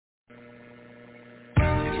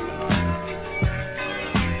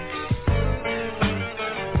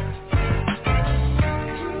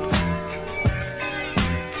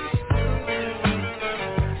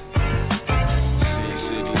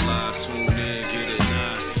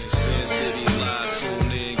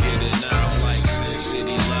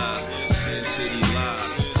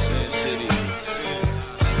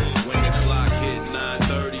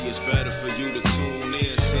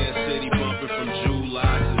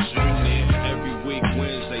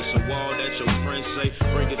say,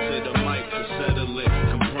 bring it to the mic to settle it.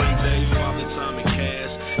 Complain day, Father Time and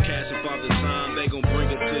Cash and Father Time, they gon' bring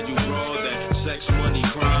it to you raw. That sex, money,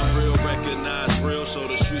 crime, real, recognize real. So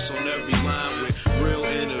the streets on every line with real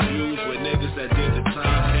interviews with niggas that did the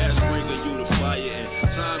time. Cash bringing you the fire and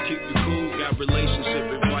time keep you cool. Got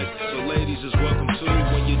relationship advice, so ladies is welcome too.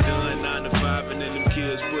 When you're done 9 to 5 and then them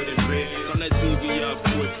kids put in bed, turn that TV off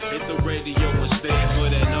quick, hit the radio instead for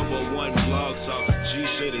that #1 blog talk. G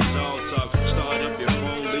shit is all talk. Start up your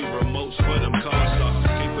phone, leave remotes for them cars off.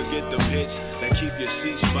 Can't forget them hits that keep your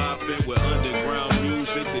seats bopping with underground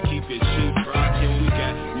music to keep your cheap rocking. We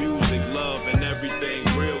got music, love, and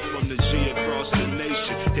everything real from the G across the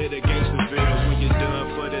nation. Hit against the bill when you're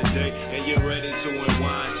done for the day and you're ready to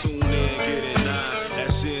unwind. Tune in, get it 9.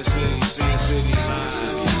 That's Sin City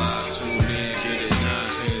Live. Tune in, get it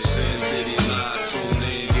 9. Sin City Live. Tune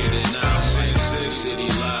in, get it 9. Sin City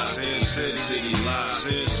Live. Sin City Live.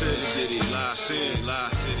 Sin City Live. Sin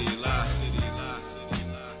Live. City Live. City Live.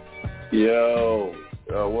 Yo,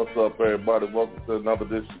 what's up, everybody? Welcome to another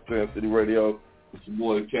edition of Sin City Radio. It's your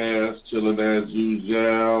boy Cass, chilling as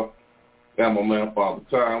usual. Got my man Father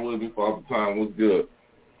Time with me. Father Time, what's good?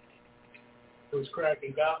 It was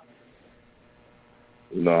cracking, Doc.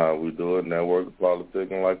 You know how we do it, network and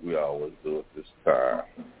politicking like we always do at this time.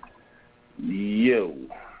 Yo,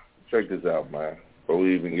 check this out, man. Before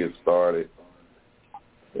we even get started,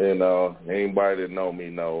 you know, anybody that know me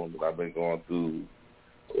know that I've been going through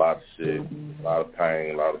a lot of shit, a lot of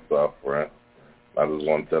pain, a lot of suffering. I just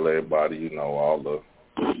want to tell everybody, you know, all the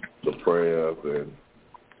prayers and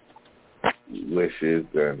wishes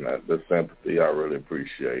and the sympathy I really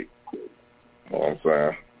appreciate. You know what I'm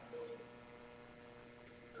saying?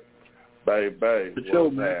 Babe, what's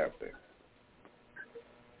happening?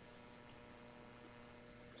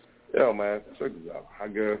 Yo, man, check this out. I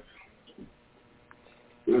guess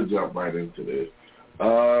we'll jump right into this.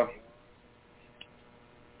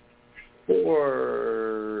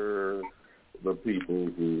 For the people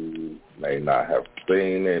who may not have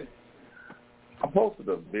seen it, I posted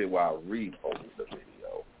a video, I reposted the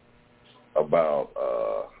video about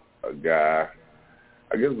a guy,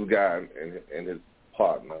 I guess a guy and his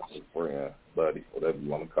partner, his friend, buddy, whatever you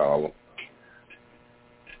want to call him.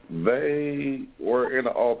 They were in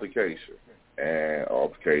an altercation, and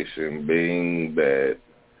altercation being that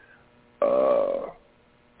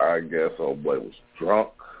I guess old boy was drunk,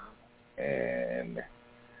 and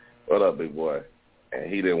what up, big boy? And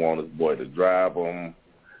he didn't want his boy to drive him.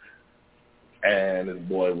 And his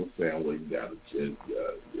boy was saying, well, you got to check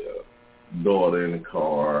your daughter in the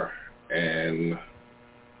car. And,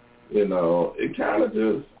 you know, it kind of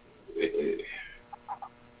just,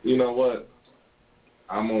 you know what?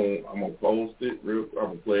 I'm gonna post it I'm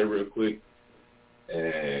gonna play it real quick.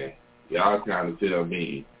 And y'all kind of tell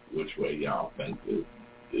me which way y'all think this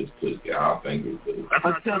took. Y'all think it's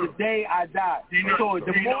until the day I die. So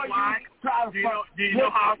the more you try to fuck, do you know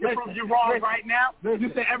how you're wrong right now? You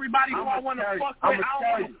say everybody who I want to fuck with, I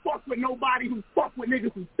don't want to fuck with nobody who fuck with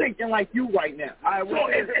niggas who's thinking like you right now. So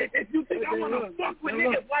if you think I want to fuck with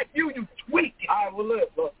niggas like you tweaking. All right, well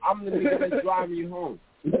look, I'm the nigga that's driving you home.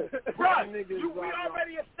 Right, we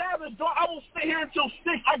already established, dog. I will stay here until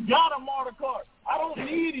 6. I got a motor car. I don't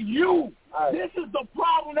need you. Right. This is the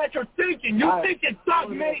problem that you're thinking. You thinking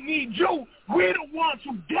Thug may need you. We're the ones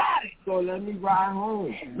who got it. So let me ride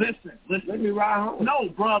home. Listen. Let me ride home. No,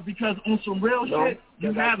 bro, because on some real shit,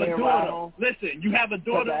 you have a daughter. Listen, you have a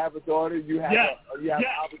daughter. I have a daughter. You have an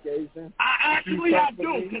obligation. I actually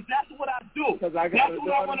do, because that's what I do. That's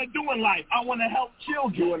what I want to do in life. I want to help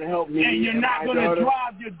children. You want to help me. And you're not going to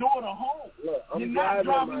drive your daughter home. Look, you're not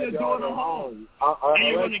driving your daughter home. And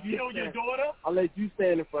you're going to kill your daughter? I'll let you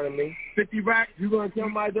stand in front of me. 50 racks. You going to kill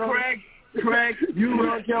my daughter? Craig, you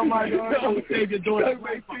going to kill my daughter? I'm going to save your daughter.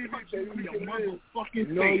 Motherfucking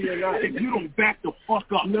no, you're not. If you don't back the fuck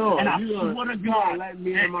up. No, and I swear to God. Let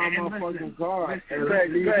me in my motherfucking car.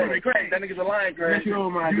 Craig, that nigga's a lion, Craig. Kill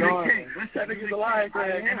my daughter. That nigga's a lion,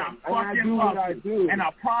 Craig. And I do what I do. And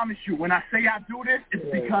I promise you, when I say I do this, it's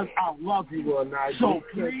because I love you. So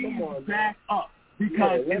please back up.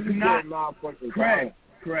 Because it's not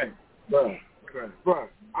Craig. Bro,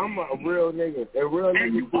 I'm a real nigga.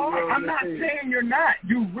 And you are. I'm not saying you're not.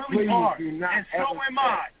 You really are. And so am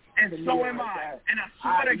I. And so am I. And I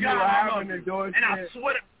swear to God, I love you. And I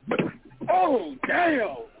swear to... Oh,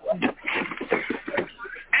 damn. And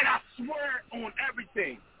I swear on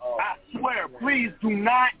everything. I swear. Please do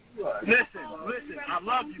not... Listen. I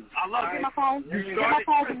love you. Get my phone. Get my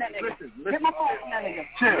phone from that nigga. Get my phone from that nigga.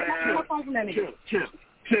 Get my phone from that nigga. Chill.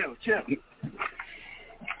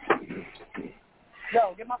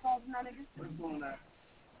 Yo, get my phone from that nigga.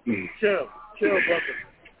 Chill, brother.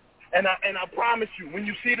 And I promise you, when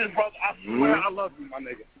you see this, brother, I swear I love you, my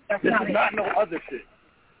nigga. This is not no other shit.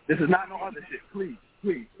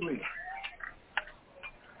 Please.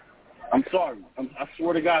 I'm sorry. I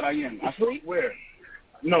swear to God I am. I swear.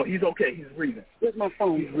 No, he's okay. He's breathing. Where's my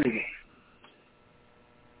phone? He's breathing.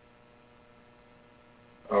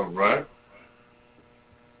 All right.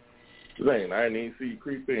 Zane, I didn't even see you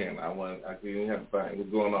creep in. I didn't have to find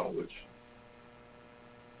what's going on with you.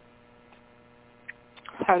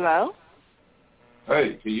 Hello?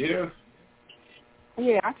 Hey, can you hear us?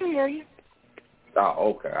 Yeah, I can hear you.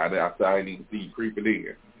 Oh, okay. I didn't even see you creeping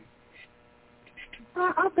in.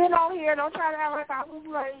 I've been on here. Don't try to act like I was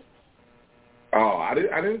late. Oh, I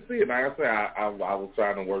didn't see it. Like I said, I was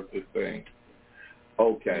trying to work this thing.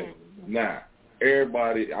 Okay. Now,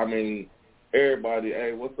 everybody,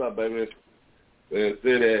 hey, what's up, baby? Sit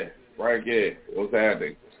there, right here. What's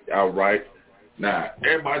happening? All right. Now,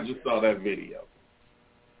 everybody just saw that video.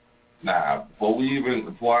 Now,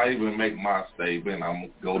 before I even make my statement, I'm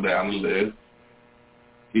gonna go down the list.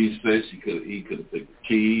 He said he could have took the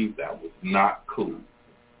keys. That was not cool.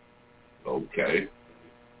 Okay.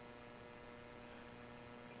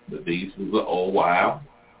 The Beast was an old while.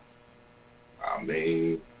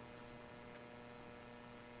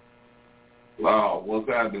 What's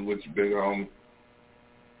happening with you, big homie?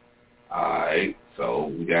 All right.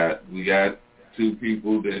 So we got two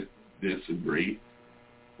people that disagree.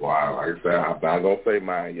 Wow, like I said, I'm not gonna say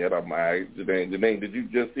mine yet. Janine, did you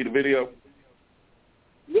just see the video?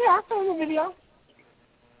 Yeah, I saw the video.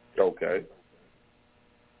 Okay.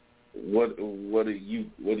 What do you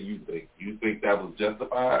think? You think that was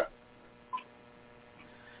justified?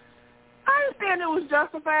 I understand it was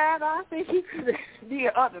justified. I think he could have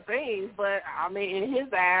did other things, but in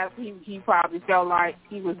his eyes, he probably felt like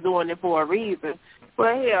he was doing it for a reason.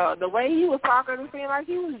 But hell, the way he was talking, it seemed like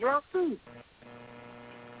he was drunk too.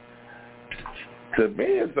 To me,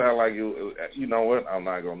 it sounded like you know what? I'm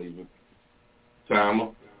not gonna even.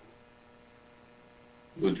 Timer.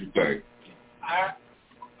 What you think? I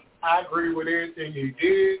agree with everything he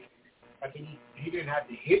did. I think he didn't have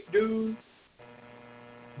to hit dude,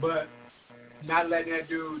 but not letting that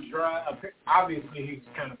dude drive. Obviously, he's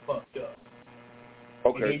kind of fucked up.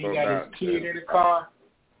 Okay, and then he got his kid in the car.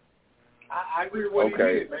 I agree with what he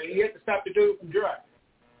did, man. He had to stop the dude from driving.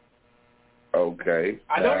 Okay.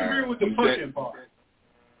 I don't agree with the punching part.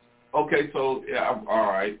 Okay, so yeah,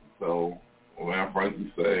 all right. So when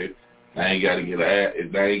Frankie say now he got to get ass,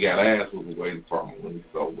 now he got ass was waiting for him when he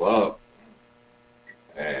sober up,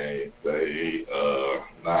 and say,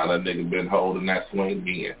 that nigga been holding that swing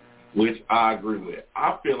again, which I agree with.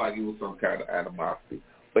 I feel like it was some kind of animosity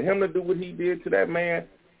for him to do what he did to that man.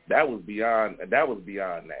 That was beyond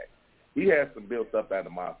that. He had some built up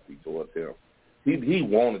animosity towards him. He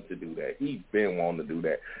wanted to do that. He's been wanting to do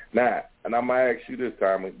that. Now, and I'm going to ask you this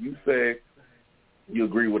time, you said you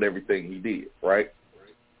agree with everything he did, right?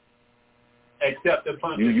 Except the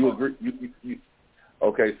punch. You agree? You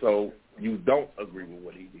okay, so you don't agree with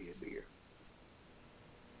what he did there.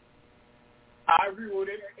 I agree with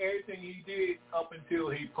everything he did up until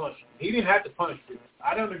he punched him. He didn't have to punch him.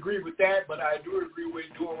 I don't agree with that, but I do agree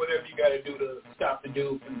with doing whatever you got to do to stop the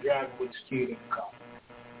dude from driving with his kid in the car.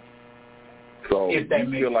 So you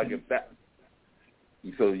feel like if that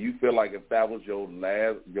was your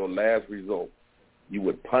last result, you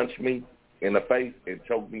would punch me in the face and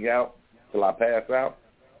choke me out till I pass out?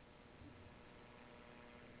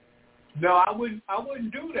 No, I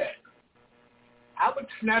wouldn't do that. I would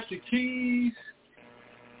snatch the keys.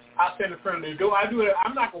 I'll stand in front of the door. I do it.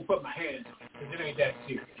 I'm not gonna put my hands on it because it ain't that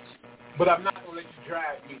serious. But I'm not gonna let you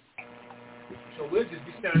drive me. So we'll just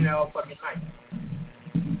be standing there all fucking night.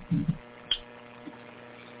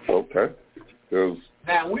 Okay.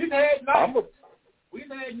 Now we've had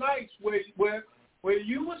nights where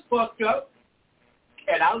you was fucked up,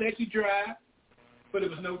 and I'll let you drive, but there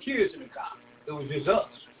was no kids in the car. It was just us.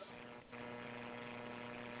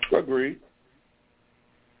 Agreed.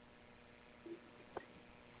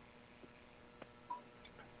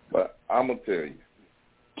 But I'm gonna tell you,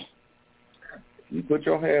 you put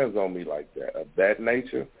your hands on me like that, of that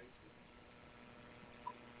nature,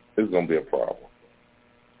 it's gonna be a problem.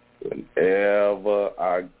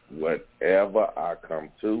 Whatever I come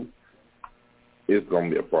to, it's going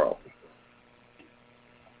to be a problem.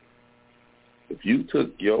 If you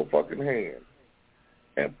took your fucking hand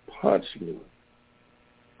and punched me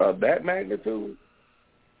of that magnitude,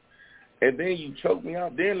 and then you choke me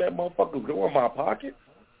out, then let motherfuckers go in my pocket?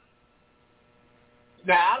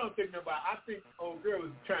 Now, I don't think I think old girl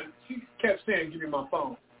was she kept saying, give me my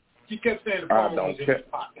phone. She kept saying the phone was in his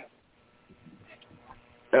pocket.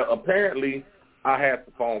 apparently, I had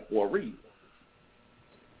the phone for a reason.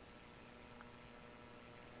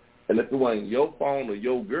 And if it wasn't your phone or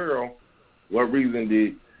your girl, what reason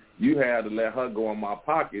did you have to let her go in my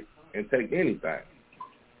pocket and take anything?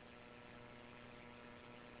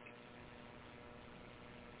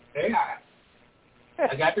 Hey,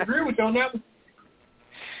 I got to agree with you on that one.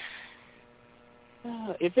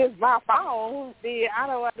 If it's my phone, then I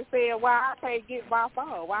don't understand why I can't get my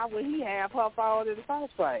phone. Why would he have her phone in the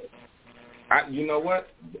first place? You know what?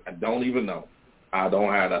 I don't even know. I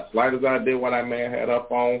don't have the slightest idea why that man had her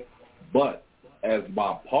phone. But as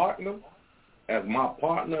my partner and my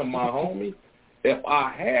homie, if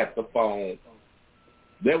I had the phone,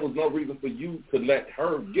 there was no reason for you to let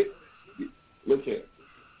her get look here.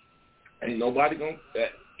 Ain't nobody gonna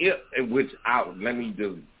let me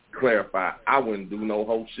just clarify, I wouldn't do no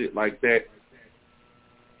whole shit like that.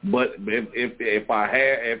 But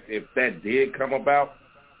if that did come about,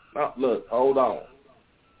 look, hold on.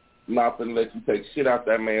 I'm not gonna let you take shit out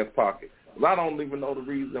that man's pocket. I don't even know the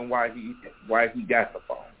reason why he got the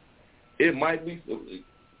phone. It might be silly.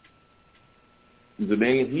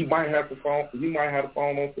 Then he might have the phone. He might have the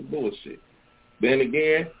phone on some bullshit. Then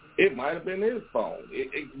again, it might have been his phone.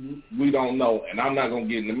 We don't know, and I'm not gonna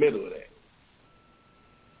get in the middle of that.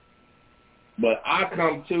 But I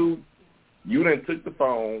come to, you done took the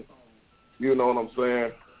phone. You know what I'm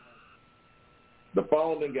saying? The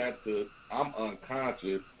phone done got to, I'm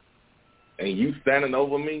unconscious, and you standing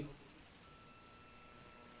over me.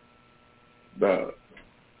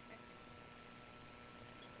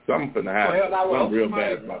 Something finna happen. Something real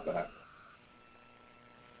bad about that.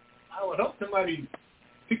 I would hope somebody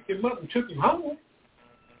picked him up and took him home.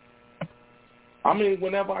 I mean,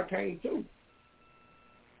 whenever I came to.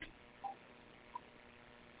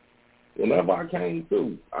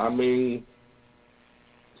 I mean,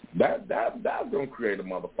 that's gonna create a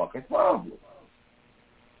motherfucking problem.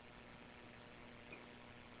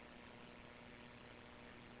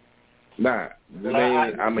 Now,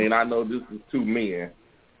 I know this is two men,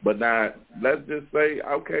 but now let's just say,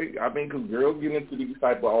 okay, I mean, because girls get into these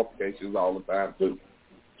type of altercations all the time too.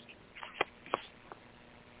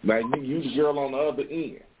 Now, you the girl on the other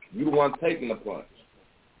end. You the one taking the punch.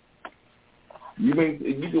 You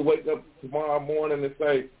can wake up tomorrow morning and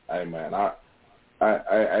say, "Hey man,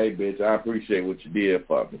 hey bitch, I appreciate what you did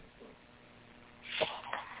for me."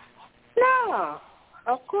 No,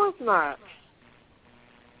 of course not.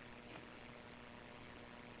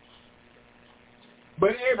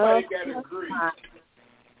 But everybody got to agree,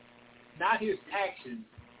 not his actions,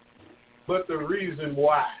 but the reason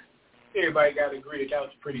why. Everybody got to agree that was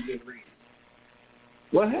a pretty good reason.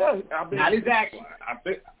 Well, hell, not his actions.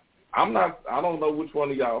 I don't know which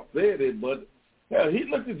one of y'all said it, but hell, he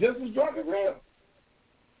looked just as drunk as him.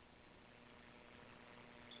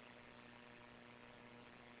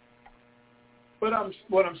 But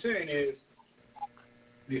what I'm saying is,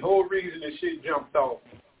 the whole reason this shit jumped off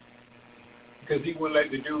because he wouldn't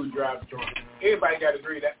let the dude drive drunk. Everybody got to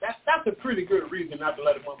agree that's a pretty good reason not to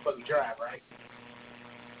let a motherfucker drive, right?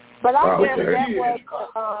 But I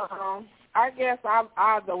guess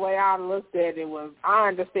the way I looked at it was, I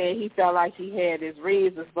understand he felt like he had his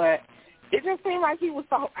reasons, but it just seemed like he was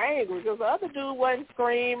so angry because the other dude wasn't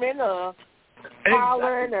screaming or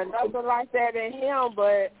hollering or nothing like that at him.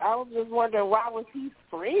 But I was just wondering, why was he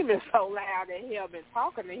screaming so loud at him and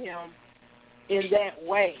talking to him in that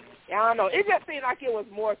way? I don't know. It just seemed like it was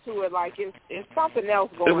more to it, like it's something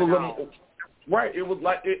else going on. Right. It was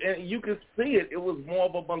like, and you could see it. It was more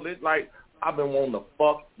of a like, I've been wanting to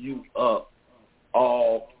fuck you up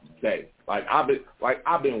all day. I've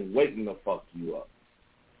been waiting to fuck you up.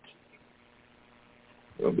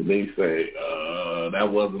 But then he say, that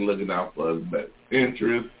wasn't looking out for his best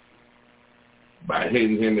interest by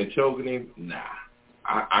hitting him and choking him. Nah,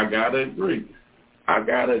 I gotta agree. I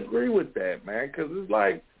gotta agree with that, man, because it's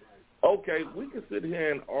like, okay, we can sit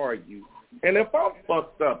here and argue. And if I'm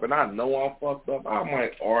fucked up and I know I'm fucked up, I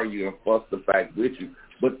might argue and fuss the fact with you.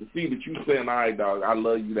 But to see that you saying, all right, dog, I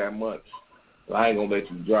love you that much, so I ain't going to let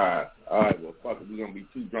you drive. All right, well, fuck it, we're going to be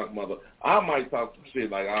two drunk motherfuckers. I might talk some shit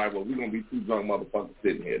like, all right, well, we're going to be two drunk motherfuckers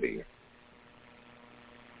sitting here then.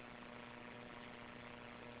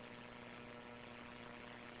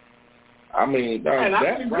 I mean, dog,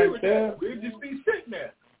 that right there. We'll just be sitting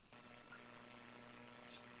there.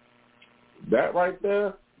 That right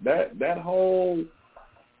there, that whole,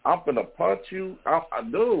 I'm finna punch you,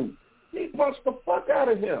 dude, he punched the fuck out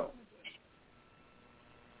of him.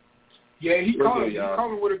 Yeah, he called him. He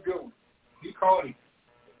called him with a good one. He called him.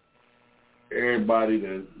 Everybody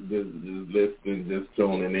that's listening, just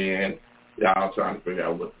tuning in, y'all trying to figure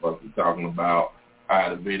out what the fuck he's talking about. I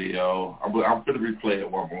had a video. I'm going to replay it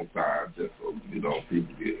one more time just so,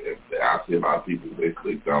 people get I see a lot of people, they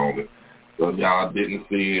clicked on it. So if y'all didn't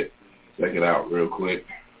see it, check it out real quick.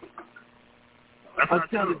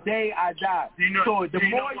 Until the day I die. So the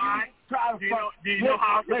more you try to fuck, do you know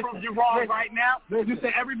how I can prove you wrong right now? You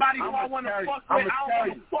say everybody who I want to fuck with, I don't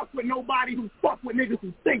want to fuck with nobody who fuck with niggas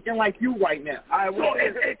who's thinking like you right now. So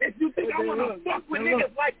if you think I want to fuck with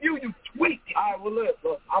niggas like you tweaking. All right, well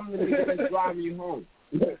look, I'm going to drive you home.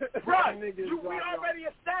 Right, we already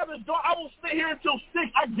established, dog. I won't sit here until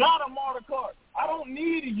 6. I got a martyr card. I don't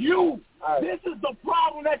need you. Right. This is the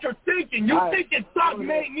problem that you're thinking. You thinking Thug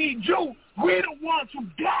may need you. We're the ones who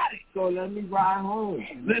got it. So let me ride home.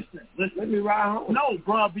 Listen. Let me ride home. No,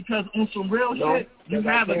 bro, because on some real shit, you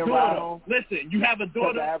have a daughter. Listen, you have a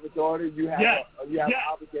daughter. I have a daughter. You have an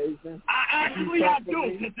obligation. I actually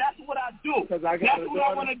do, because that's what I do. That's what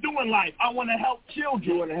I want to do in life. I want to help children.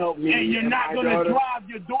 You want to help me. And you're not going to drive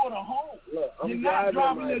your daughter home. Look, you're not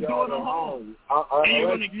driving your daughter home. And you're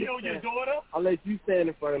going to kill your daughter? I'll let you stand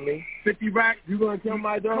in front of me. 50 racks. You going to kill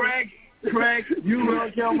my daughter? Craig, you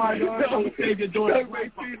gonna kill my daughter? Don't save your daughter.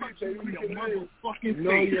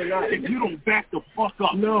 No, you're not. If you don't back the fuck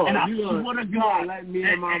up, no, and I swear to God, let me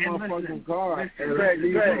in my motherfucking car. Craig,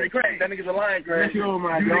 that nigga's a lion, Craig. Kill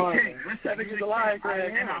my daughter. That nigga's a lion,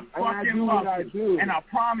 Craig. And I fucking love you. And I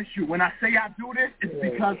promise you, when I say I do this, it's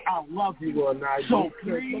because I love you. So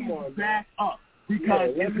please back up,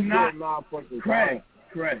 because it's not Craig.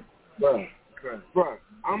 Bro,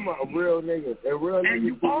 I'm a real nigga. And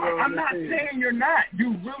you are. I'm not saying you're not.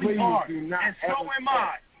 You really are. And so am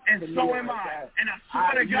I. And so am I. And I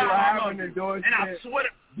swear to God, I love you. And I swear to...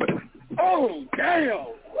 Oh, damn.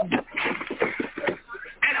 And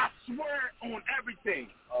I swear on everything.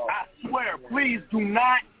 I swear. Please do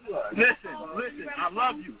not... Listen. I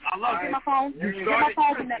love you. Get my phone. Get my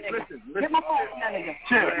phone from that nigga. Get my phone from that nigga.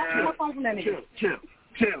 Chill. Get my phone from that nigga.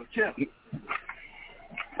 Chill.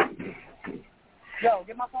 Yo,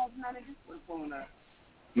 get my phone from that nigga. Where's the phone at?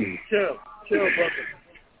 Chill, brother.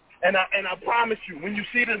 And I promise you, when you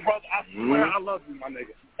see this, brother, I swear I love you, my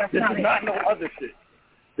nigga. This is not no other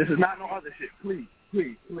shit. Please.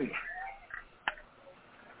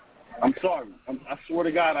 I'm sorry. I swear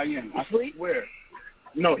to God I am. I swear.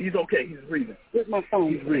 No, he's okay. He's breathing. Where's my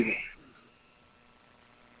phone? He's breathing.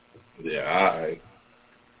 Yeah, all right.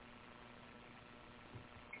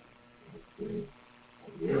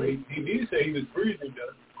 He did say he was breathing,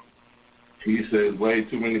 though. He says way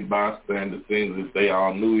too many bystanders seems if they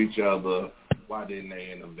all knew each other, why didn't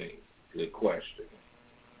they intervene? Good question.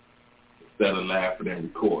 Instead of laughing and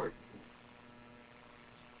recording.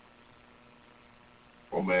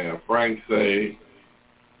 Oh man, Frank say,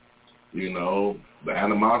 the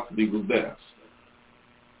animosity was there.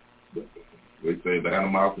 They say the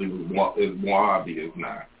animosity is more obvious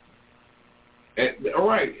now. All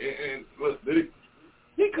right, and look,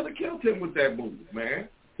 he could have killed him with that move, man.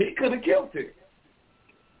 He could have killed him.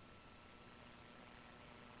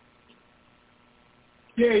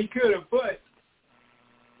 Yeah, he could have, but...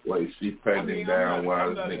 Wait, she's patting him down while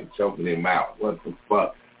this nigga choking him out. What the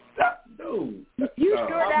fuck? Dude. You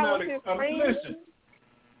sure that was his friend? Listen,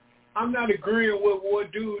 I'm not agreeing with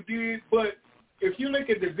what dude did, but if you look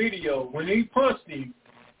at the video, when he punched him,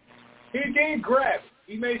 he didn't grab him.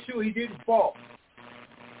 He made sure he didn't fall.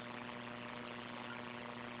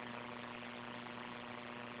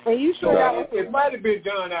 Are you sure that was it might have been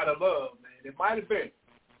done out of love, man. It might have been.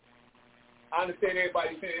 I understand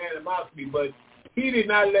everybody saying animosity, but he did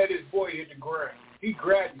not let his boy hit the ground. He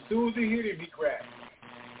grabbed him. As soon as he hit him, he grabbed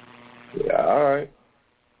him. Yeah, all right.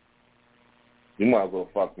 You might as well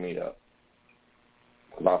fuck me up.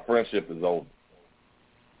 My friendship is over.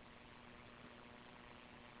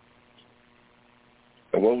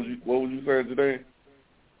 And what was you saying today?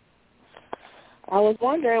 I was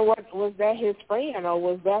wondering, was that his friend or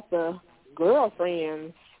was that the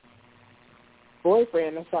girlfriend's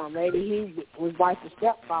boyfriend or something? Maybe he was like the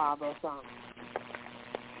stepfather or something.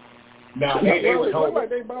 No, they was homies. Like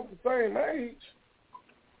they about the same age.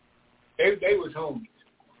 They was homies.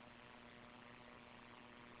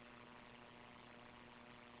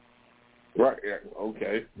 Right. Yeah,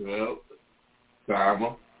 okay. Well,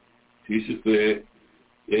 Timer. Tisha said,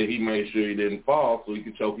 yeah, he made sure he didn't fall so he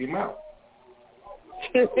could choke him out.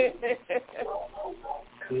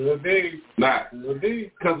 Could be. Nah,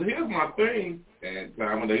 because here's my thing, and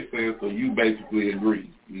Timer, they said, so you basically agree.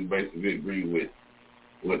 You basically agree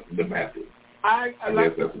with the method. Like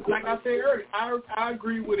I said earlier, I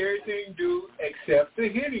agree with everything, dude, except the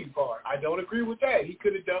hitting part. I don't agree with that. He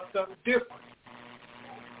could have done something different.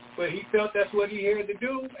 But he felt that's what he had to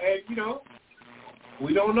do, and,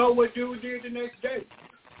 We don't know what dude did the next day.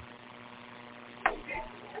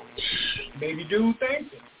 Maybe dude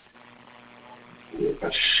thanked him.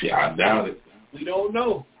 Shit, I doubt it. We don't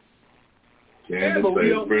know. Candace but we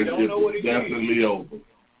says don't friendship know what is it is. definitely over.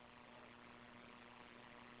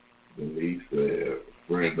 Denise said,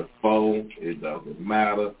 friend or foe, it doesn't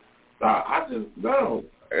matter. I just know.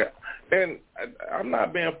 And I'm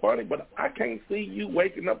not being funny, but I can't see you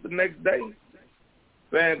waking up the next day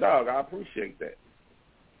saying, dog, I appreciate that.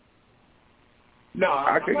 No,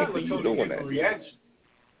 I I'm can't not see going to you totally doing different that. reaction.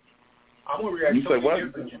 I'm going to react totally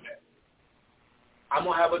different than that. I'm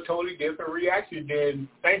going to have a totally different reaction than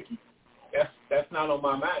thank you. That's not on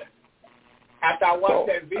my mind. After I watched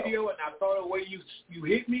that video and I saw the way you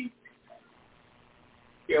hit me,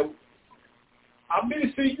 yeah, I'm going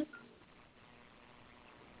to see you.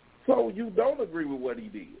 So you don't agree with what he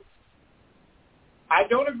did? I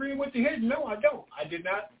don't agree with the hit. No, I don't. I did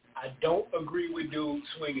not. I don't agree with dude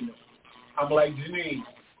swinging him. I'm like Janine.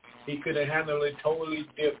 He could have handled it totally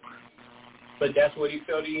different. But that's what he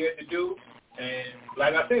felt he had to do. And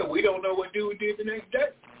like I said, we don't know what dude did the next day.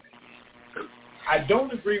 I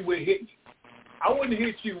don't agree with hitting you. I wouldn't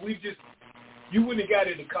hit you. You wouldn't have got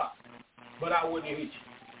in the car. But I wouldn't have hit you.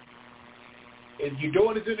 If your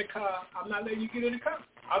daughter's in the car, I'm not letting you get in the car.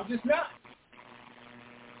 I'm just not.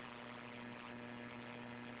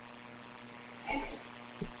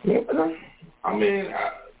 Okay. I mean,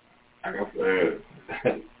 like I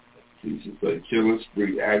said, she should say killing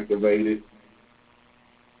spree activated.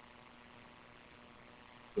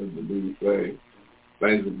 What the dude say?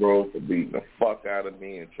 Thanks, bro, for beating the fuck out of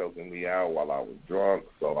me and choking me out while I was drunk,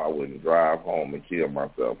 so I wouldn't drive home and kill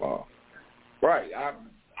myself, huh? Right. I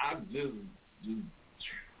just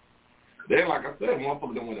then, like I said,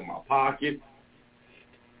 motherfuckers done went in my pocket.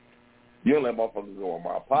 You don't let motherfuckers go in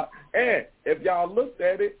my pocket. And if y'all looked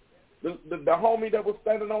at it, the homie that was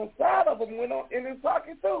standing on the side of him went on in his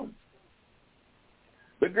pocket too.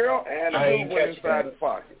 The girl and the dude went inside his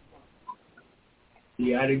pocket.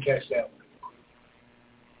 Yeah, I didn't catch that one.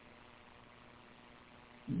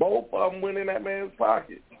 Both of them went in that man's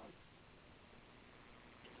pocket.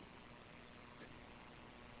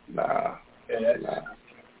 Nah. Yeah,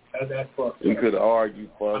 that's fucked. We could argue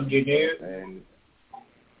for I'm getting it. And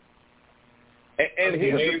I'm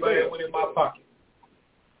here's the everybody thing. that went in my pocket.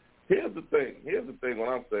 Here's the thing. What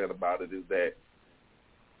I'm saying about it is that,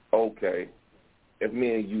 okay, if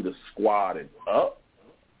me and you the squatted up,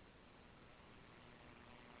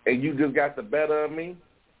 and you just got the better of me,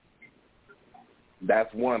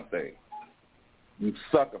 that's one thing. You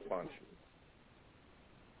sucker punch me.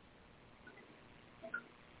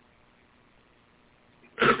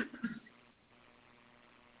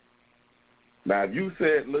 Now, if you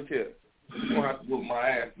said, look here, you're going to have to whip my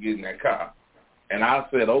ass to get in that car. And I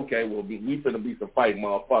said, okay, well, we finna be some fight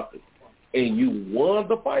motherfuckers. And you won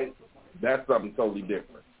the fight, that's something totally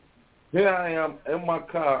different. Here I am in my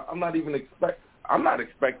car. I'm not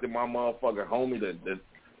expecting my motherfucking homie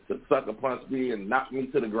to sucker punch me and knock me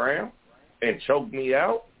to the ground and choke me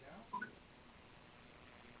out.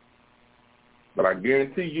 But I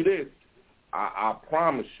guarantee you this. I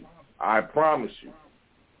promise you.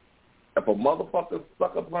 If a motherfucker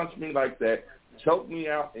sucker punch me like that, choke me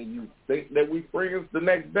out, and you think that we friends the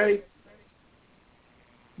next day,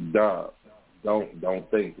 dog,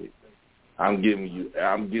 don't think it. I'm giving you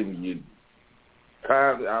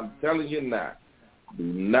time. I'm telling you now. Do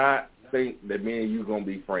not think that me and you gonna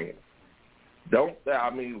be friends.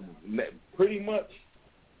 Pretty much.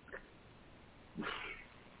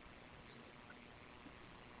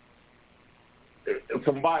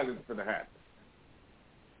 Some violence gonna happen.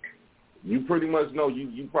 You pretty much know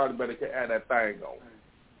you probably better have that thing going.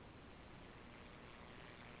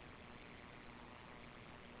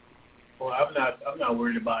 Well, I'm not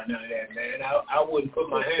worried about none of that, man. I wouldn't put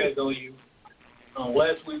my hands on you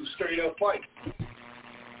unless we were straight up fighting.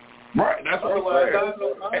 Right, that's what Otherwise,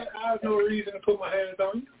 I'm I have no reason to put my hands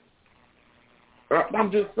on you.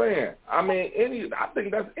 I'm just saying. I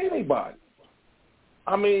think that's anybody.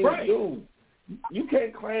 Right. Dude, you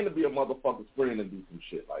can't claim to be a motherfucker's friend and do some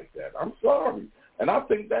shit like that. I'm sorry. And I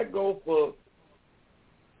think that goes for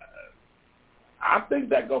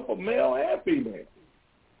male and female.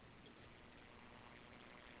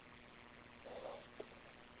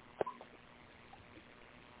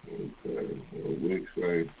 Okay. Well, Wick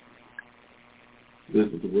say,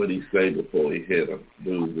 listen to what he say before he hit him.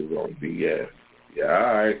 Dude is on BS. Yeah,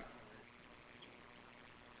 all right.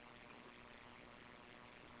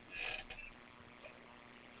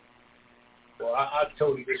 Well, I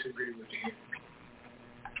totally disagree with you.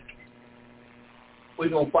 We're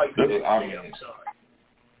going to fight for this. I'm sorry.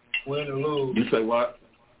 win or lose. You say what?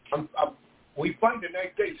 We fight the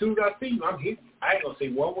next day. As soon as I see you, I'm hitting. I ain't gonna say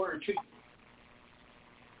one word to you.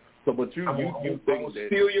 So, but you I'm think gonna that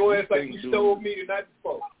steal your ass like you dude, stole me the night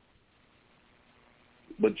before.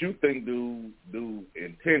 But you think dude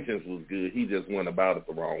intentions was good? He just went about it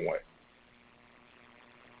the wrong way.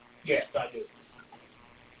 Yes, I do.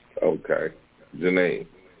 Okay, Janae,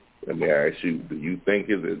 let me ask you: do you think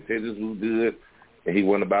his intentions was good, and he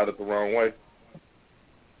went about it the wrong way?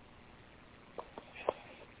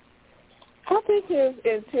 I think his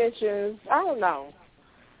intentions, I don't know.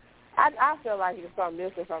 I feel like there's something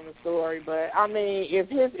missing from the story, but, I mean, if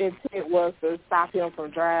his intent was to stop him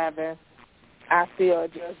from driving, I still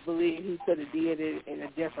just believe he could have did it in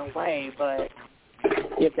a different way, but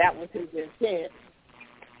if that was his intent.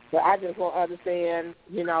 But I just want to understand,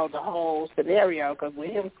 the whole scenario, because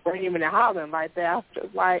with him screaming and hollering like that, I was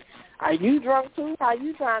just like, are you drunk too? How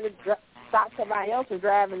you trying to stop somebody else from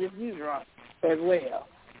driving if you drunk as well?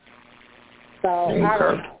 So,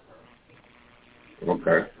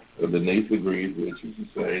 Okay. So Denise agrees with you to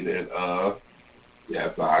say that, yes,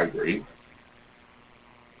 I agree.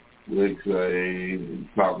 Rick say,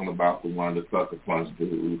 talking about the one that sucker punched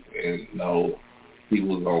dude, and no, he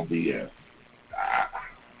was on BS.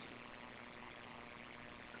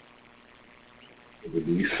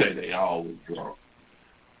 You say they all was drunk.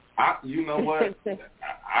 You know what?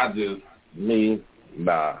 I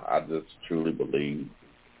just truly believe.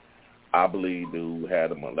 I believe dude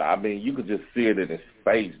had him under. I mean, you could just see it in his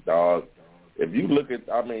face, dog. If you look at,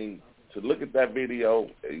 to look at that video,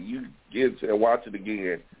 you get to watch it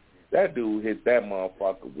again, that dude hit that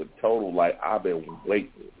motherfucker with total, like, I've been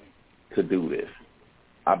waiting to do this.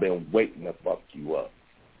 I've been waiting to fuck you up.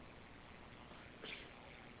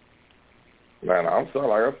 Man, I'm sorry.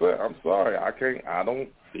 Like I said, I'm sorry. I don't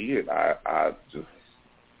see it. I just,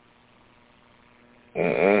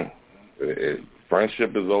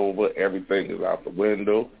 friendship is over. Everything is out the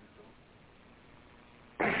window.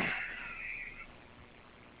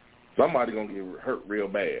 Somebody gonna get hurt real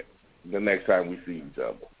bad the next time we see each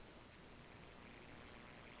other.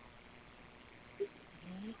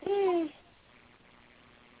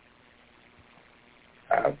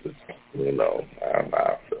 I just, I don't know how I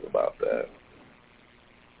feel about that.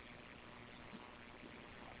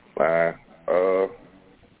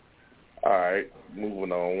 All right,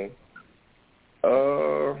 moving on.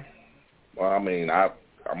 Well, I mean, I'm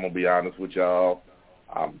gonna be honest with y'all.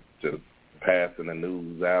 I'm just passing the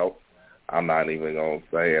news out. I'm not even gonna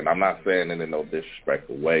say, and I'm not saying it in no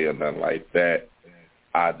disrespectful way or nothing like that.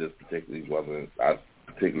 I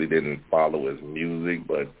particularly didn't follow his music,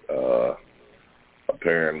 but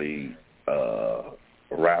apparently,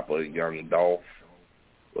 rapper Young Dolph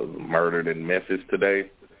was murdered in Memphis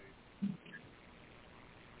today.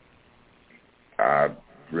 I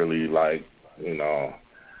really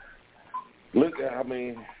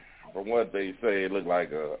from what they say, it looked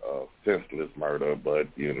like a senseless murder, but,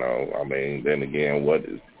 then again,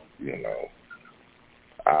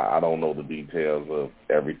 I don't know the details of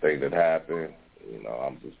everything that happened.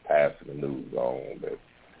 I'm just passing the news on that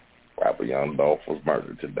rapper Young Dolph was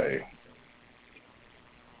murdered today.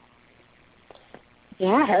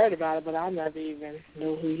 Yeah, I heard about it, but I never even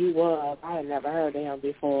knew who he was. I had never heard of him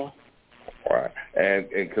before. Right. And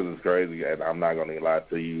because it's crazy, and I'm not going to lie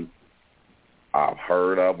to you, I've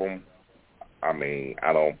heard of him. I mean,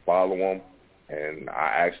 I don't follow him, and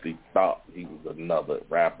I actually thought he was another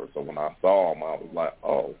rapper. So when I saw him, I was like,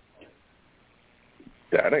 oh,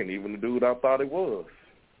 that ain't even the dude I thought it was.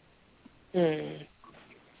 So,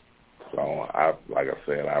 like I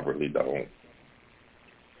said, I really don't.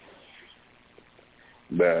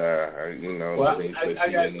 But, I didn't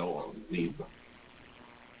know him either.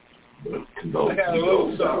 But I got a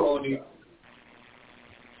little something on him.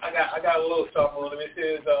 I got a little something on him. It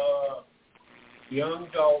says, Young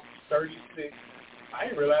Dolph, 36. I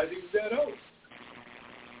didn't realize he was that old.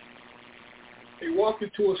 He walked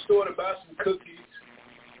into a store to buy some cookies.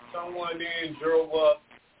 Someone then drove up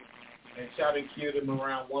and shot and killed him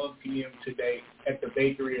around 1 p.m. today at the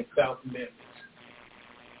bakery in South Memphis.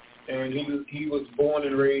 And he was born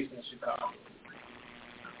and raised in Chicago.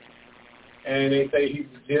 And they say he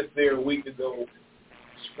was just there a week ago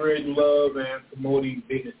spreading love and promoting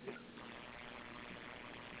businesses.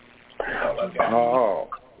 Oh,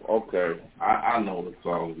 okay. I know the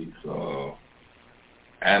song he sung.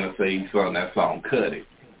 Anna say he sung that song, Cut It.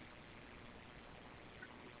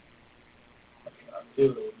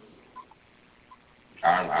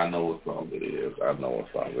 I know what song it is.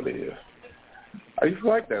 I used to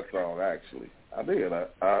like that song, actually. I did.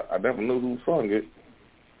 I never knew who sung it.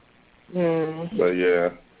 But, yeah.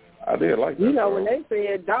 I did like that. You know, when they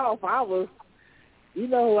said Dolph, I was, you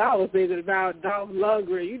know who I was thinking about, Dolph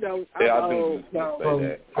Lundgren. You know, yeah, I do say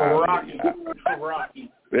that. Rocky.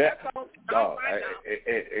 Yeah, dog.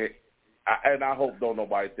 And I hope don't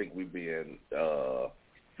nobody think we being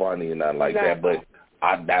funny and nothing like that. But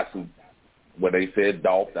that's when they said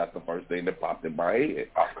Dolph. That's the first thing that popped in my head,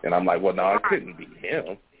 and I'm like, well, no, it couldn't be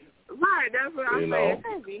him. Right, that's what I'm saying.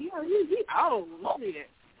 He old shit.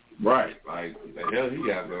 Right, like the hell he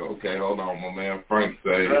got to. Okay, hold on, my man Frank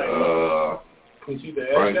say.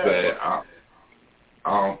 Frank said, I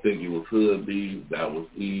don't think it was hood beef. That was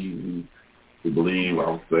easy to believe.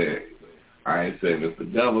 I'm saying, I ain't saying it's the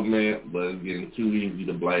government, but it's getting too easy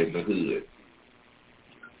to blame the hood.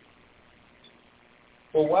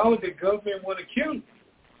 Well, why would the government want to kill him?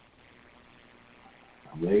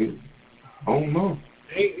 I mean, I don't know.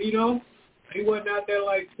 You know, he wasn't out there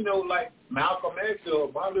like, you know, like Malcolm X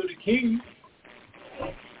or Martin Luther King.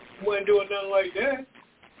 He wasn't doing nothing like that.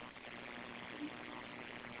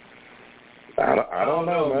 I don't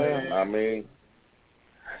know, man. I mean,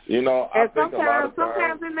 you know, I think a lot of times.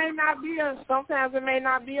 Sometimes it may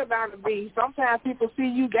not be about the beef. Sometimes people see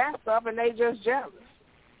you got stuff and they just jealous.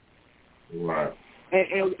 Right.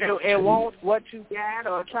 And want what you got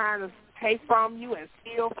or trying to take from you and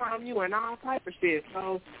steal from you and all type of shit.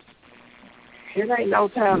 So it ain't no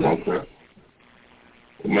time. Okay.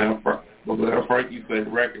 Man, Frankie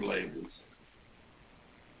said record labels.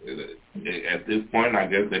 At this point, I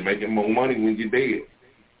guess they're making more money when you're dead.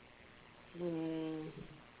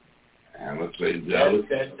 And let's say jealous.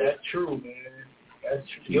 That's true, man. That's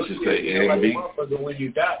true. You should say envy. When you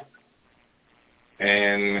die.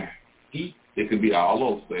 And it could be all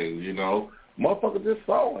those things, you know. Motherfucker just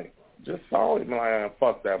saw him. Man,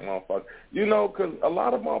 fuck that motherfucker. You know, because a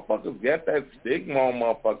lot of motherfuckers get that stigma on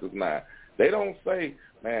motherfuckers now. They don't say,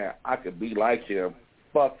 man, I could be like him.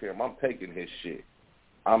 Fuck him. I'm taking his shit.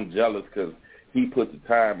 I'm jealous because he put the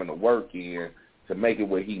time and the work in to make it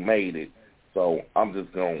where he made it. So I'm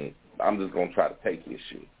just gonna try to take his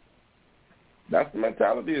shit. That's the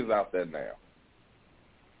mentality is out there now.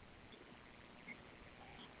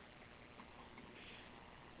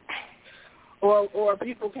 Or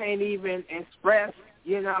people can't even express,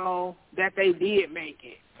 you know, that they did make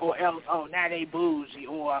it, or else, oh, now they bougie,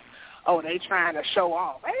 or oh, they trying to show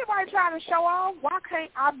off. Anybody trying to show off? Why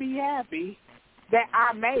can't I be happy that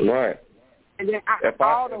I made it? Right. And then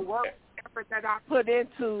all the work and effort that I put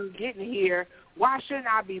into getting here, why shouldn't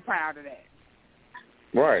I be proud of that?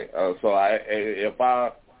 Right. So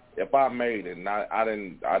if I made it and I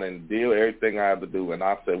didn't deal everything I had to do, and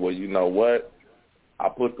I said, well, you know what? I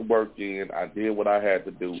put the work in. I did what I had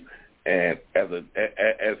to do, and as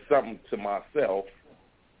something to myself,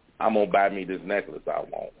 I'm gonna buy me this necklace I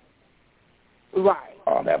want. Right.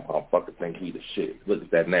 Oh, that motherfucker think he the shit. Look at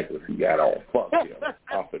that necklace he got on. Fuck him.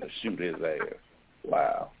 I'm finna shoot his ass.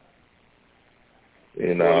 Wow.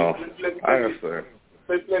 You know, I understand.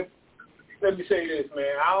 Let me say this,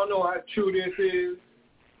 man. I don't know how true this is.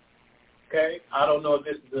 Okay? I don't know if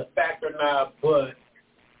this is a fact or not, but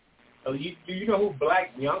do you know who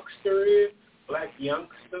Black Youngster is? Black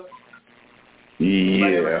Youngster?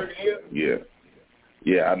 Yeah,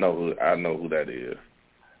 I know who that is.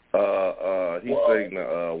 He sang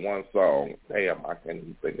one song. Damn, I can't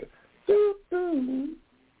even sing it.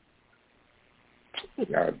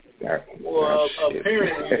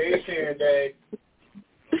 Apparently they saying that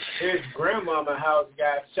his grandmama house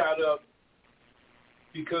got shot up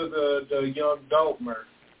because of the young Dolph murder.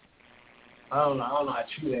 I don't know how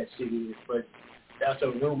true that shit is, but that's a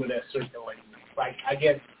rumor that's circulating. Like, I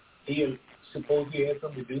guess he supposedly had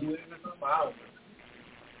something to do with it or something. I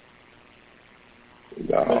don't know.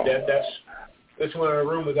 No. But that's one of the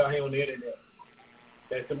rumors out here on the internet.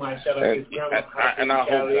 That somebody shot up his grandma's house. And I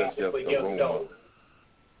hope that's just a rumor.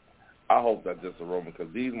 I hope that's just a rumor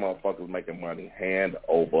because these motherfuckers making money hand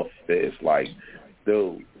over fist. Like,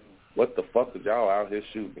 dude, what the fuck is y'all out here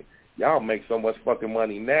shooting? Y'all make so much fucking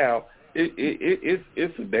money now.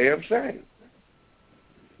 It's a damn shame.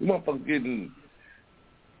 You motherfuckers getting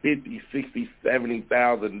 $50,000, $60,000,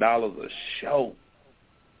 $70,000 a show.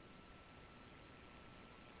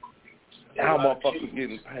 Y'all motherfuckers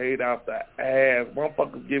getting paid out the ass.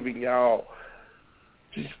 Motherfuckers giving y'all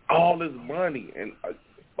just all this money, and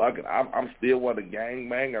I'm still want to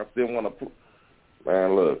gangbang. I still want to.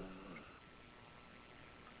 Man, look,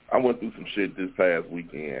 I went through some shit this past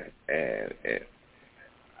weekend, and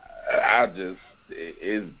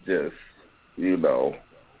it's just, you know,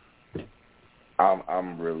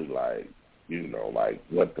 I'm really like, you know, like,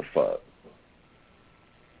 what the fuck?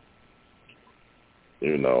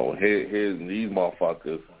 You know, here's these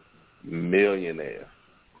motherfuckers, millionaires.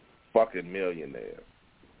 fucking millionaires.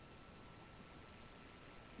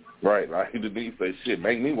 Right, like Denise say, shit,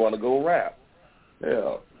 make me want to go rap.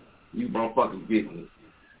 Hell, you motherfuckers getting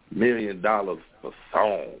 $1 million for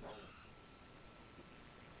songs.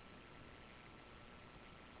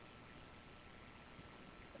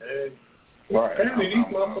 Right. Apparently these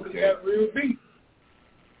motherfuckers got real beef.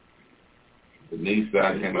 Denise,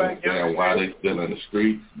 I can't understand why they still in the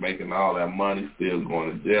streets, making all that money, still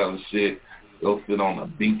going to jail and shit. Go sit on a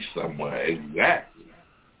beach somewhere. Exactly.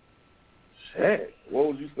 Shit. What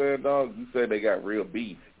was you saying, dog? You said they got real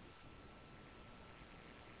beef.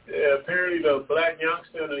 Yeah, apparently the black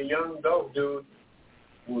youngster and the young dope dude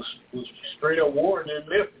was straight up warring in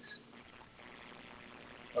Memphis.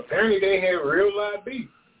 Apparently they had real live beef.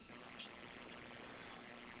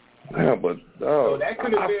 Yeah, but so that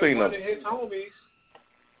could have been one of his homies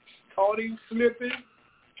caught him slipping.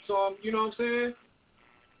 So you know what I'm saying?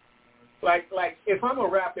 Like if I'm a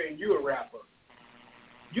rapper and you a rapper,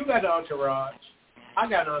 you got an entourage, I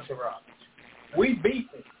got an entourage. We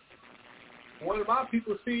beefing. One of our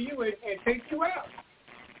people see you and take you out.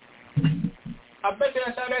 I bet you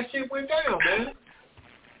that's how that shit went down, man.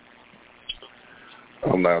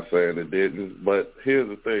 I'm not saying it didn't, but here's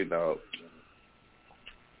the thing, dog.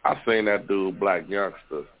 I seen that dude, black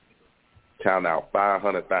youngster, count out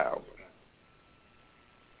 500,000.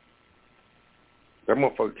 That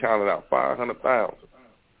motherfucker counted out 500,000.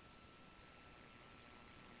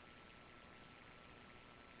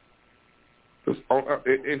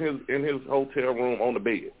 In his hotel room on the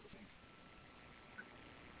bed.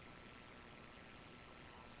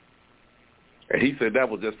 And he said that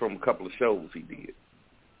was just from a couple of shows he did.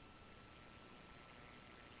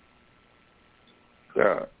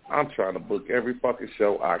 I'm trying to book every fucking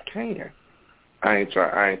show I can. I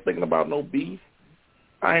ain't thinking about no beef.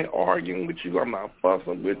 I ain't arguing with you. I'm not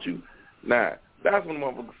fussing with you. Nah, that's when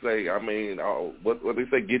motherfuckers say, I mean, what they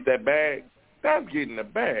say, get that bag? That's getting the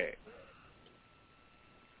bag.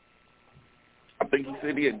 I think he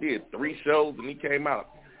said he had did 3 shows and he came out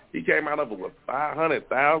of it with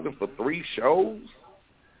 500,000 for 3 shows.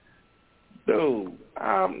 Dude,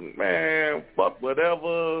 man, fuck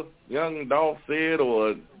whatever Young Dolph said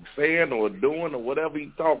or saying or doing or whatever he's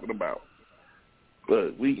talking about.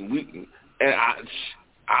 But we and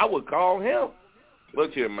I would call him.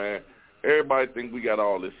 Look here, man. Everybody think we got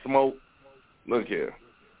all this smoke. Look here.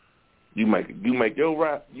 You make your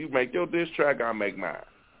rap, you make your diss track, I make mine.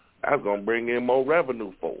 That's gonna bring in more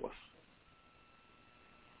revenue for us.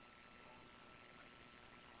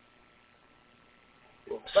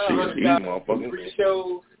 Shit, these motherfuckers.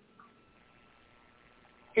 Shows.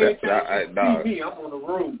 Every time you see me, I'm on the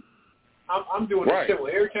road. I'm doing a show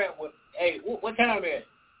every time. Hey, what time is?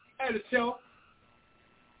 At a show.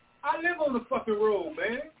 I live on the fucking road,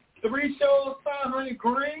 man. 3 shows, $500,000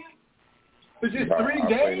 for just 3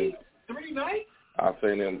 days, 3 nights. I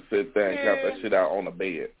seen him sit there and count that shit out on the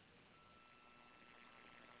bed.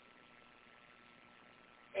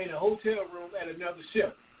 In a hotel room at another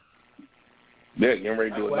show. Yeah, getting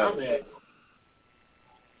ready to do another shit.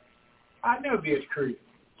 I never be at the crib.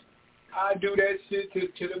 I do that shit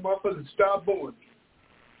till the motherfuckers stop boring me.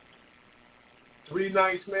 3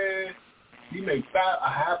 nights, man. You make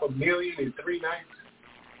 $500,000 in 3 nights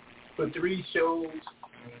for 3 shows.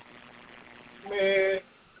 Man,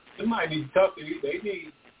 somebody needs to talk to you. They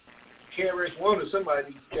need KRS-One or somebody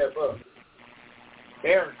needs to step up.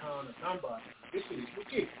 Farrakhan or somebody. This shit is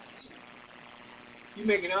ridiculous. You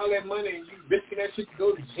making all that money and you risking that shit to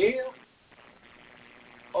go to jail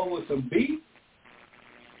over some beef?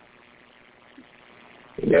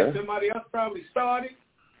 Yeah. That somebody else probably started.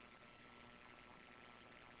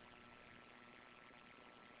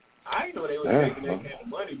 I didn't know they were making that kind of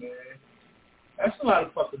money, man. That's a lot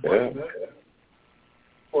of fucking money, man.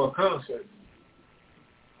 For a concert.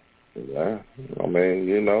 Yeah. I mean,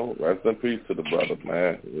 you know, rest in peace to the brother,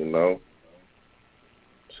 man. You know.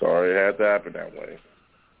 Sorry it had to happen that way.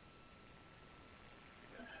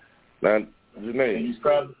 Now, Janae. It's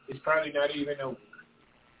probably not even over.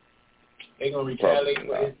 They're going to retaliate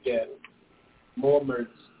for his death. More murders.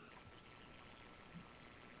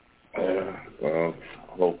 Well,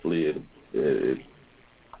 hopefully it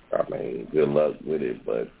I mean, good luck with it,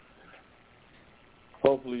 but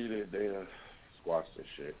hopefully they squash this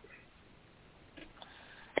shit.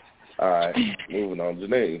 All right, moving on.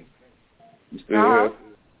 Janae, you still here?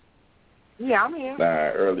 Yeah, I'm here. Nah,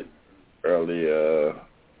 early,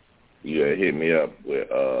 you had hit me up with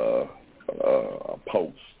a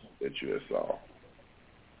post that you had saw.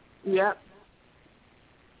 Yep.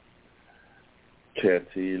 Care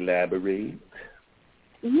to elaborate?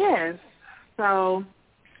 Yes. So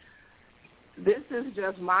This is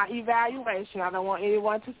just my evaluation. I don't want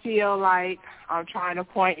anyone to feel like I'm trying to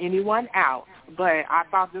point anyone out, but I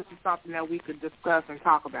thought this was something that we could discuss and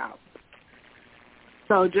talk about.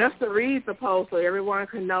 So just to read the post so everyone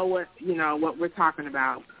can know what we're talking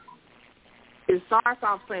about. It starts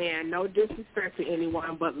off saying, no disrespect to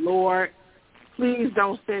anyone, but Lord, please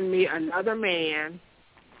don't send me another man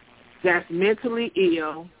that's mentally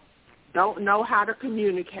ill, don't know how to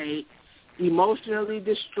communicate, emotionally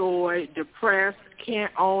destroyed, depressed,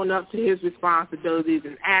 can't own up to his responsibilities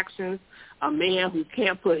and actions, a man who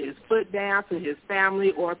can't put his foot down to his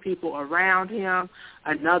family or people around him,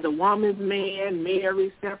 another woman's man,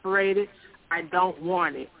 married, separated. I don't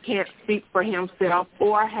want it. Can't speak for himself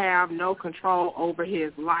or have no control over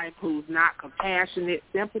his life, who's not compassionate,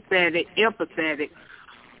 sympathetic, empathetic,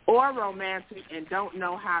 or romantic, and don't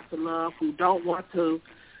know how to love, who don't want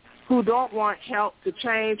help to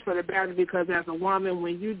change for the better, because as a woman,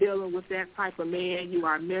 when you're dealing with that type of man, you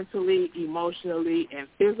are mentally, emotionally, and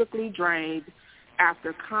physically drained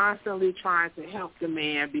after constantly trying to help the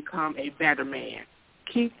man become a better man.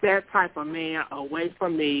 Keep that type of man away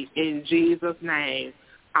from me in Jesus' name.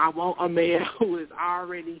 I want a man who is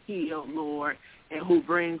already healed, Lord, and who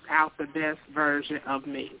brings out the best version of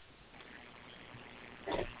me.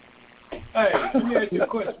 Hey, let me ask you a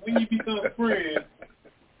question. When you become friends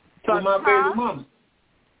with my baby mama?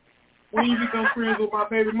 When you become friends with my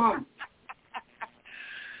baby mama?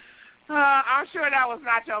 I'm sure that was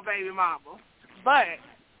not your baby mama. But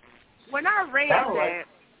when I read that,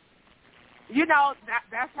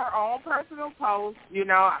 that's her own personal post.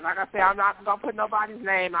 Like I said, I'm not going to put nobody's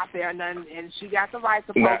name out there, nothing, and she got the right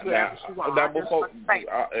to post whatever she wants. Before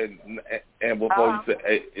you said,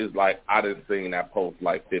 it's like I done seen that post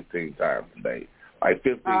like 15 times today. Like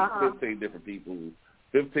 15 different people,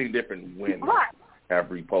 15 different women have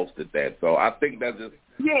reposted that. So I think that's just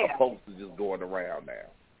a post is just going around now.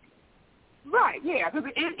 Right, yeah,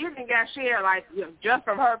 because it got shared just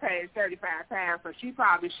from her page 35 times, so she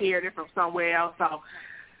probably shared it from somewhere else. So,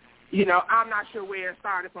 I'm not sure where it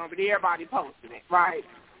started from, but everybody posted it, right?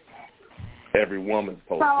 Every woman's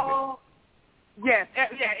posted it. Yes,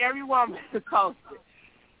 every woman is posted.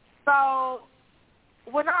 So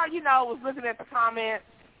when I, was looking at the comments,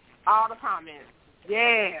 all the comments,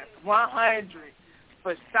 yes, 100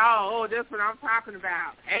 for sure. This is what I'm talking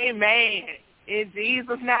about. Amen. In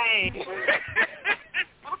Jesus' name.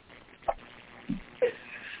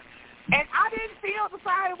 And I didn't feel the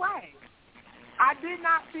same way. I did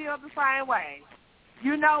not feel the same way.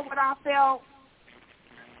 You know what I felt?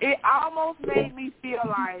 It almost made me feel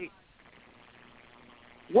like,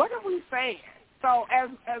 what are we saying? So as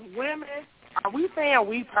women, are we saying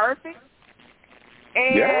we perfect?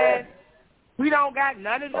 And we don't got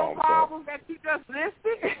none of those problems that you just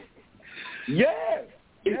listed? Yes.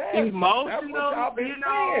 Emotional,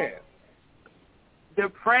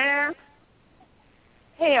 depressed,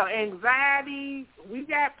 anxiety. We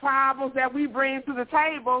got problems that we bring to the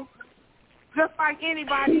table just like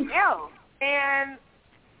anybody else. And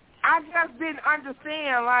I just didn't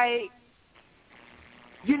understand,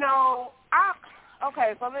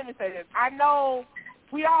 okay, so let me say this. I know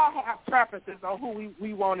we all have preferences on who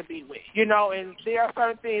we want to be with, and there are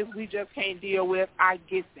certain things we just can't deal with. I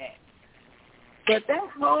get that. But that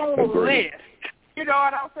whole list, you know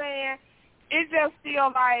what I'm saying? It just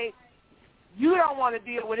feels like you don't want to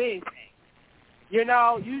deal with anything. You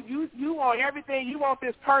want everything. You want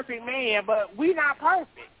this perfect man, but we not perfect.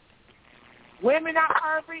 Women not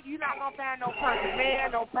perfect. You're not going to find no perfect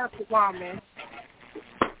man, no perfect woman.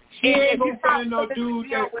 She ain't going to find no dude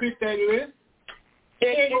that fit that list. She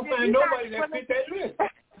ain't going to find nobody that fit that list.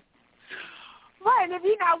 Right, and if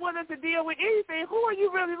you're not willing to deal with anything, who are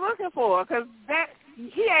you really looking for? Because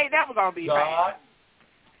he ain't never going to be God.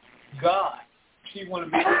 She want to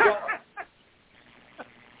be God.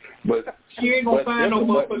 But she ain't going to find no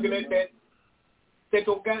motherfucker that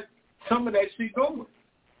don't got some of that shit going.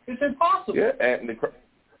 It's impossible. Yeah, and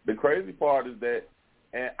the crazy part is that,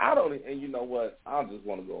 and you know what, I just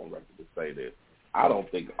want to go on record to say this. I don't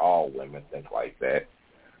think all women think like that.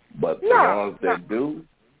 But the ones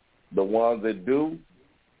that do,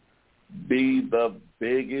 be the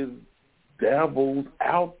biggest devils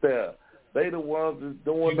out there. They the ones that's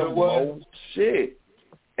doing the most shit.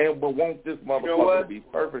 But want this motherfucker to be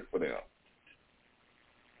perfect for them.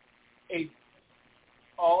 Hey,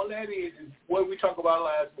 all that is what we talked about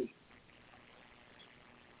last week.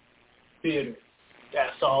 Bitter.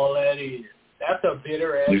 That's all that is. That's a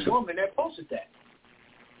bitter-ass woman that posted that.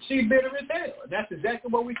 She bitter as hell. And that's exactly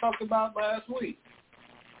what we talked about last week.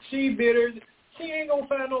 She bitter. She ain't going to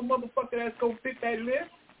find no motherfucker that's going to fit that list.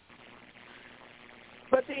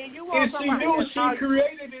 But then you want somebody. If she knew she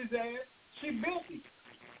created his ass, she built him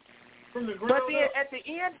from the ground up. But then at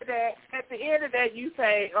the end of that, you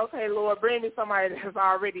say, okay, Lord, bring me somebody that's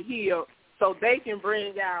already healed, so they can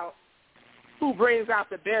bring out who brings out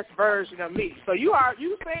the best version of me. So you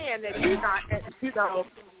saying that you're not,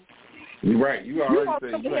 You're right. You already want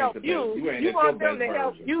said them to you help ain't you. You want them to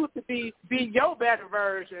help you to be your better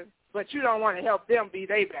version, but you don't want to help them be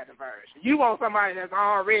their better version. You want somebody that's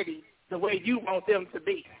already the way you want them to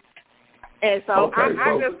be. And so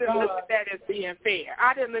I just didn't look at that as being fair.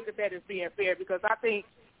 I didn't look at that as being fair because I think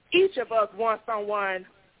each of us wants someone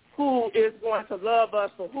who is going to love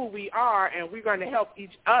us for who we are, and we're going to help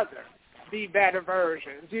each other be better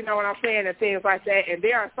versions. You know what I'm saying? And things like that. And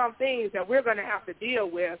there are some things that we're going to have to deal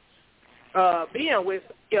with being with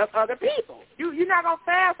other people. You're not going to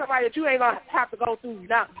find somebody that you ain't going to have to go through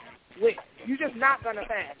nothing with. You're just not going to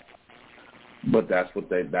find it. But that's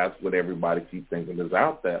what everybody keeps thinking is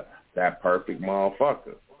out there. That perfect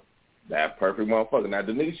motherfucker. That perfect motherfucker. Now,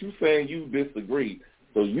 Denise, you saying you disagree.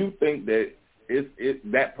 So you think that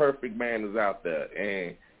that perfect man is out there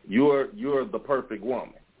and you're the perfect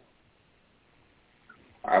woman.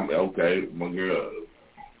 I'm okay, my girl.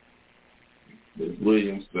 Ms.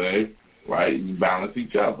 Williams say, right, you balance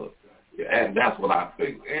each other. And that's what I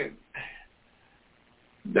think. And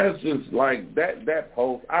that's just like that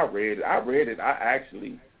post. I read it. I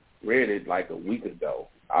actually read it like a week ago.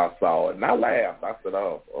 I saw it and I laughed. I said,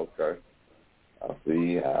 "Oh, okay. I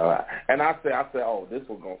see." And I said, "Oh, this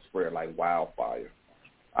was gonna spread like wildfire."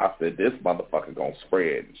 I said, "This motherfucker gonna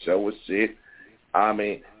spread and show us shit." I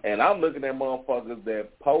mean, and I'm looking at motherfuckers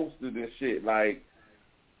that posted this shit like,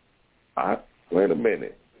 wait a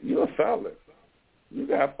minute, you a fella. You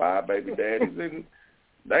got 5 baby daddies and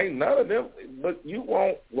they ain't none of them, but you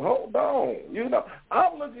won't, hold on. You know,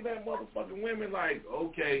 I'm looking at motherfucking women like,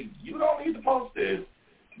 okay, you don't need to post this.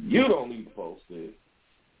 You don't need to post this.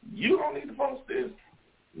 You don't need to post this,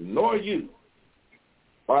 nor you.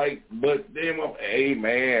 Like, but then, hey,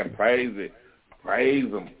 man, praise it. Praise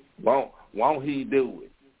him. Won't he do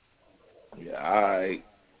it? Yeah, all right.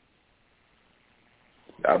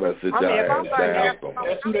 I better sit down.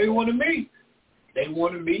 That's who they want to meet. They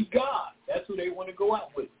want to meet God. That's who they want to go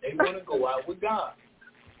out with. They want to go out with God.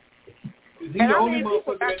 He's the only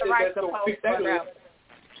motherfucker that's going to pick that up.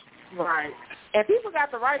 Right. And people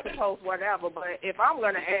got the right to post whatever, but if I'm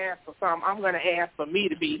going to ask for something, I'm going to ask for me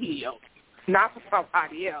to be healed, not for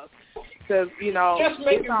somebody else. Because, you know,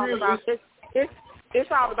 it's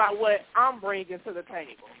all about what I'm bringing to the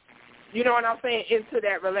table. You know what I'm saying? Into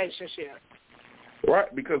that relationship.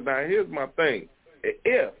 Right, because now here's my thing.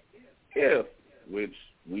 If, which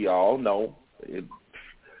we all know, it's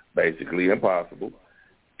basically impossible,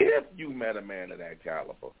 if you met a man of that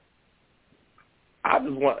caliber, I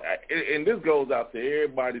just want, and this goes out to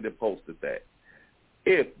everybody that posted that,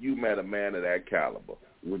 if you met a man of that caliber,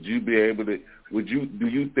 would you be able to, do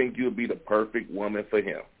you think you'll be the perfect woman for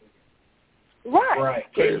him? Right.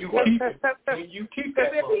 Can you keep that?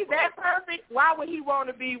 Because if he's that perfect, why would he want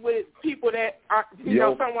to be with people that are,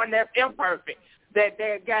 someone that's imperfect? That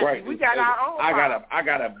got right. We got our own. I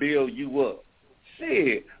gotta build you up.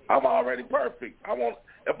 Shit, I'm already perfect.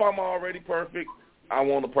 If I'm already perfect, I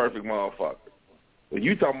want a perfect motherfucker. When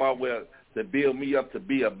you talking about to build me up to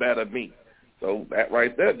be a better me, so that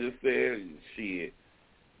right there just said shit.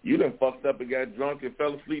 You done fucked up and got drunk and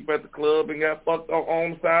fell asleep at the club and got fucked up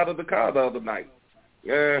on the side of the car the other night.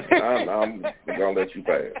 Yeah, I'm going to let you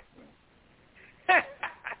pass.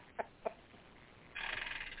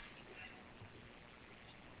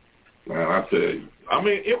 Man, I tell you. I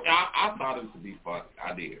mean, I thought it would be fun.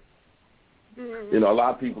 I did. Mm-hmm. You know, a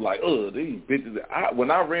lot of people like, these bitches. When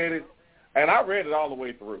I read it, and I read it all the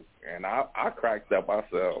way through, and I cracked up. I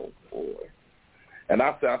said, oh, boy. And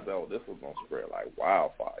I said, oh, this was going to spread like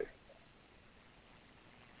wildfire.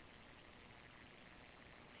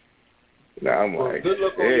 Now I'm like, good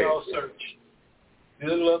luck on y'all search.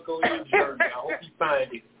 Good luck on your journey. I hope you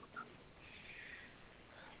find it.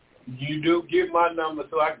 You do give my number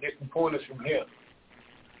so I can get some pointers from him.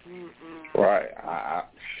 Right.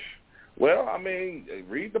 Well, I mean,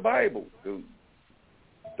 read the Bible.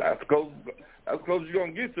 That's close you're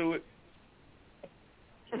going to get to it.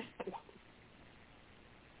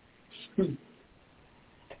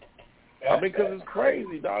 I mean, because it's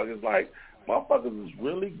crazy, dog. It's like, motherfuckers is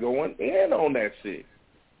really going in on that shit.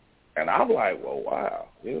 And I'm like, well, wow.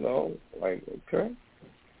 You know, like, okay.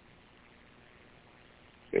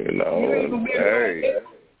 You know, hey.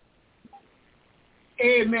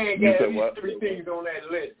 Every man got at least 3 things on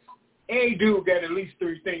that list. Every dude got at least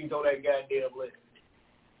 3 things on that goddamn list.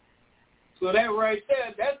 So that right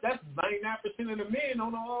there, that's 99% of the men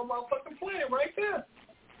on the whole motherfucking planet right there.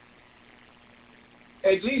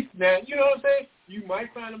 At least now, you know what I'm saying? You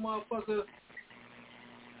might find a motherfucker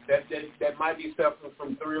that might be suffering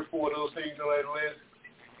from 3 or 4 of those things on that list.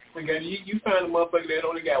 Again, you find a motherfucker that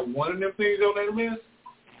only got one of them things on that list,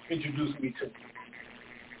 introduce me to.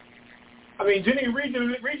 I mean, Jenny, read the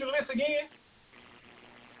list again.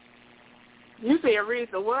 You said read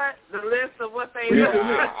the what? The list of what they Please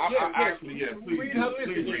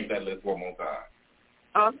read that list one more time.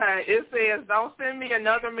 Okay, it says, don't send me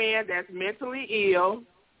another man that's mentally ill,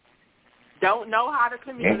 don't know how to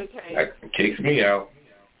communicate. That kicks me out.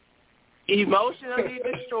 Emotionally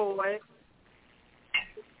destroyed,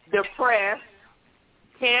 depressed,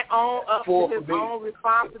 can't own up to his own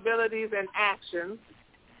responsibilities and actions,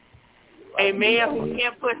 a man who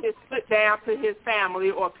can't put his foot down to his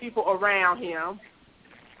family or people around him,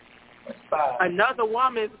 another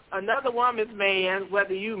woman's man,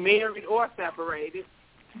 whether you married or separated.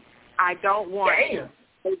 I don't want him.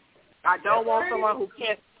 I don't want someone who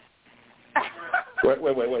can't.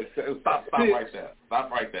 Wait. Stop right there. Stop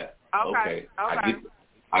right there. Okay.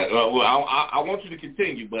 I want you to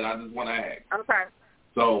continue, but I just want to ask. Okay.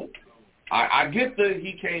 So, I get that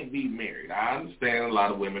he can't be married. I understand a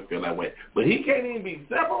lot of women feel that way. But he can't even be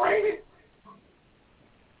separated?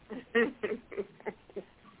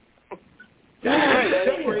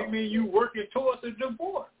 Separate means you working towards a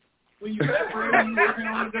divorce. When you separate, you working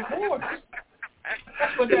on a divorce.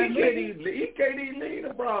 That's what that means. He can't even lead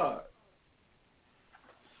abroad.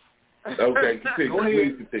 Okay, continue.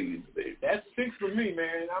 Please continue, Steve. That's 6 for me,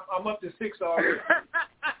 man. I'm up to 6 already.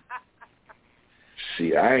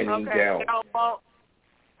 See, I ain't even down.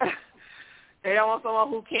 They don't want someone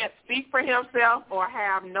who can't speak for himself or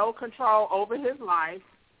have no control over his life,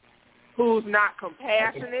 who's not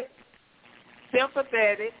compassionate,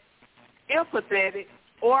 sympathetic, empathetic,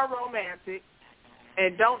 or romantic,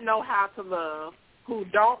 and don't know how to love, who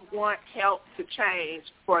don't want help to change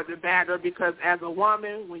for the better, because as a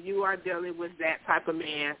woman, when you are dealing with that type of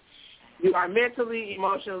man, you are mentally,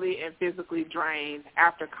 emotionally, and physically drained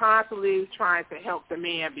after constantly trying to help the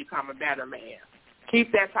man become a better man.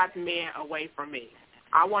 Keep that type of man away from me.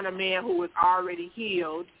 I want a man who is already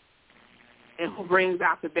healed and who brings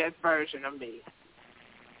out the best version of me.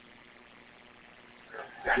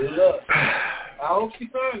 Good luck. I hope she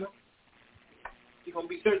finds him. She's going to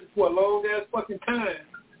be searching for a long-ass fucking time.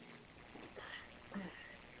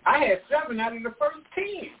 I had 7 out of the first 10.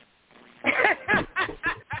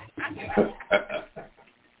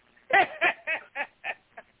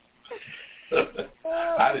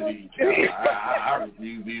 I didn't even count. I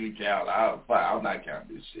refuse to even count. I'm not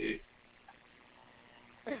counting this shit.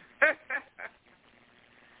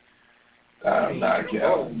 I'm not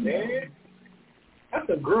counting. Man. That's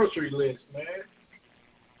a grocery list, man.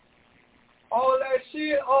 All that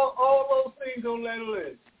shit, all those things on that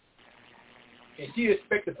list. And she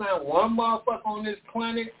expect to find one motherfucker on this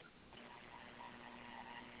planet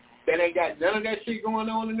that ain't got none of that shit going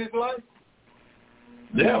on in his life?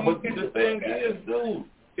 Yeah, but the thing is, dude,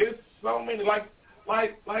 it's so many, like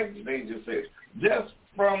they just said, just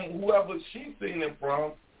from whoever she's seen it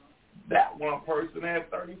from, that one person had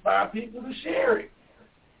 35 people to share it.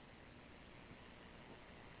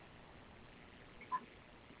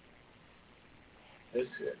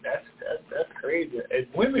 That's crazy. And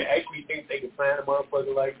women actually think they can find a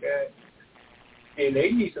motherfucker like that, and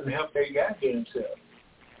they need some help they got themselves.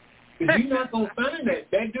 Because you're not going to find that.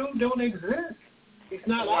 That dude don't exist. He's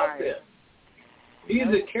not out there. He's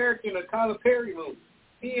a character in a Tyler Perry movie.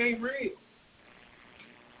 He ain't real.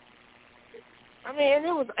 I mean,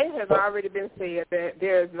 it has already been said that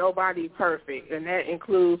there is nobody perfect, and that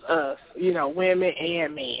includes us, women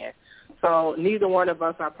and men. So neither one of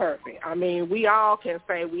us are perfect. I mean, we all can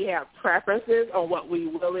say we have preferences on what we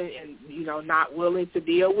willing and, not willing to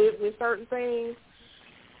deal with certain things.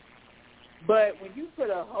 But when you put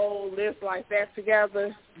a whole list like that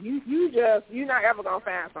together, you're not ever going to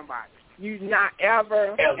find somebody. You're not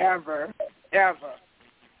ever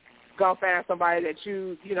going to find somebody that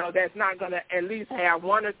that's not going to at least have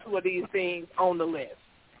one or two of these things on the list.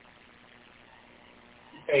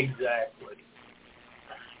 Exactly.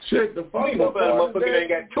 Shit, the fucked up part is that ain't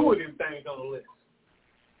got 2 of them things on the list.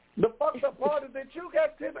 The fucked up part is that you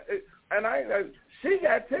got 10, and she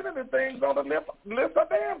got 10 of the things on the list of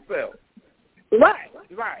damn self. Right.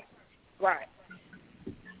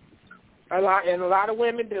 A lot of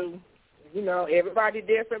women do. Everybody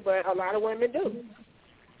different, but a lot of women do.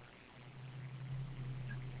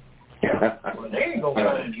 Well, they ain't gonna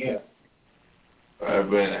find him.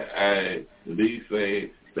 These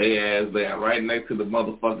say They ass there right next to the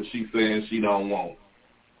motherfucker she saying she don't want.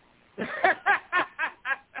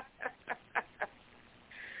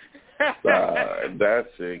 That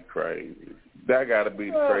shit crazy. That got to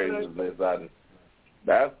be the craziest.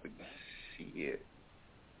 That's the shit.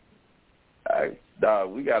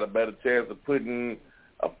 Dog, we got a better chance of putting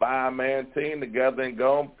a 5-man team together and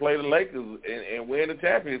go and play the Lakers and win the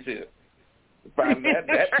championship. Find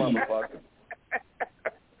that motherfucker.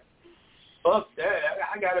 Fuck that.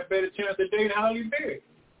 I got a better chance of dating Halle Berry.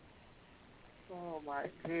 Oh, my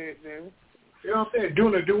goodness. You know what I'm saying?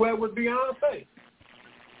 Doing a duet with Beyonce.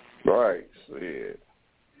 Right, shit.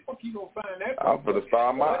 Fuck you gonna find that? I'm finna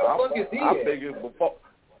start I figured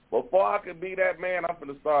before I can be that man, I'm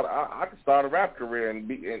finna start. I can start a rap career and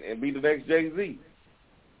be the next Jay-Z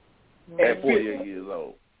at 48 years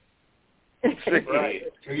old. Right.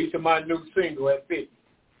 Release my new single at 50.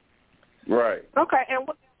 Right. Okay,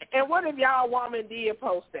 and what if y'all woman did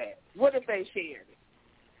post that? What if they shared it?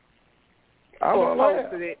 Or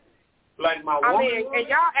posted it? Like my woman? I mean, and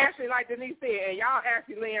y'all actually, like Denise said, and y'all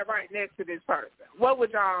actually laying right next to this person. What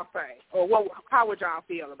would y'all say? Or how would y'all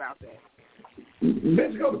feel about that?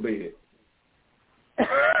 Let's go to bed.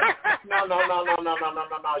 No.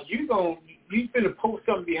 You finna post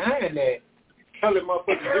something behind that. Telling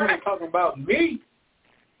motherfuckers doing and talking about me.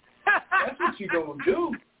 That's what you gonna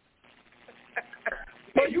do.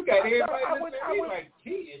 But you got everybody listening like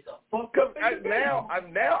he is a fuck up. Now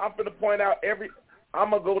I'm finna point out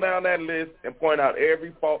I'm going to go down that list and point out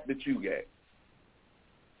every fault that you got.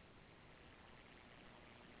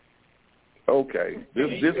 Okay.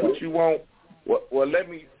 This what you want? Well, let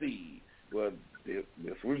me see. Well, this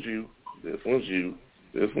was you. This one's you.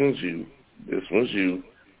 This one's you. This one's you.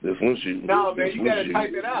 This one's you. No, man, you got to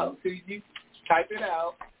type it out. So you type it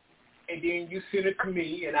out, and then you send it to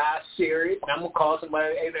me, and I share it. And I'm going to call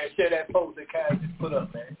somebody, hey, man, share that post that Kyle just put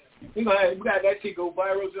up, man. We got that shit go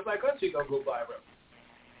viral just like her shit going to go viral.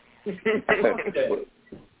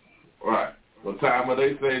 Right. Well, Timer,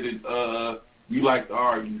 they say that you like to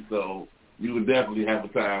argue, so you would definitely have a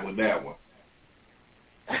time with that one.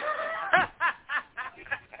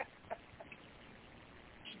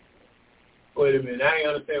 Wait a minute, I ain't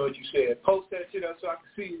understand what you said. Post that shit up so I can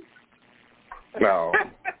see it. No.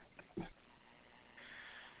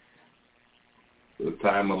 The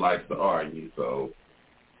Timer likes to argue, so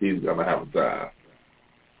he's gonna have a time.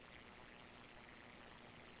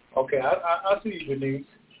 Okay, I see you, Denise.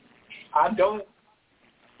 I don't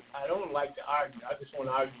like to argue. I just want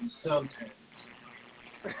to argue sometimes.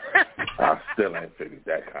 I still ain't figured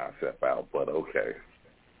that concept out, but okay.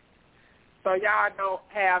 So y'all don't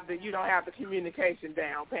have the communication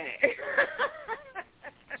down pat.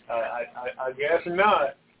 I guess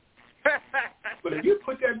not. But if you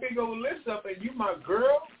put that big old list up and you my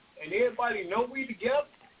girl and everybody know we together,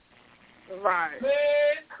 right?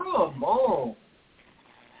 Man, come on.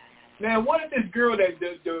 Now, what if this girl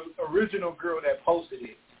the original girl that posted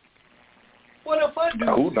it? What if I do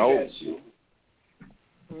who knows? That shit?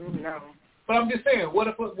 No. But I'm just saying, what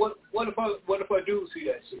if I do see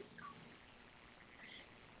that shit?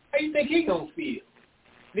 How you think he gonna feel?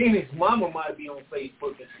 Then his mama might be on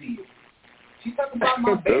Facebook and see it. She talking about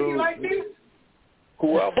my baby like this?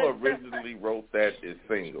 Whoever originally wrote that is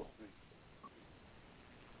single.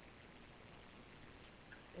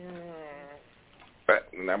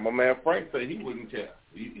 Now, my man Frank said he wouldn't care.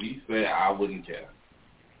 He said I wouldn't care.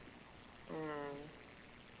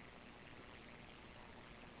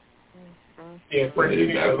 Yeah,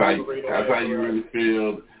 Frank, that's how you really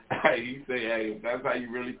feel. He said, hey, if that's how you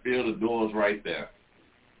really feel, the door's right there.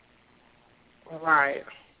 Right.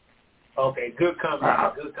 Okay, good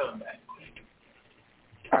comeback. Good comeback.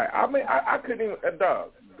 I mean, I couldn't even,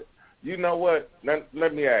 dog. You know what?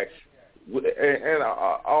 Let me ask you, and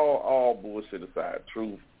all bullshit aside,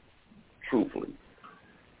 truthfully,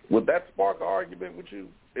 would that spark an argument with you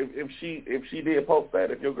if she did post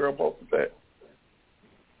that? If your girl posted that?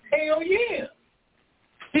 Hell yeah.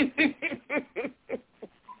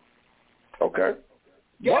 Okay.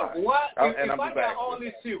 Yeah, why? If I got back. all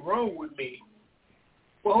this shit wrong with me,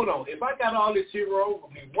 well, hold on. If I got all this shit wrong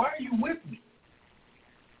with me, why are you with me?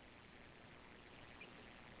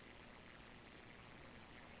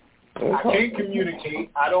 Okay. I can't communicate.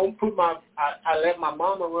 I don't put I let my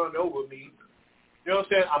mama run over me. You know what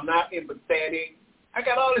I'm saying? I'm not empathetic. I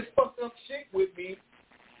got all this fucked up shit with me.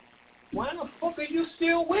 Why the fuck are you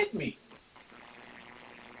still with me?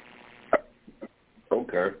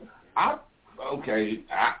 Okay. I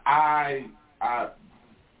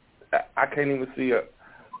can't even see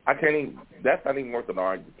that's not even worth an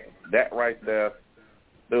argument. That right there,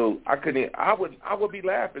 dude, I would be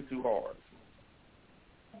laughing too hard.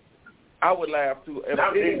 I would laugh too. If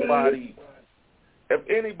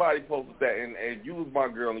anybody posted that and you was my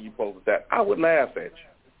girl and you posted that, I would laugh at you.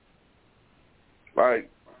 Like,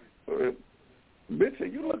 bitch,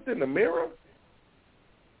 have you looked in the mirror?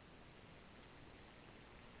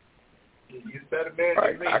 You better man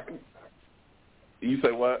than me. You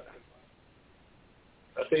say what?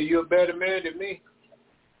 I say you're a better man than me.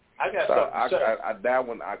 I got something to say. That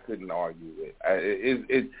one I couldn't argue with.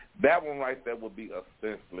 That one right there would be a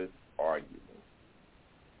senseless argument.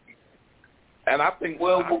 And I think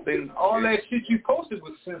all that shit you posted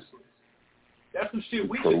was senseless. That's some shit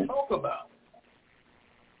we should talk about.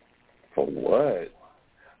 For what?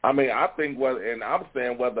 I mean, I think and I'm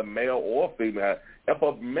saying whether male or female, if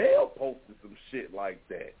a male posted some shit like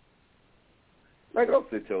that, man, go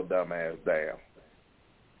sit your dumb ass down.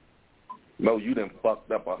 No, you done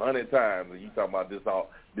fucked up 100 times and you talking about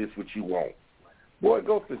this what you want. Boy,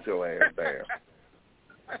 go sit your ass down.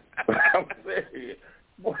 I'm serious.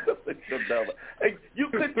 Boy, go sit your dumb ass. Hey, you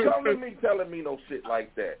couldn't come to me telling me no shit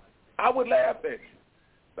like that. I would laugh at you.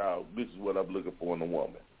 No, this is what I'm looking for in a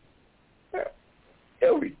woman.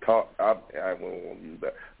 Every talk, I won't want to use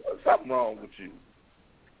that. Something wrong with you.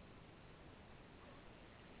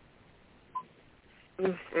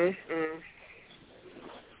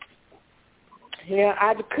 Yeah,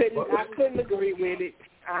 I couldn't agree with it.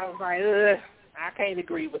 I was like, I can't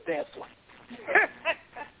agree with that one.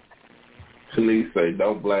 Shanice say,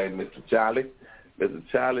 don't blame Mr. Charlie. Mr.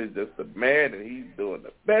 Charlie is just a man and he's doing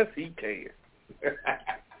the best he can.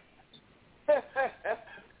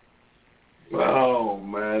 Oh,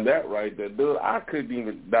 man, that right there, dude. I couldn't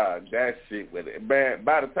even dodge that shit with it. Man,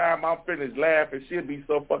 by the time I'm finished laughing, she'll be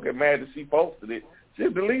so fucking mad that she posted it,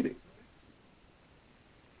 she'll delete it.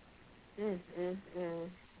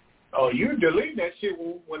 Oh, you delete that shit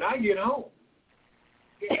when I get home.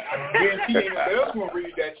 I guarantee you anybody else won't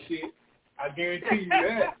read that shit. I guarantee you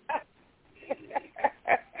that.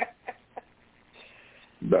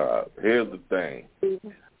 Nah, here's the thing.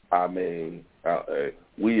 I mean,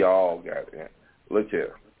 we all got it. Look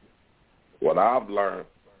here. What I've learned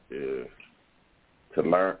is you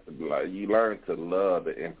learn to love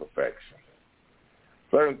the imperfection.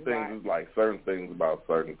 Certain things is like certain things about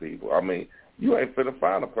certain people. I mean, you ain't finna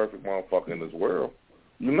find a perfect motherfucker in this world.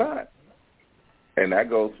 You're not. And that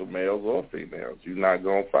goes for males or females. You're not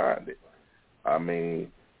going to find it. I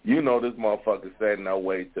mean, you know this motherfucker setting their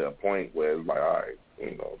way to a point where it's like, all right,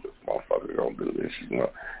 you know, this motherfucker going to do this.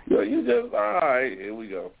 You just, all right, here we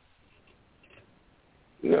go.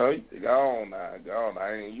 You know, go on now.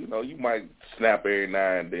 You know, you might snap every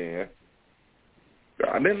now and then.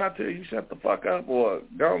 And then I tell you, shut the fuck up or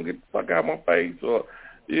go and get the fuck out of my face or,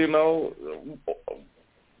 you know,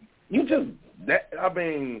 you just,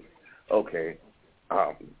 okay,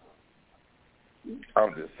 I'm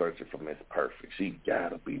just searching for Miss Perfect. She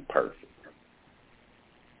gotta be perfect.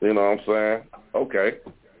 You know what I'm saying? Okay.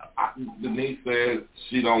 Denise says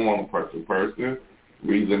she don't want a perfect person.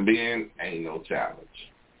 Reason being, ain't no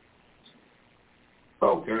challenge.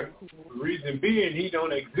 Okay. Reason being, he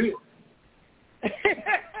don't exist.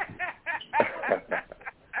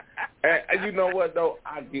 and you know what though?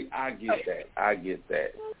 I get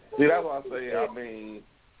that. See, that's why I say. I mean,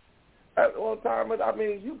 at one time,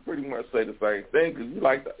 you pretty much say the same thing because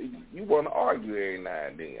you want to argue every now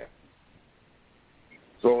and then.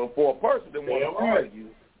 So for a person that want to argue,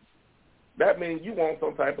 that means you want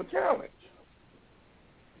some type of challenge.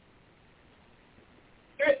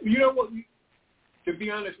 You know what? To be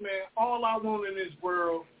honest, man, all I want in this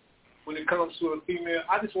world, when it comes to a female,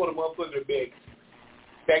 I just want a motherfucker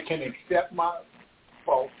that can accept my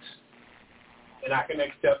faults, and I can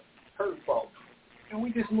accept her faults, and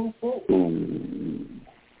we just move forward. Ooh.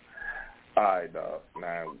 All right, dog.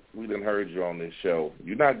 Now, we done heard you on this show.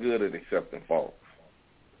 You're not good at accepting faults.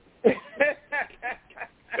 That's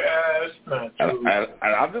not true.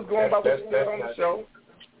 And I'm just going by what you said on the show.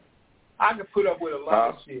 I can put up with a lot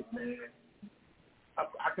of shit, man.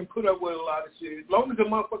 I can put up with a lot of shit. As long as the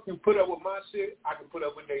motherfucker can put up with my shit, I can put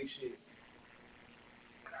up with their shit.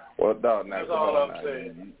 Well, dog, now, that's all I'm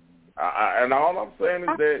saying. And all I'm saying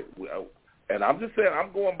is that, and I'm just saying,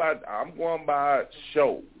 I'm going by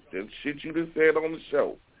show. The shit you just said on the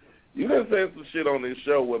show. You done said some shit on this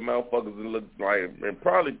show where motherfuckers look like and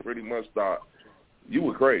probably pretty much thought you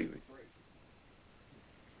were crazy.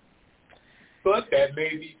 But that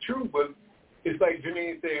may be true, but it's like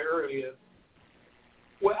Janine said earlier.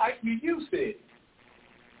 Well, actually, you said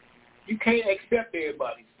you can't accept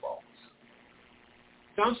everybody's faults.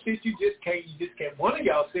 Some shit you just can't. One of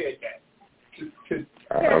y'all said that.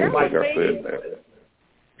 I don't think I said that.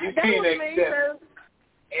 You can't accept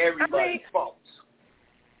everybody's faults.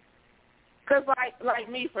 Because like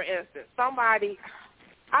me, for instance,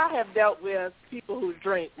 I have dealt with people who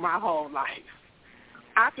drink my whole life.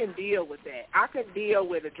 I can deal with that. I can deal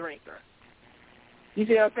with a drinker. You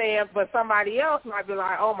see what I'm saying? But somebody else might be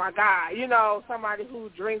like, oh, my God, somebody who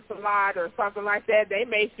drinks a lot or something like that, they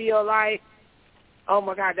may feel like, oh,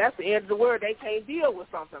 my God, that's the end of the world. They can't deal with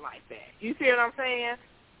something like that. You see what I'm saying?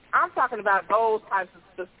 I'm talking about those types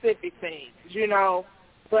of specific things,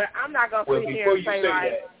 But I'm not going to sit here and say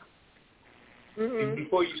like... Mm-hmm.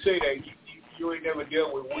 Before you say that, you ain't never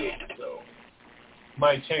dealt with Wick, so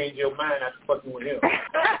might change your mind after fucking with him.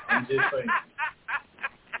 I'm just saying.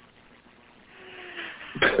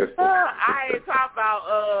 I ain't talking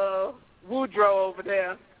about Woodrow over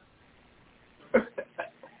there.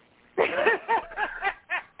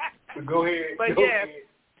 Go ahead. But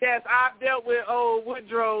yes, I've dealt with old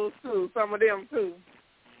Woodrows too. Some of them too.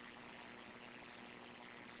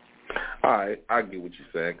 All right, I get what you're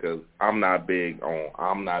saying because I'm not big on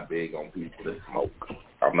people that smoke.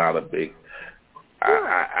 I'm not a big.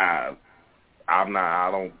 I'm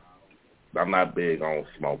not big on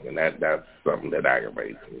smoking. That's something that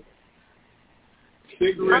aggravates me.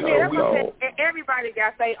 Everybody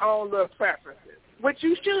got their own little preferences, which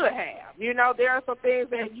you should have. There are some things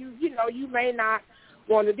that you may not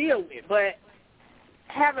want to deal with, but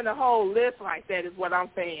having a whole list like that is what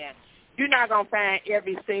I'm saying. You're not gonna find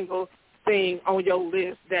every single thing on your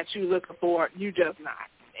list that you're looking for. You just not.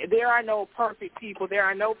 There are no perfect people. There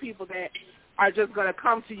are no people that are just going to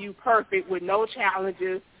come to you perfect with no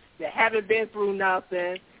challenges, that haven't been through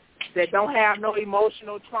nothing, that don't have no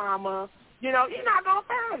emotional trauma. You're not going to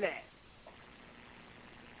find that.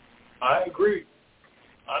 I agree.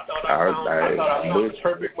 I thought I found the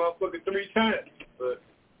perfect motherfucker 3 times, but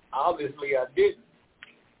obviously I didn't.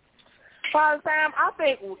 Father Sam, I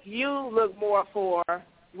think you look more for,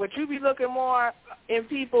 what you be looking more in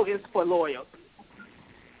people is for loyalty.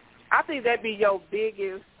 I think that'd be your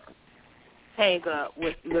biggest hang-up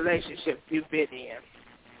with relationships you've been in.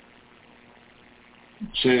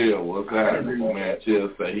 Chill, what's happening, man? Chill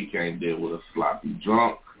say he can't deal with a sloppy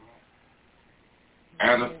drunk.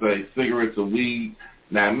 Anna say cigarettes or weed.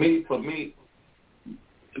 Now, for me,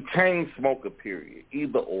 chain smoker, period.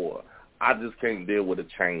 Either or. I just can't deal with a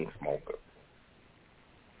chain smoker.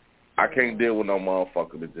 I can't deal with no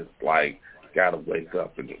motherfucker that just, got to wake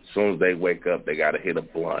up. And as soon as they wake up, they got to hit a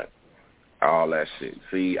blunt. All that shit.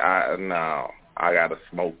 See, I got to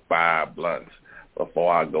smoke 5 blunts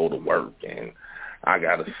before I go to work. And I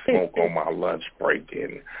got to smoke on my lunch break.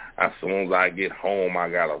 And as soon as I get home, I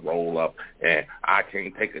got to roll up. And I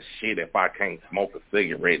can't take a shit if I can't smoke a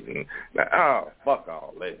cigarette. And, fuck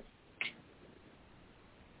all that.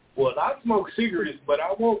 Well, I smoke cigarettes, but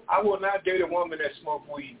I will not date a woman that smokes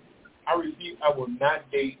weed. I refuse. I will not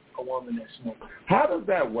date a woman that smokes. How does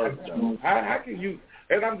that work, though? How can you,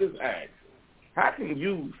 and I'm just asking, how can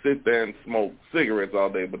you sit there and smoke cigarettes all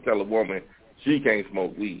day but tell a woman she can't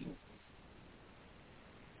smoke weed?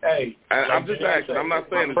 Hey. I'm just asking. I'm not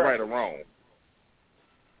saying it's right or wrong.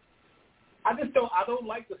 I don't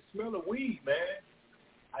like the smell of weed, man.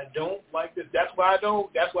 I don't like this. That's why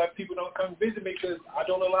people don't come visit me, because I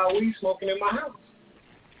don't allow weed smoking in my house.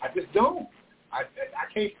 I just don't. I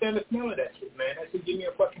can't stand the smell of that shit, man. That should give me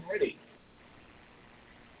a fucking headache.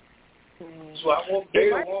 So I won't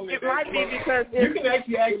date a woman. It might be because you can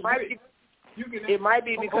actually ask. It might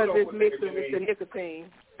be because it's mixed with the nicotine.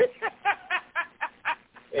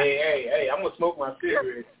 Hey! I'm gonna smoke my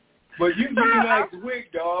cigarette. But you can ask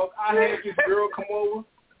Wick, dog. I had this girl come over.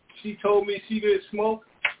 She told me she didn't smoke.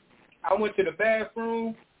 I went to the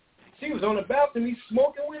bathroom. She was on the balcony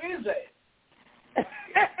smoking with his ass.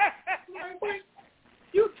 Like, wait,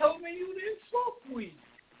 you told me you didn't smoke weed.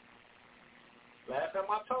 Last time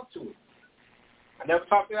I talked to her. I never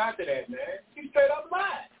talked to her after that, man. She straight up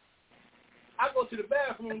lied. I go to the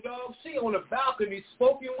bathroom, dog. She on the balcony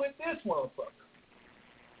smoking with this motherfucker.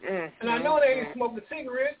 And I know they ain't smoking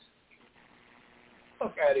cigarettes.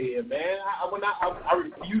 Fuck out of here, man. I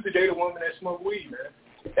refuse to date a woman that smoke weed, man.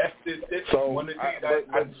 That's one of the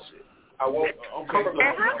things I won't.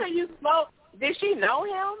 And how can you smoke? Did she know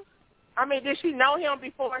him? I mean, did she know him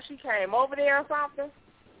before she came over there or something?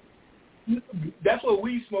 That's what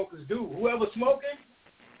weed smokers do. Whoever smoking,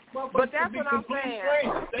 but that's what I'm saying.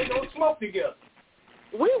 Strangers. They don't smoke together.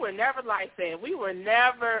 We were never like that. We were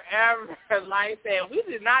never, ever like that. We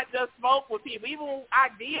did not just smoke with people. Even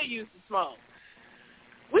Idea used to smoke.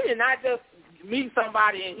 We did not just meet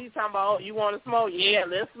somebody and he's talking about, oh, you want to smoke? Yeah,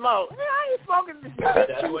 let's smoke. Yeah, I ain't smoking this.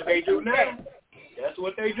 That's what they do now. That's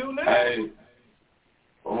what they do now.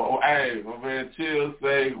 Hey, my man Chill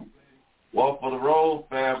say, walk for the road,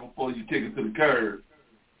 fam, before you kick it to the curb.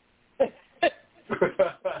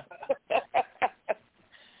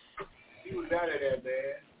 He was out of there,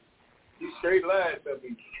 man. He straight lied to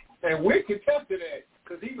me. And Wick contested that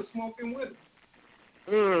because he was smoking with him.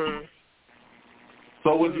 Mm.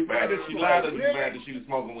 So was you mad that she lied, or was you mad that she was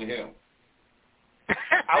smoking with him?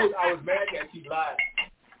 I was mad that she lied.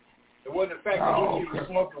 It wasn't the fact that who she was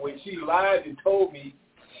smoking with. She lied and told me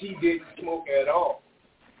she didn't smoke at all.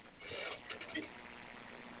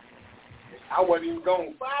 I wasn't even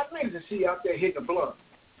gone 5 minutes and she out there hitting the blunt.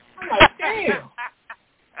 I'm like, damn.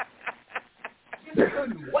 She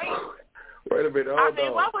couldn't wait. Wait a minute, hold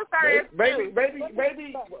on. What was her excuse?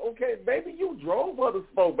 Maybe you drove her to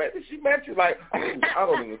smoke. Maybe she met you like, I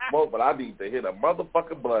don't even smoke, but I need to hit a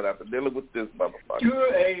motherfucking blunt after dealing with this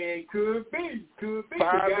motherfucker. Could be.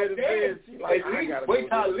 5 minutes in, she like, I gotta wait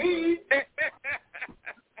till I leave.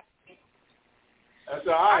 That's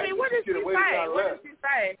all right. I mean, what did she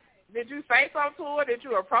say? Did you say something to her? Did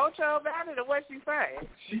you approach her about it, or what did she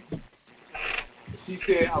say? She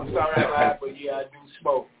said, I'm sorry I lied, but yeah, I do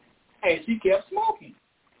smoke. And she kept smoking.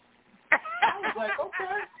 I was like,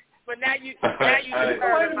 okay. But now you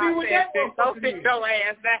heard my sentence. Don't sit your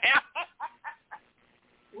ass down.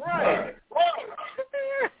 Right.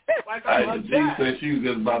 Like she said she was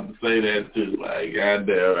just about to say that too. Like,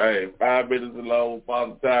 goddamn, hey, 5 minutes alone,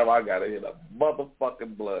 Father Time, I gotta hit a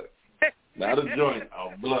motherfucking blunt. Not a joint,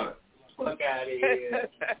 a blunt. Fuck out of here.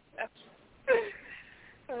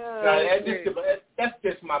 That's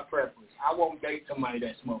just my preference. I won't date somebody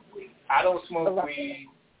that smokes weed. I don't smoke weed.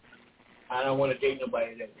 I don't want to date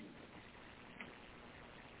nobody that do.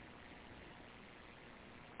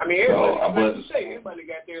 I mean, everybody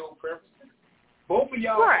got their own preferences. Both of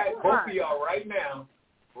y'all right now,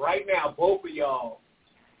 both of y'all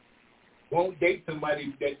won't date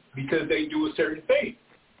somebody that because they do a certain thing.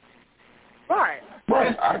 Right,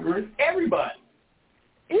 I agree. Everybody.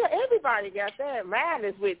 Yeah, everybody got that. Mine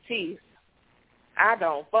is with teeth. I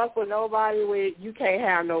don't fuck with nobody with, you can't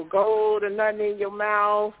have no gold or nothing in your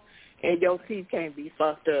mouth, and your teeth can't be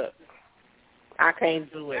fucked up. I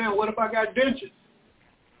can't do it. Man, what if I got dentures?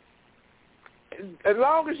 As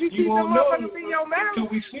long as you keep them motherfuckers in your mouth. Until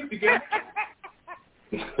we sleep together.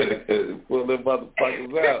 Pull them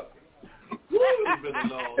motherfuckers out. It's been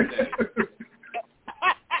a long day.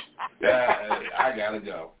 Yeah, I gotta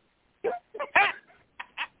go.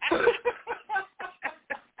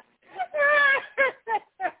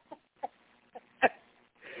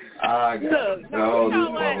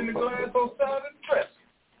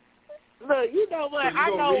 Look, you know what? So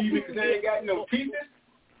you gonna leave because they ain't got no teeth?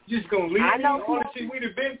 You just gonna leave all the shit we'd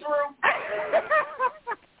have been through?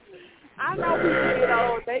 I know people get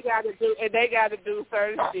old, they gotta do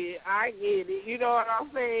certain shit. I get it. You know what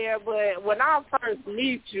I'm saying? But when I first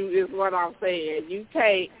meet you is what I'm saying. You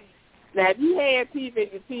can't. Now, if you had teeth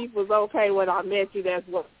and your teeth was okay when I met you, that's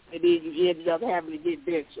what it is. You ended up having to get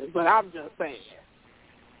dentures. But I'm just saying.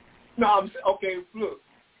 No, okay, look.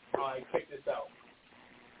 All right, check this out.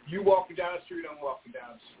 You walking down the street, I'm walking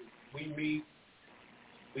down the street. We meet.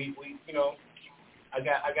 We you know, I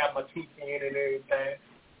got my teeth in and everything.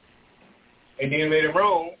 And then later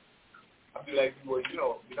on, I'll be like, well, you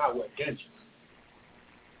know, you're not wearing dentures.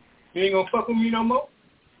 You ain't gonna fuck with me no more?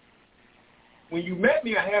 When you met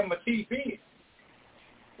me, I had my teeth in.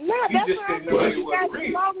 No, that's right. You got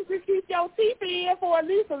as long as you keep your teeth in for at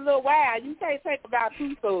least a little while. You can't take about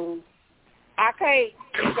 2 fools. I can't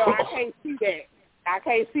see that. I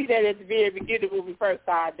can't see that at the very beginning when we first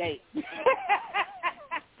started dating.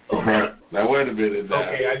 Now, wait a minute now.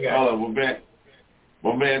 Okay, I got it.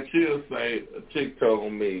 My man Chill say a chick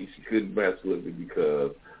told me she couldn't mess with me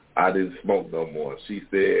because I didn't smoke no more. She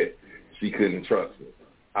said she couldn't trust me.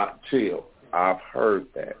 Chill, I've heard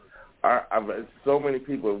that. I've so many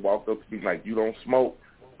people have walked up to me like, you don't smoke?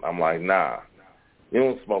 I'm like, nah. You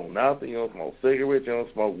don't smoke nothing. You don't smoke cigarettes. You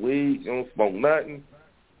don't smoke weed. You don't smoke nothing.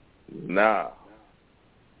 Nah.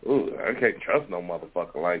 Ooh, I can't trust no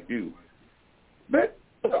motherfucker like you. But,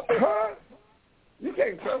 huh? You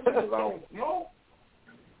can't trust me because I don't smoke?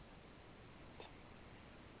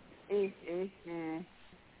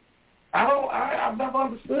 I've never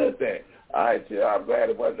understood that. All right, Chill, I'm glad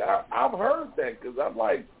it was. I've heard that because I'm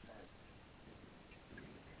like,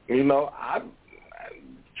 you know,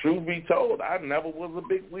 truth be told, I never was a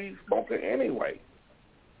big weed smoker anyway.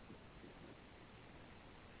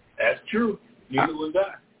 That's true. Neither was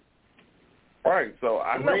I. Right, so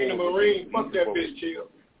I Marine, fuck that bitch, Chill.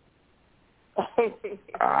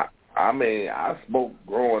 I mean, I smoked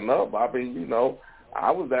growing up. I mean, you know,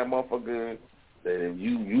 I was that motherfucker that if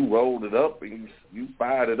you rolled it up and you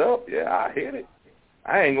fired it up, yeah, I hit it.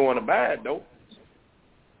 I ain't going to buy it, though.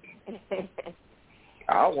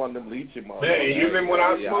 I want them leeching motherfuckers. Man, you remember when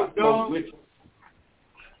I smoked, dog?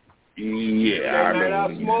 Yeah, I remember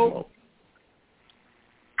when you smoked.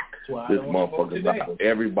 This motherfucker,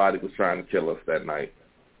 everybody was trying to kill us that night.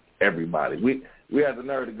 Everybody. We had the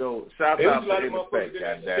nerve to go. Shout out to In Effect,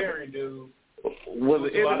 goddammit. Was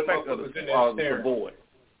it In Effect or the Savoy?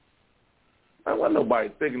 I wasn't nobody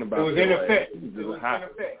thinking about it. It was In Effect. It was In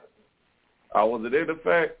Effect. Oh, was it In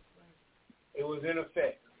Effect? It was In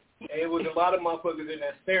Effect. And it was a lot of motherfuckers in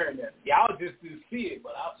there staring at me. Y'all just didn't see it,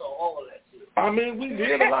 but I saw all of that shit. I mean, we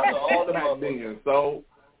did a lot of all the motherfuckers. So,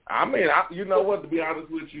 I mean, you know what, to be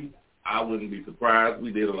honest with you, I wouldn't be surprised.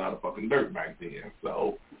 We did a lot of fucking dirt back then.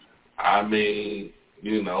 So, I mean,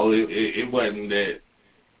 you know, it wasn't that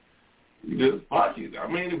you just pocket. I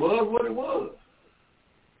mean, it was what it was.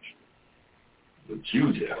 But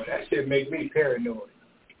you just... Well, that shit make me paranoid.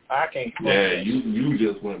 I can't... Yeah, you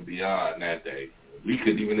just went beyond that day. We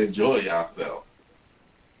couldn't even enjoy ourselves.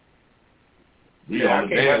 We on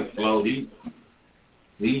the dance floor. He.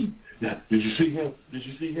 Did you see him? Did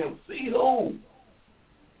you see him? See who?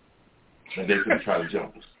 And they finna try to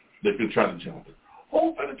jump us. Who finna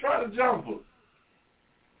try to jump us?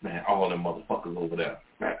 Man, all them motherfuckers over there.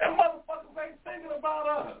 Man, them motherfuckers ain't thinking about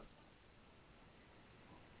us.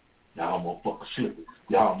 Y'all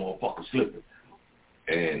motherfuckers slipping.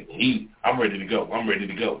 And I'm ready to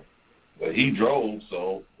go. But he drove,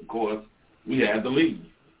 so, of course, we had to leave.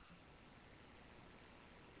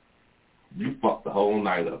 You fucked the whole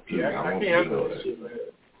night up. Yeah, I can't handle that shit, man.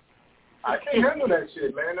 I can't handle that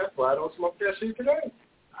shit, man. That's why I don't smoke that shit today.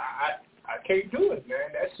 I can't do it,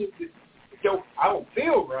 man. That shit just, I don't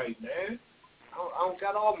feel right, man. I don't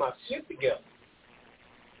got all my shit together.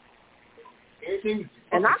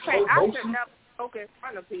 And I should never smoke in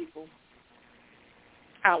front of people.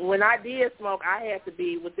 When I did smoke, I had to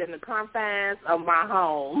be within the confines of my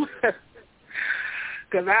home.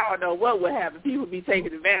 Because I don't know what would happen. People be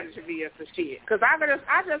taking advantage of me and some shit. Because I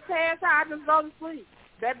just pass out. I just go to sleep.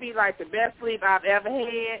 That'd be like the best sleep I've ever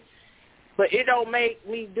had. But it don't make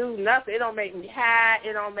me do nothing. It don't make me high.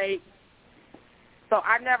 So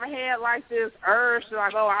I never had like this urge to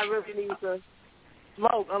like, I really need to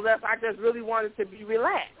smoke unless I just really wanted to be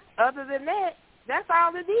relaxed. Other than that, that's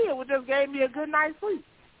all it did. It just gave me a good night's sleep.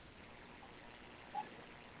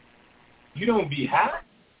 You don't be high?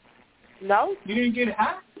 No. You didn't get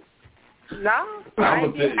high? No. I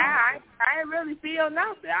didn't get high. I didn't really feel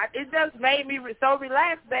nothing. It just made me so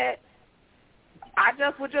relaxed that I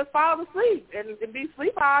just would just fall asleep and be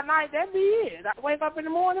asleep all night. That'd be it. I wake up in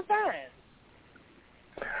the morning fine.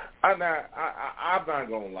 I'm not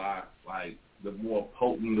going to lie. Like, the more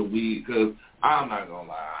potent the weed, because I'm not going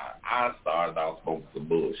to lie. I started out smoking some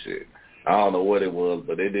bullshit. I don't know what it was,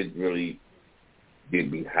 but it didn't really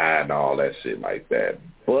get me high and all that shit like that.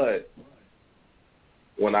 But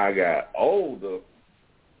when I got older,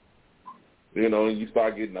 you know, and you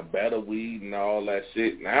start getting a better weed and all that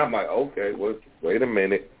shit, now I'm like, okay, well, wait a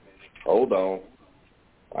minute. Hold on.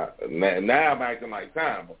 Now I'm acting like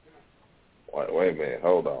time. Wait a minute.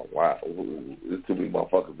 Hold on. Why? There's too many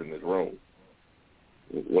motherfuckers in this room.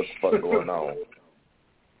 What the fuck going on?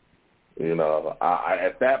 You know,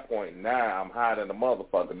 at that point, now I'm high than a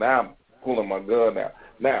motherfucker. Now I'm pulling my gun out.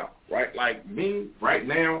 Now, right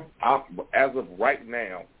now, as of right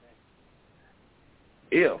now,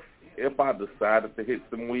 if I decided to hit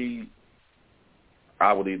some weed,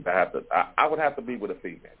 I would have to be with a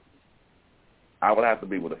female. I would have to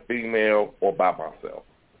be with a female or by myself.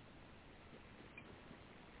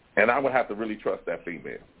 And I would have to really trust that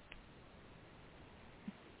female.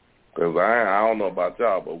 Because I don't know about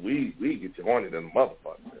y'all, but we get you horny than a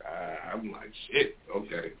motherfucker. I'm like, shit,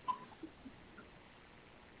 okay.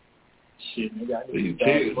 Shit, he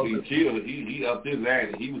chilled. He upped his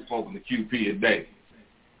ante. He was smoking the QP a day.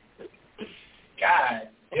 God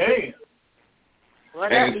damn.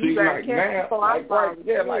 And see, right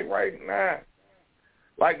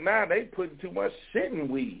now, they putting too much shit in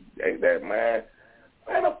weed. Ain't that, man?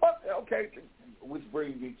 Man, the fuck, okay, which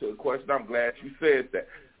brings me to a question. I'm glad you said that.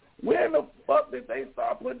 Where the fuck did they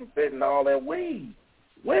start putting fit in all that weed?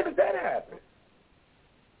 Where did that happen?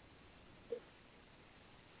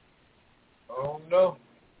 I don't know.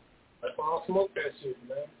 That's why I don't smoke that shit,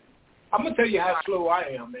 man. I'm going to tell you how slow I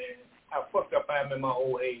am, man. How fucked up I am in my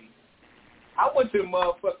old age. I went to the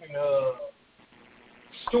motherfucking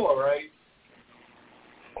store, right?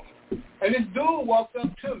 And this dude walked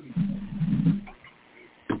up to me.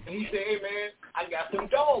 And he said, hey, man, I got some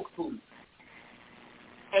dog food.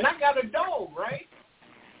 And I got a dog, right?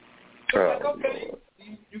 So I was like, okay,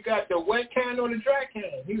 you got the wet can or the dry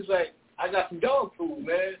can? He was like, I got some dog food,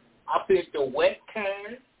 man. I picked the wet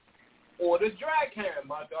can, order dry can.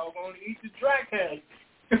 My dog only eats the dry can.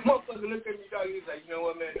 The motherfucker looked at me, dog. He was like, you know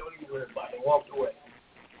what, man? Don't even worry about it. And walked away.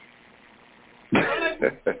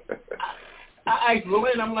 I asked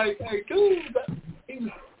Lorraine, I'm like, hey, dude.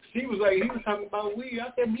 He was talking about weed.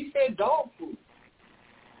 I said, he said dog food.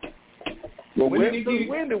 Well, when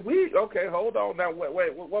did we? Okay, hold on now.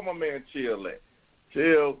 Wait, where my man Chill at?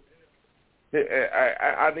 Chill.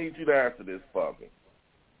 I need you to answer this for me.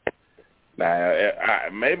 Now,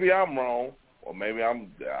 maybe I'm wrong, or maybe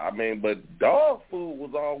but dog food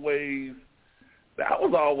was always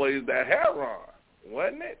that heroin,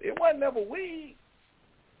 wasn't it? It wasn't never weed.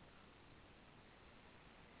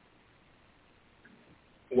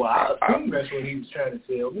 Well, I assume that's what he was trying to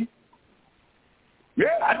tell me.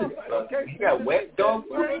 Yeah, okay. He got wet dog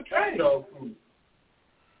food and dry dog food.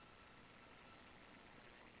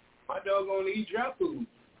 My dog only eat dry food.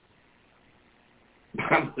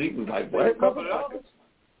 He was like, what? $2 couple.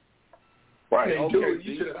 Right, okay. Dude,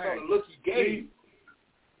 you should have saw the look he gave.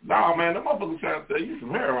 Nah, man, the motherfucker trying to tell you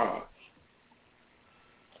some heroin.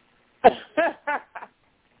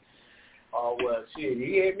 Oh, well, shit,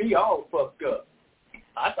 he had me all fucked up.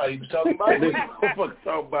 I thought he was talking about this motherfucker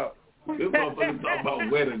talking about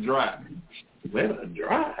wet and dry. Wet and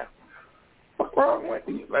dry? What's wrong with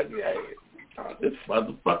you? Like, yeah, this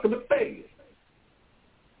motherfucker the face.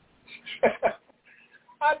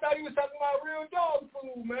 I thought he was talking about real dog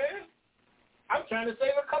food, man. I'm trying to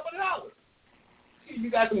save a couple $.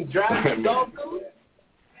 You got some dry dog food?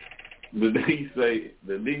 The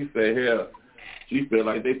niece say, hell, she feel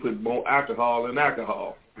like they put more alcohol in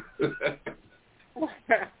alcohol.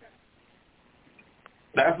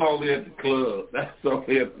 That's only at the club.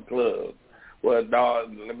 Well, no,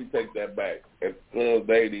 let me take that back. At the club,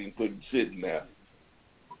 they ain't even putting shit in there.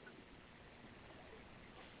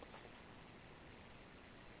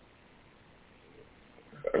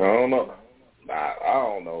 I don't know. I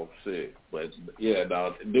don't know shit. But, yeah,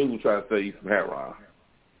 dog, dude was trying to tell you some heroin.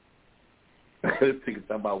 This nigga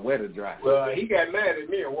talking about wet or dry. Well, he got mad at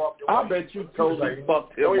me and walked away. I bet you totally fucked him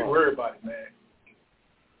up. Don't even worry about it, man.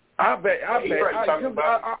 I'm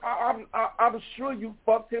sure you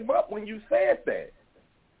fucked him up when you said that.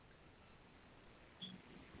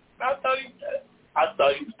 I thought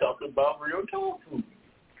he was talking about real dog food.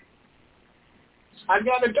 I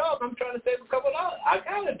got a dog. I'm trying to save a couple $. I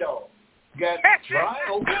got a dog. Got dry,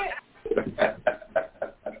 okay. He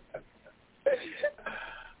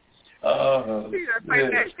just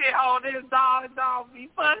take that shit on his dog be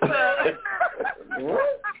fucked up.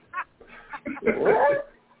 What?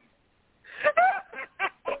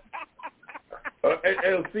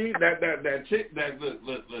 And see that chick that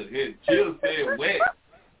look here, Chill said wet.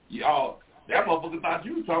 Y'all, that motherfucker thought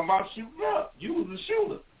you was talking about shooting up. You was a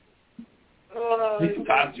shooter.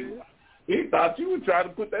 He thought you were trying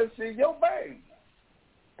to put that shit in your bag.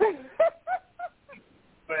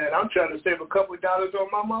 Man, I'm trying to save a couple $. On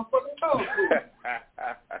my motherfucking dog food.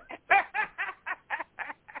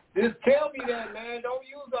 Just tell me that, man. Don't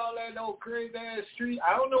use all that old crazy ass street.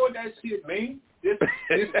 I don't know what that shit means. Just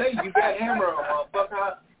say you got hammer on,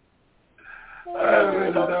 motherfucker.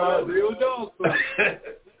 I'm talking about real dog food.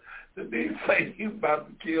 The nigga say you about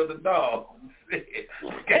to kill the dog.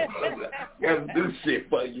 Got to do shit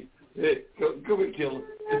for you. Hey, come and kill him.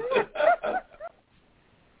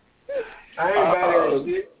 I ain't mad at that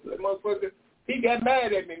shit. That motherfucker, he got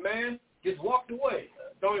mad at me, man. Just walked away.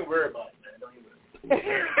 Don't even worry about it, man. Don't even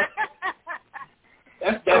worry about it.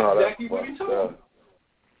 That's exactly what he told me.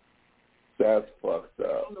 That's fucked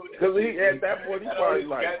up. Because at that point, he probably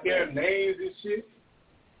like... Got their names and shit.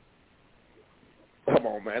 Come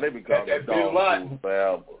on, man. They been calling that dog food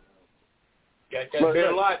forever. Got that bit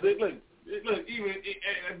a lot. Look, even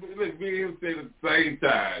me and him said at the same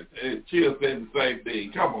time. Chill said the same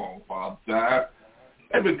thing. Come on, Father Time.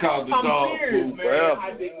 They've been calling the dog food forever.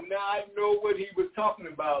 I did not know what he was talking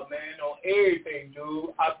about, man, on everything,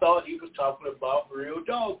 dude. I thought he was talking about real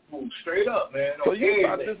dog food, straight up, man. So you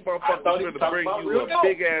thought this motherfucker was going to bring you a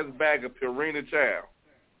big-ass bag of Purina Chow?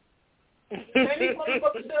 And these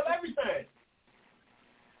motherfuckers sell everything.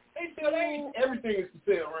 They sell everything is for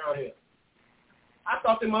sale around here. I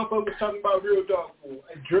thought the motherfucker was talking about real dog food,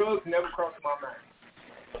 and drugs never crossed my mind.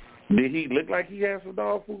 Did he look like he had some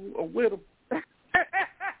dog food with him?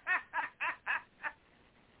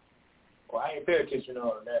 Well, I ain't pay attention to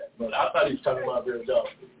all of that, but I thought he was talking about real dog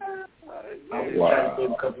food. I was trying to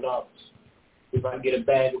save a couple $. If I get a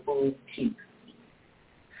bag of food, cheap.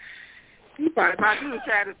 You probably thought you was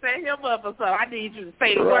trying to set him up or something. I need you to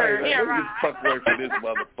say the word here, right? Fuck word for this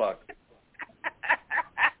motherfucker.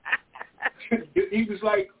 He was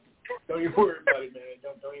like, don't even worry about it, man.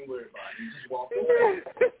 Don't even worry about it. He just walked away.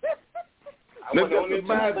 Now just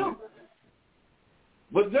imagine.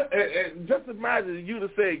 But just imagine you'd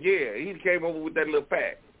have said, yeah, he came over with that little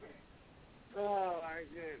pack. Oh, my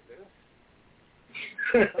goodness.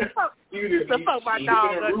 The fuck my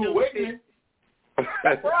dog gonna do with it?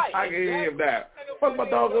 That's right. I can hear him now. What my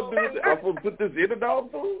dog gonna do with it? I'm supposed to put this in the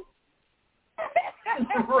dog food?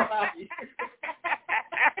 Right.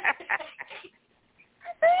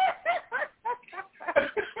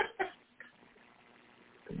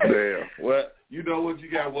 Damn. Well, you know what? You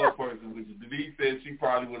got one person, which is Denise said she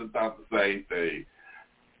probably would have thought the same thing.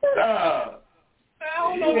 I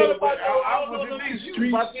don't know what about I was Denise. She was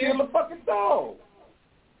about to kill the fucking dog.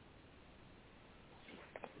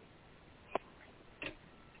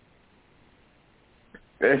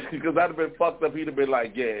 Because I'd have been fucked up. He'd have been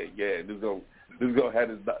like, yeah, this gonna have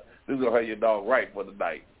your dog right for the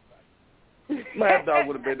night. My dog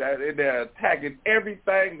would have been in there attacking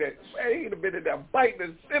everything that, man, he'd have been in there biting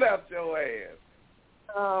the shit out your ass.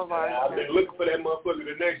 Oh, my God. I've been looking for that motherfucker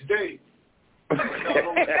the next day.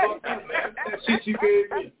 That shit you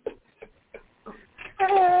gave me.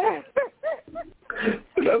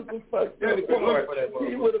 That's the fucked up part.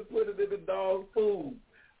 He would have put it in the dog's food.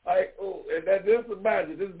 Like, oh, and then just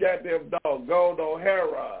imagine this goddamn dog going on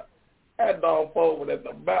heroin. That dog foaming at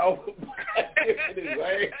the mouth in his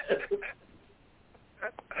ass.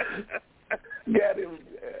 Got him.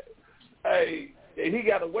 Hey, and he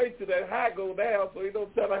got to wait till that high go down, so he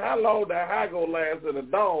don't tell her how long that high go last in the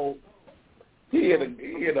dog. He in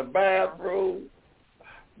the bathroom.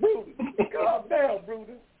 Brutus, calm down,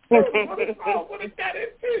 Brutus. What has got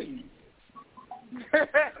into you?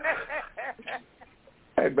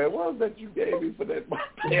 Hey, man, what was that you gave me for that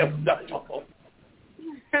damn dog?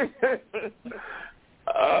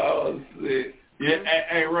 Oh, shit. Yeah,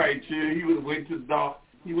 hey, right, chill. He would have waited till the dog.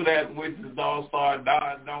 He would have to wait till the dog started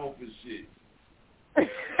dying off and shit.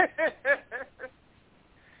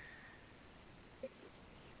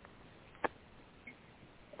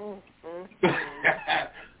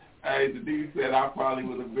 Hey, the dude said I probably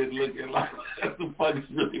would have been looking like what the fuck is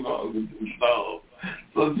really wrong with this dog.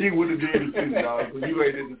 So she would have did it too, dog. So you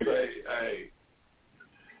ain't in the same.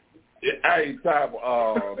 Hey, time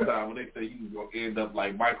when they say you was gonna end up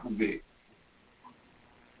like Michael Vick.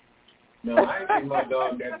 No, I ain't think my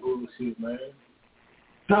dog that bullshit, man.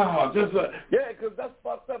 No, just because that's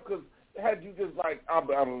fucked up. Because had you just like, I'm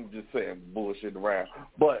just saying bullshit around,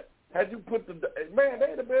 but had you put the man,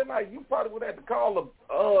 they'd have been like, you probably would have to call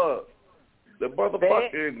the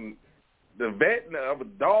motherfucking the vet of a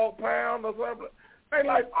dog pound or something. They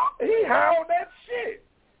like, he howled that shit.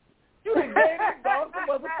 You done gave that dog some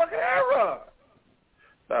motherfucking error.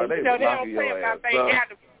 No, they don't play about their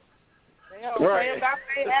animals. They don't play about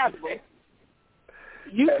their animals.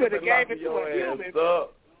 You could have gave it to a human.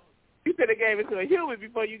 You could have gave it to a human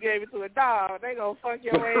before you gave it to a dog. They gonna fuck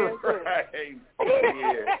your ass up. Right.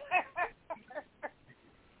 Yeah.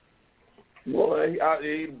 Boy,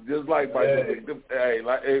 he just like my hey,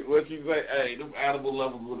 like what you say? Hey, them animal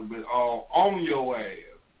levels would have been all on your ass.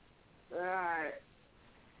 Right.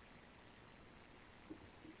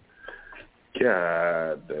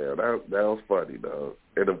 God damn, that was funny though.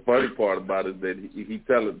 And the funny part about it is that he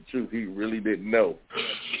telling the truth. He really didn't know.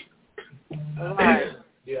 Right.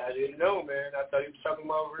 Yeah, I didn't know, man. I thought he was talking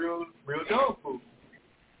about real dog food.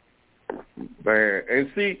 Man,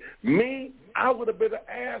 and see, me, I would have been an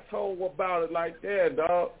asshole about it like that,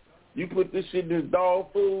 dog. You put this shit in this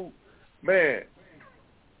dog food, man.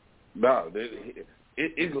 No,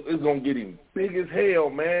 it's going to get him big as hell,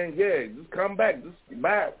 man. Yeah, just come back. Just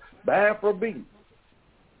buy from me.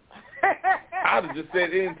 I'd have just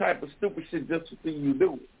said any type of stupid shit just to see you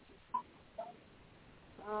do it.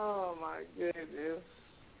 Oh, my goodness.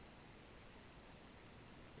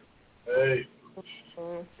 Hey.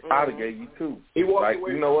 I'd have gave you two. Like,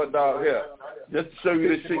 you know what, dog? Yeah. Just to show you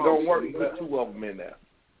this shit gonna work, put two of them in there.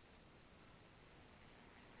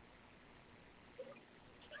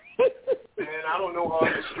 Man, I don't know all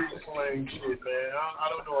that street slang shit, man. I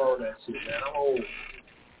don't know all that shit, man. I'm old.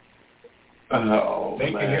 Oh,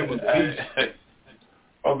 making man. Him a beast.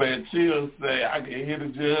 Oh, man, Chill say, I can hear the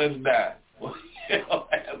judge die. Well,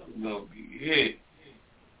 your ass is gonna be hit.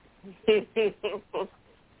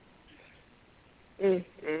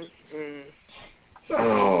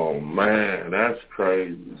 Oh, man, that's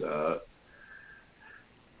crazy, dog.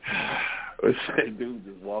 This dude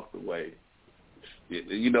just walked away.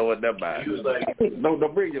 You know what that matters. He was like,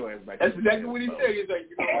 don't bring your ass back. That's exactly what he said. He's like,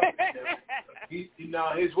 you know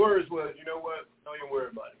what? His words was, you know what? Don't even worry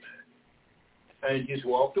about it, man. And he just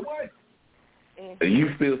walked away. And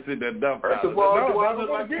you still sitting there dumb. First of all, do I look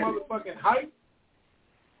like motherfucking hype?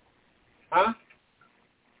 Huh?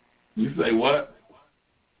 You say what?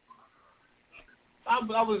 I'm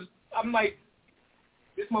like,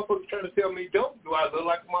 this motherfucker trying to sell me dope. Do I look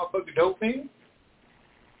like a motherfucking dope fiend?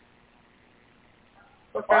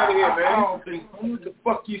 Fuck out of here, man. I don't think. What the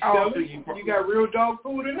fuck you selling? You got real dog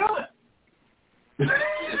food or not?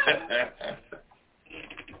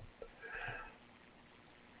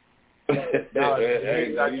 I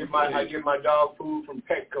get my dog food from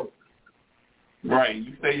Petco. Right,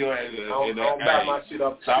 you say your ass. I don't buy my shit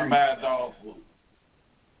off the street. I buy dog food.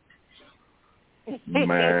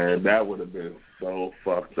 Man, that would have been so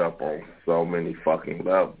fucked up on so many fucking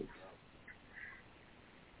levels.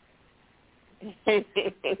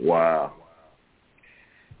 Wow.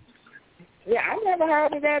 Yeah, I never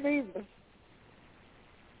heard of that either.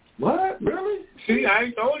 What? Really? See, I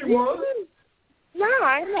ain't the only one. No,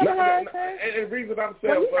 I ain't never heard that. And the reason I'm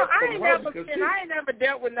saying, well, I ain't never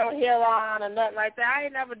dealt with no heroin or nothing like that. I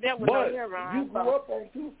ain't never dealt with no heroin. You grew up on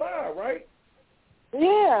 2-5, right?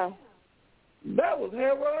 Yeah. That was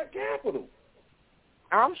heroin capital.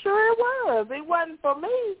 I'm sure it was. It wasn't for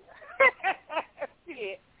me.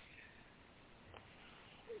 Shit.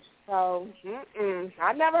 So,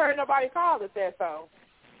 I never heard nobody call it that, so.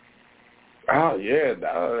 Oh, yeah.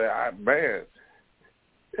 Man.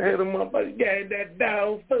 Hey, the motherfucker gave that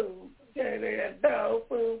dog food. Yeah.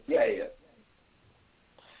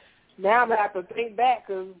 Now I'm going to have to think back,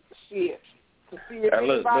 because, shit, to see if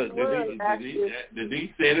anybody was actually.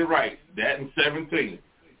 Denise said it right. That in 17.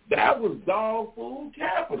 That was dog food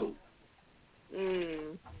capital.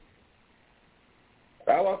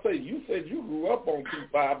 That's what I say. You said you grew up on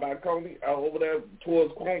 2-5 by Coney, over there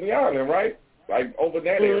towards Coney Island, right? Like over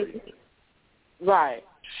that area. Right.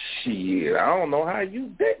 Shit, I don't know how you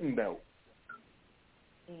didn't know.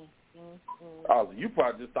 Oh, you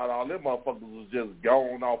probably just thought all them motherfuckers was just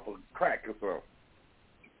going off of crack or something.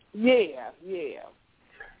 Yeah.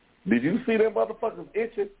 Did you see them motherfuckers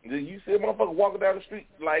itching? Did you see a motherfucker walking down the street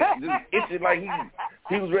like just itching like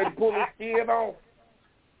he was ready to pull his skin off?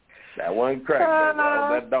 That wasn't crack, that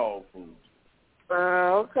was that dog food.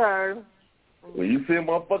 Okay. When you see a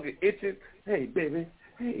motherfucker itching, hey baby,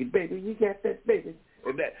 you got that baby.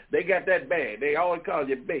 And that they got that bad. They always call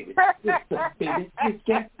you baby. Baby, you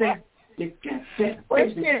got that well,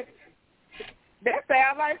 shit. That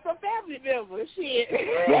sounds like some family members. Shit.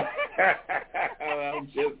 I'm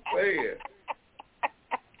just saying.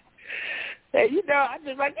 Hey, you know, I'm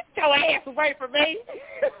just like, get your ass away from me.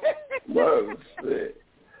 Whoa, shit.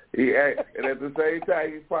 And at the same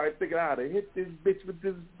time, he's probably thinking how to hit this bitch with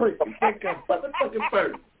this brick. He can't come motherfucking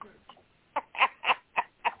first.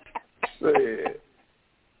 Shit.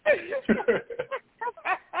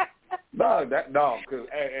 Because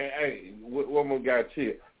hey, one more guy,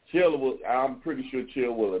 Chill will. I'm pretty sure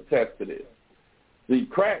Chill will attest to this. See,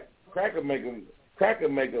 crack will make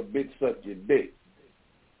a bitch suck your dick.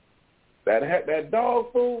 That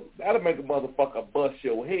dog food, that'll make a motherfucker bust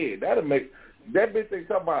your head. That'll make that bitch ain't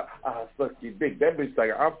talking about suck your dick. That bitch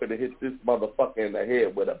like I'm finna hit this motherfucker in the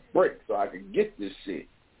head with a brick so I can get this shit.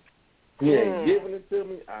 He ain't giving it to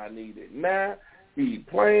me. I need it now. He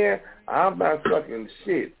playing. I'm not sucking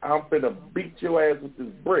shit. I'm finna beat your ass with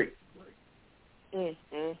this brick. I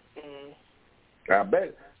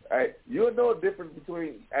bet. Hey, you'll know a difference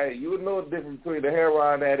between the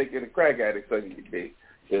heroin addict and the crack addict sucking your dick.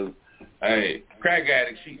 Cause crack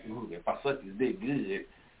addict, if I suck his dick good,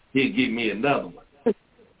 he'll give me another one.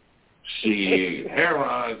 Shit,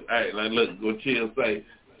 heroin. Hey, like look, what Chill say?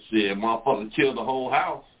 Shit, motherfucker killed the whole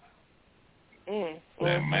house.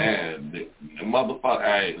 Man, the motherfucker.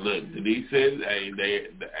 Hey, look, he said,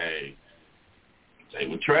 they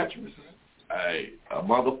were treacherous. Hey, them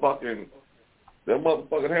motherfucking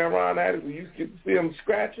heroin addicts, when you get to see them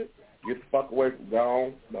scratching, get the fuck away from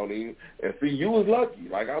gone. Don't even. And see, you was lucky.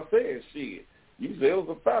 Like I said, shit. You said it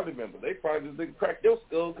was a family member. They probably just didn't crack your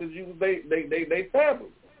skull because you was they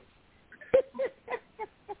family.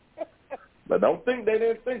 But don't think they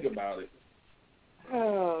didn't think about it.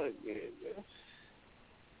 Oh, goodness.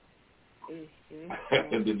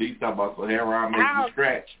 The D talk about some heroin makes you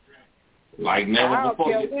scratch. Like never before.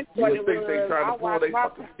 You would think they trying to pull their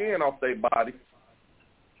fucking skin off their body.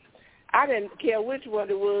 I didn't care which one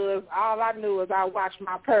it was. All I knew was I watched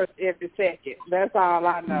my purse every second. That's all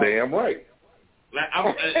I know. Damn right.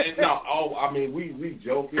 We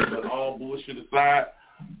joking, but all bullshit aside,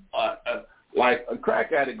 like a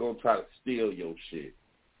crack addict gonna try to steal your shit.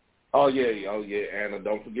 Oh yeah, Anna,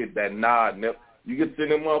 don't forget that nod. You get to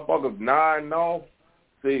them motherfuckers nodding off.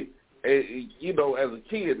 See, as a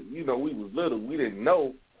kid, we was little, we didn't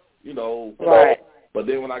know, Right. But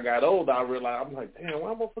then when I got older, I realized, I'm like, damn,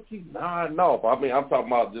 why motherfucker keep nodding off? I mean, I'm talking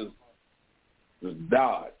about just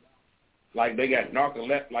dodge. like they got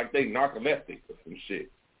narcoleptic, like they narcoleptic or some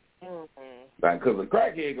shit. Mm-hmm. Like, because the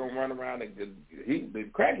crackhead gonna run around and the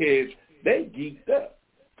crackheads, they geeked up.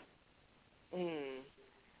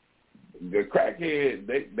 The crackheads,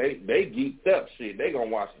 they geeked up. Shit, they gonna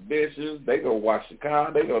wash the dishes, they gonna wash the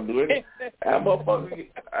car, they gonna do anything. That motherfucker,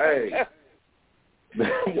 that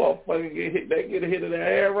motherfucker get hit. They get a hit of the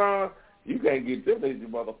air on. You can't get them in your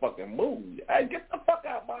motherfucking move. Hey, get the fuck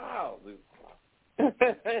out my house.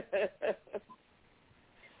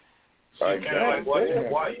 Kind of like watching The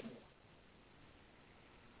Wire.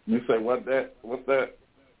 You say what's that?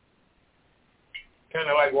 Kind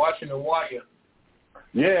of like watching The Wire.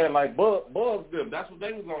 Yeah, like Bugs them. That's what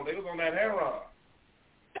they was on. They was on that heroin.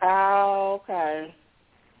 Oh, okay.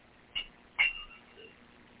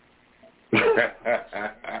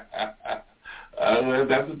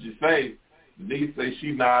 That's what you say. Denise say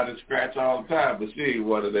she nod and scratch all the time, but she ain't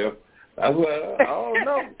one of them. That's what I don't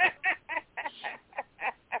know.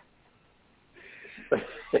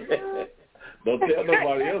 Don't tell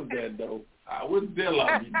nobody else that though. I wouldn't tell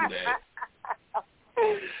other people that.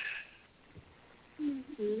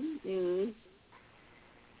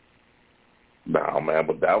 Nah, man,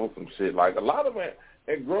 but that was some shit. Like a lot of man,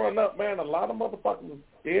 and growing up, man, a lot of motherfuckers was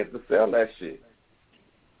scared to sell that shit.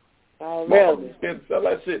 Oh, really? Scared to sell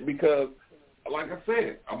that shit because, like I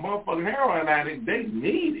said, a motherfucking heroin addict, they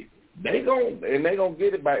need it. They gonna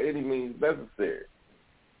get it by any means necessary.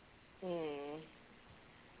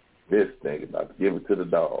 This nigga about to give it to the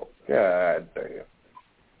dog. God damn.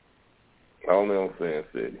 Only on Sin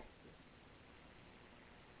City.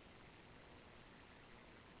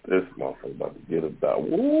 This motherfucker about to get a dog.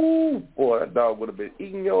 Woo, boy, that dog would have been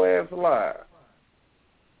eating your ass alive.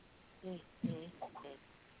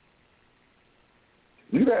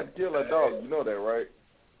 You had to kill that dog. You know that, right?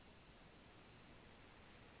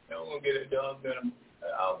 I'm going to get a dog that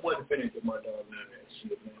I wasn't finished with my dog none of that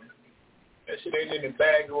shit, man. That shit ain't in a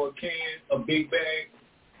bag or a can, a big bag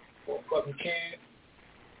or a fucking can.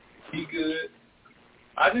 He good.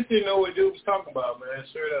 I just didn't know what dude was talking about, man.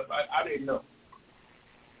 Straight up, I didn't know.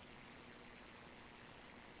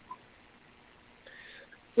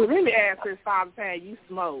 Well, let me ask this, Father Pan, you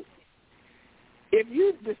smoke. If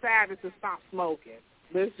you decided to stop smoking,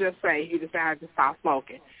 let's just say you decided to stop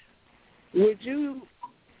smoking, would you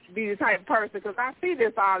be the type of person, because I see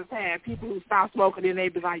this all the time, people who stop smoking and they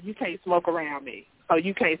be like, you can't smoke around me, so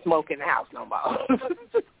you can't smoke in the house no more.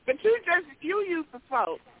 But you used to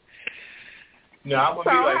smoke. No, I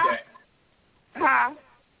wouldn't be like that. Huh?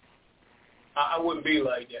 I wouldn't be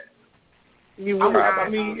like that. You would not? I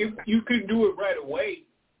mean, if you could do it right away,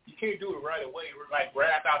 you can't do it right away. Like right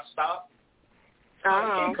after I stop, you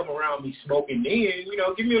can't come around me smoking then. You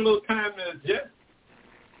know, give me a little time to adjust.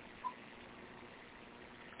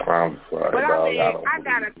 I'm sorry, but dog. I mean, I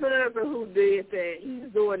got a cousin who did that.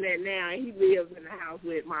 He's doing that now, and he lives in the house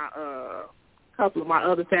with my couple of my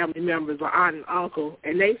other family members, my aunt and uncle,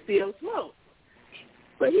 and they still smoke.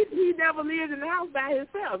 But he never lived in the house by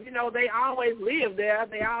himself. You know, they always lived there.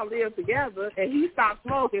 They all live together, and he stopped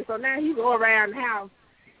smoking. So now he go around the house.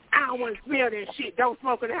 I don't want to smell that shit. Don't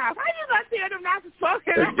smoke in the house. How you gonna tell them not to smoke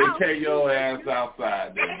in the house? They take your ass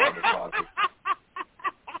outside, then, motherfucker.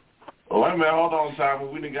 Well, wait a minute, hold on, Tommy.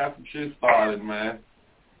 We done got some shit started, man.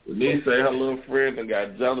 Denise say her little friend done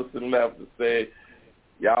got jealous and left and said,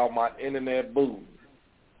 y'all my internet booze.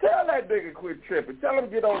 Tell that nigga quit tripping. Tell him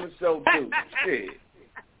get on the show, too. Shit.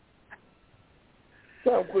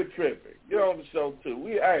 Tell him quit tripping. Get on the show, too.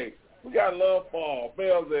 We got love for all,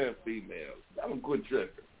 males and females. Tell him quit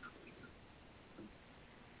tripping.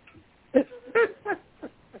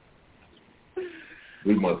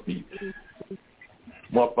 We must be...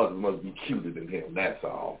 Motherfuckers must be cuter than him, that's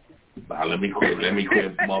all. Now, let me quit,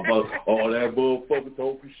 motherfucker. Oh, that motherfucker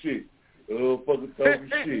talking shit. Motherfucker talking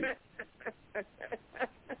shit.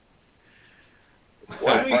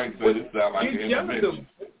 Well, Frank said it sound like an intervention.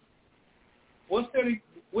 What did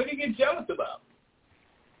he get jealous about?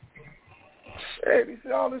 Shit, he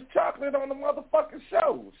said all this chocolate on the motherfucking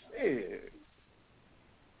show. Shit.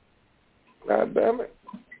 God damn it.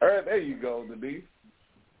 All right, there you go, Denise.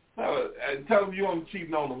 Tell them you only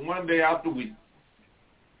cheating on them one day out the week.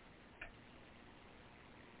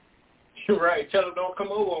 You're right. Tell them don't come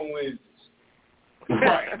over on Wednesdays.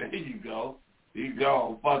 Right. There you go. You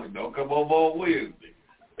go. Fuck it. Don't come over on Wednesday.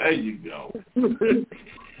 There you go.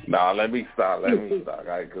 Nah, let me stop.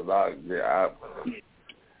 Right? Because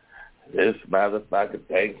this motherfucker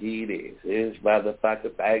think he this. This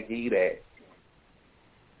motherfucker think he that.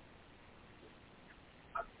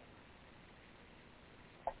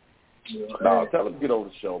 No, tell him to get on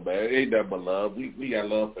the show, man. It ain't nothing but love. We got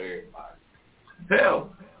love for everybody. Hell,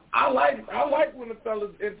 I like when the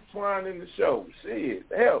fellas intertwine in the show. Shit,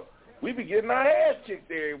 hell, we be getting our ass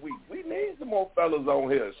kicked every week. We need some more fellas on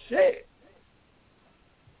here. Shit.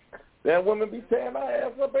 That women be tearing our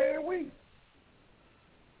ass up every week.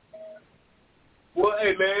 Well,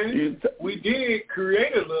 hey, man, we did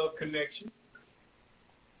create a love connection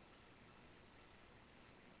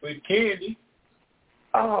with Candy.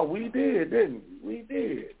 Oh, we did, didn't we?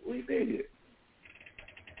 We did.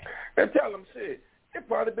 And tell him, shit, it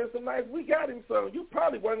probably been some nights we got him some. You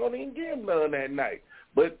probably wasn't going to even give him none that night.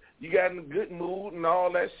 But you got in a good mood and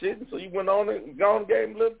all that shit, and so you went on and gone and gave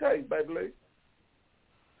him a little taste, baby.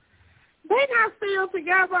 They not still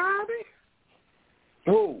together, are they?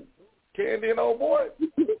 Who? Candy and old boy?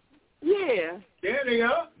 Yeah. Yeah, they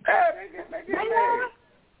are. They are?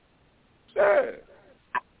 Sure.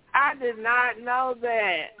 I did not know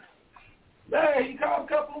that. Yeah, he called a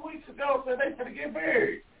couple of weeks ago and said they finna get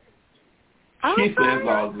married. She says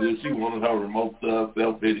all good. She wanted her remote to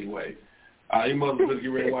herself anyway. He must have been get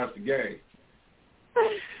ready to watch the game.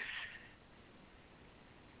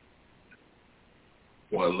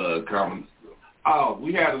 What love comments? Oh,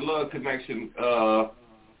 we had a love connection.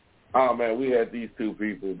 Oh, man, we had these two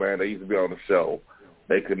people, man. They used to be on the show.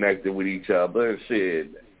 They connected with each other and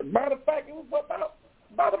shit. Matter of fact, it was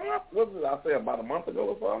about a month. What did I say, about a month ago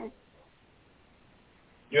or something?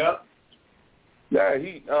 Yep. Yeah,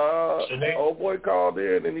 old boy called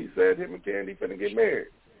in and he said him and Candy finna get married.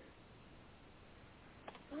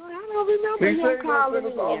 Oh, I don't remember he him calling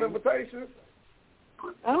sent us all invitations.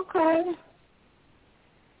 Okay.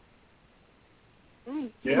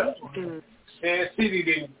 Yeah. San City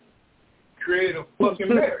didn't create a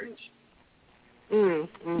fucking marriage.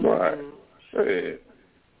 Right. Shit.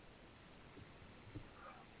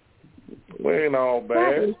 We ain't all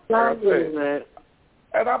bad.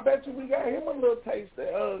 And I bet you we got him a little taste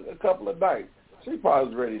a couple of nights. She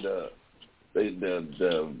probably was ready to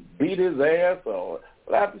beat his ass, or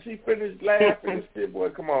after she finished laughing and shit, boy,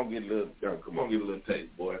 come on, get a little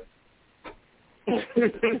taste, boy.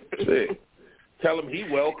 Shit. Tell him he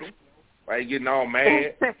welcome. I ain't getting all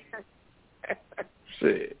mad.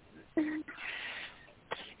 Shit.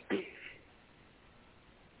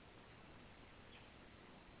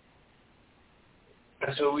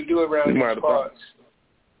 That's what we do around these parts.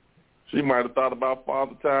 She might have thought about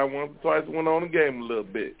Father Time once or twice and went on the game a little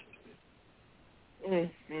bit.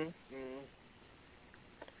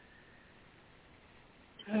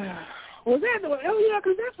 Was that the? Oh yeah,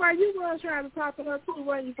 because that's why you was trying to talk to her too,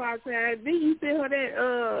 wasn't you, Father Time? Did you send her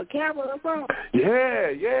that camera or something? Yeah.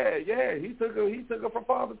 He took her for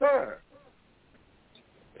Father Time.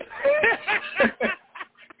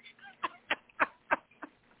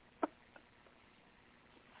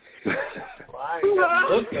 Well, I ain't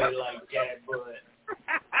gonna look at it like that, but.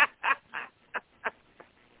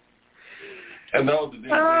 And those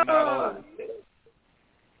are not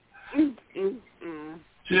old.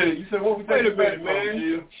 Chill, you said what we taking back,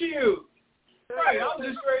 man? Chill. Right, I was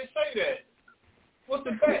just ready to say that. What's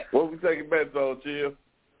the bet? What we taking back, though, Chill?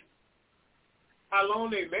 How long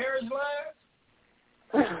their marriage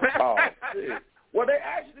lasts? Oh, shit. Well,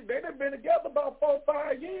 they done been together about 4 or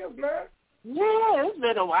 5 years now. Yeah, it's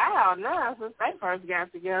been a while now since they first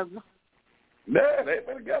got together. Yeah, they've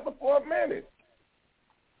been together for a minute.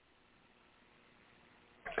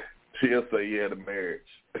 She'll say, yeah, the marriage.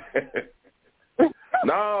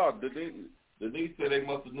 No, Denise said they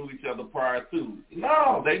must have knew each other prior to.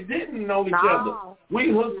 No, they didn't know each other. We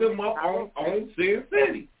hooked them up on Sin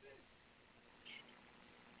City.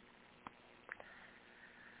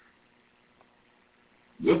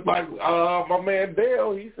 Just like my man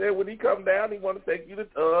Dale, he said when he come down, he want to take you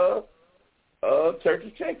to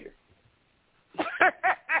Church's Chicken.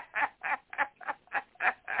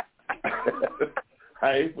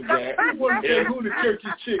 I ain't forgot. He want to say who the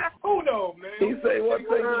Church's Chicken. Hold on, man. He say what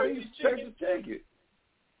take Church's Chicken.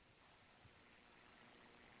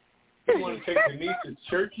 He want to take Denise to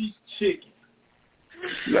Church's Chicken.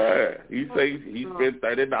 Yeah, he say he spent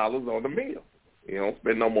 $30 on the meal. He don't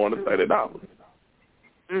spend no more than $30.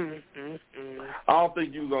 I don't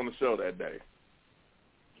think you was on the show that day.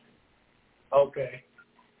 Okay.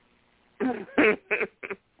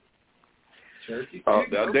 Oh,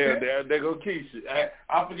 there go Keisha.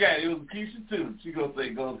 I forgot it was Keisha too. She gonna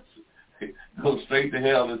say go straight to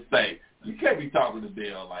hell and stay. You can't be talking to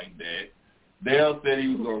Dale like that. Dale said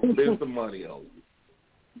he was gonna spend some money on you.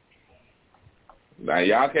 Now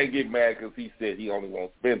y'all can't get mad because he said he only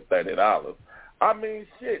won't spend $30. I mean,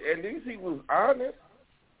 shit. At least he was honest.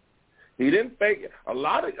 He didn't fake it. A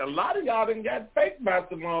lot of y'all didn't got fake about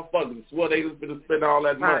the motherfuckers. Swore they was going to spend all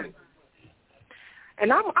that money.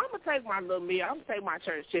 And I'm gonna take my little meal. I'm gonna take my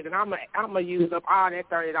church chicken. I'm gonna use up all that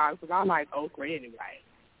 $30 because I like okra anyway.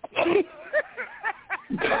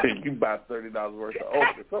 You buy $30 worth of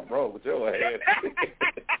okra. Something wrong with your head.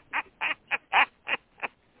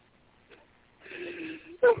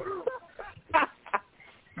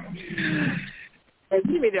 Hey,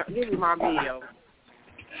 give me my meal.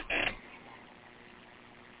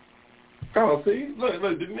 Oh, see, look,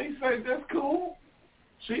 Denise say that's cool.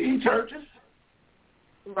 She eat churches.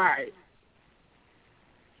 Right.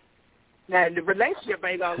 Now, the relationship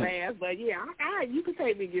ain't gonna last, but yeah, you can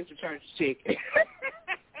take me to get some church chicken.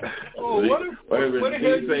 Oh, what if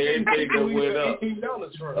you say anything that went up?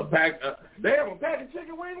 $18 for a pack of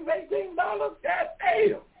chicken wings, $18. God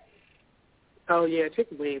damn. Oh yeah,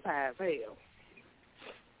 chicken wings high as hell.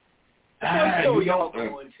 What show y'all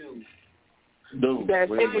going to? Dude,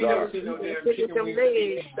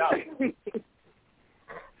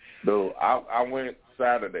 Dude, I went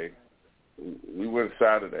Saturday. We went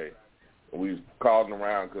Saturday. We called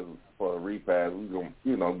around for a repass. We was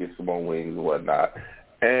gonna, get some more wings and whatnot.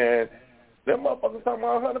 And them motherfuckers talking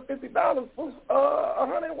about $150 for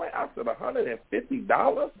 $100 wings. I said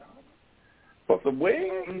 $150 for some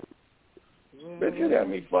wings. Bitch, you got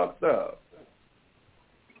me fucked up.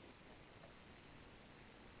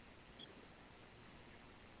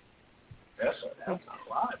 That's a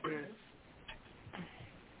lot, man.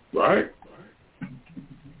 Right.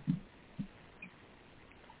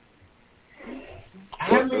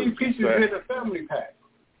 How many pieces in a family pack?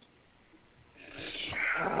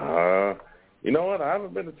 You know what? I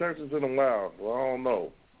haven't been to churches in a while, so I don't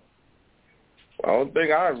know. The only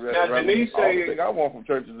thing I want from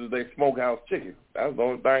churches is they smokehouse chicken. That's the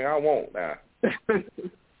only thing I want now.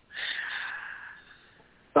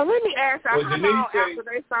 So let me ask you, how long after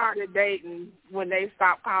they started dating when they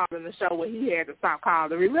stopped calling the show when he had to stop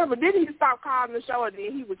calling? Remember, didn't he stop calling the show and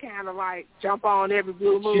then he would kind of like jump on every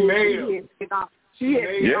blue moon? She made him.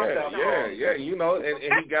 Yeah. You know, and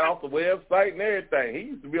he got off the website and everything. He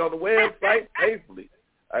used to be on the website faithfully.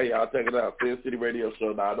 Hey, y'all check it out,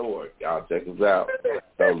 SinCityRadioshow.org. Y'all check us out.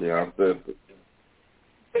 Totally uncensored.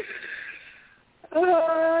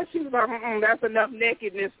 She was like, that's enough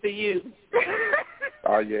nakedness for you.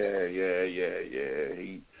 Oh, yeah.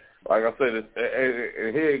 He, like I said,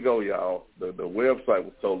 and here you go, y'all. The website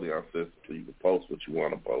was totally uncensored, so you could post what you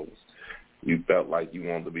want to post. You felt like you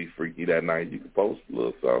wanted to be freaky that night, you could post a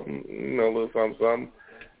little something, a little something.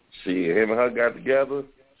 Him and her got together.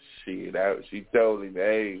 She told him,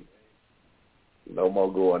 hey, no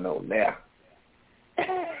more going on now.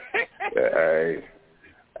 Hey,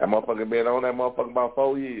 that motherfucker been on that motherfucker about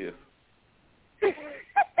 4 years.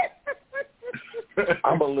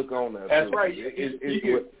 I'm going to look on that. That's too. right.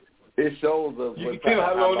 It shows us. You can tell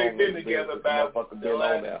how long they've been together by been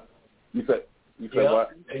on there. You said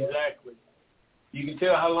what? Exactly. You can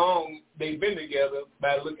tell how long they've been together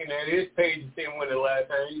by looking at his page and seeing when the last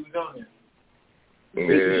time he was on there.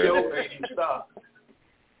 Yeah. Show page and stop.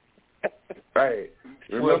 Right.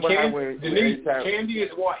 Remember Candy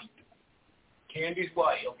is white. Candy's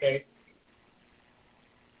white, okay?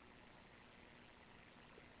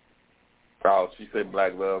 Oh, she said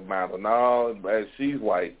Black Love Mountain. No, she's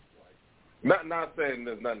white. Not saying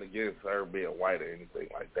there's nothing against her being white or anything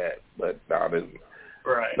like that, but no,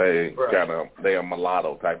 they a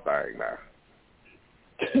mulatto type thing now.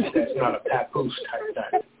 That's not a papoose type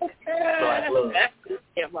thing. Black Love.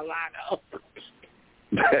 Yeah, mulatto.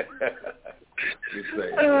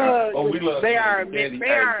 We love they Candy.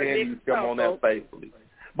 Candy used to come on there faithfully.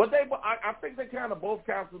 But I think they kind of both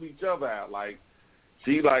canceled each other out. Like,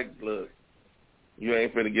 she like, look, you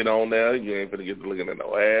ain't finna get on there. You ain't finna get to looking at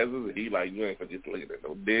no asses. And he like, you ain't finna get to looking at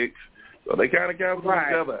no dicks. So they kind of canceled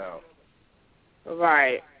each other out.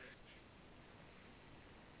 Right.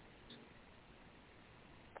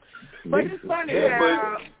 But it's funny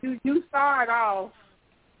how you start off,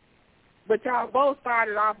 but y'all both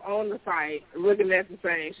started off on the site looking at the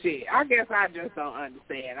same shit. I guess I just don't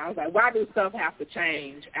understand. I was like, why do stuff have to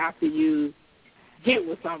change after you get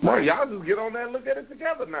with somebody? Well, y'all just get on there and look at it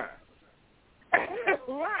together now.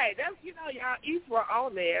 Right. That's, y'all each were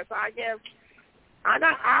on there. So I guess, I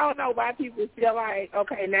don't know why people feel like,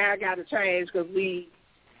 okay, now I got to change because we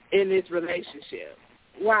in this relationship.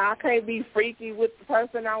 Why I can't be freaky with the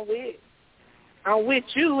person I'm with. I'm with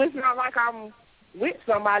you. It's not like I'm with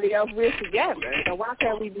somebody else we're together. So why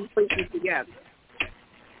can't we be freaky together?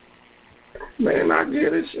 Man, I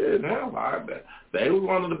get it. Shit, hell, they was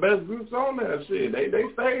one of the best groups on there. Shit, they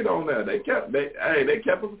stayed on there. They kept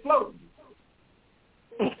us afloat.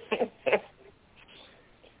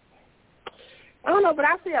 I don't know, but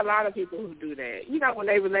I see a lot of people who do that. You know, when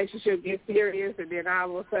their relationship gets serious and then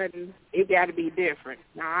all of a sudden it got to be different.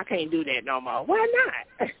 No, I can't do that no more. Why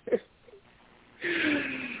not?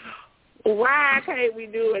 Why can't we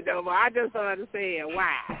do it no more? I just don't understand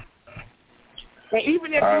why. And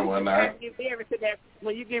even if you get married to that,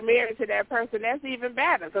 when you get married to that person, that's even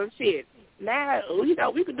better. Because shit, now you know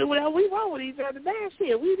we can do whatever we want with each other. Now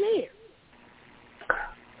shit, we live.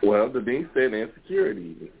 Well, Denise said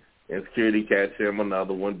insecurity. Insecurity catch him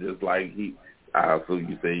another one, just like so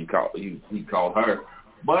you say he called her.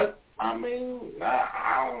 But I mean,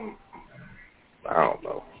 I don't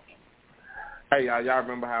know. Hey, y'all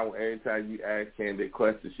remember how every time you ask Candy a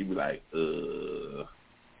question, she be like, I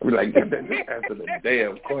be like, just answer the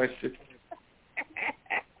damn question.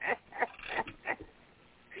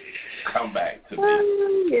 Come back to me.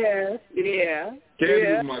 Yeah.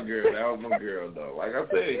 Candy was my girl. That was my girl, though. Like I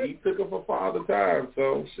said, he took her for Father Time,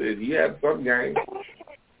 so shit, he had some game.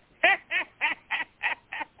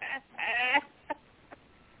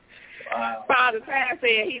 Father Time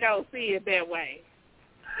said he don't see it that way.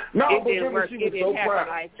 No, but remember, she was so proud.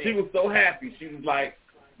 Like she was so happy. She was like,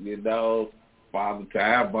 you know, Father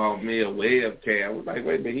Time bought me a webcam. I was like,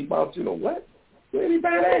 wait a minute, he bought you the what? Where did he buy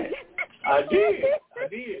that? I did.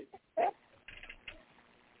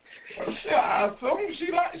 I assume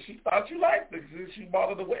she thought you liked it because she bought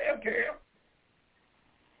her the webcam.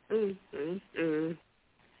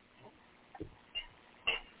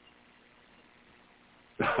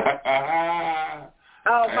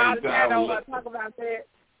 Father Time don't want to talk about that.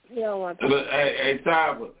 He don't want to. Hey,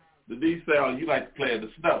 Tyler, the D say, oh, you like to play in the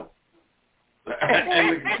snow. And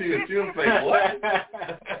look at you, she'll say, what?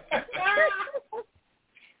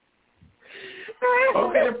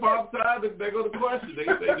 Okay, Father Time, there go the question. They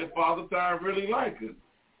say that Father Time really liked her.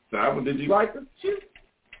 Tyler, did you like her? She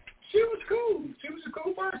was cool. She was a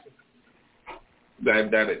cool person.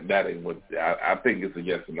 That ain't what I think it's a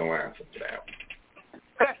yes or no answer to that.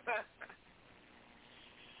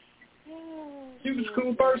 She was a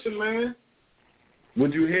cool person, man.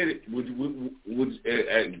 Would you hit it? Would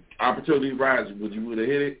at opportunity rise? Would you have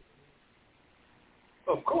hit it?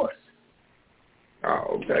 Of course.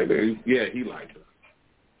 Oh, okay. Yeah, he liked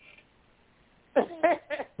her.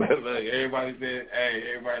 Look, everybody said, hey,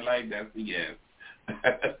 everybody like that. So yes.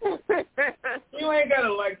 You ain't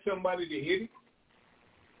gotta like somebody to hit it.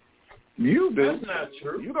 You do. That's not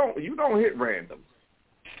true. You don't hit randoms.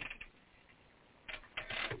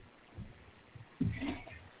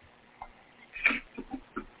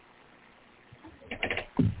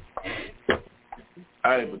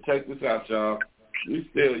 Hey, but check this out, y'all. We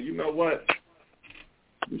still, you know what?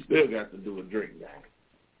 We still got to do a drink game.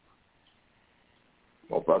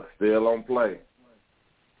 Motherfuckers still on play.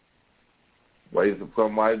 Waiting for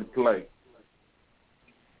somebody to play.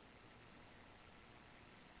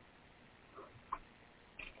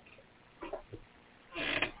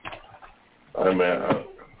 Hey, man,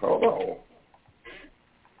 hold on.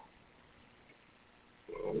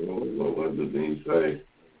 What did he say?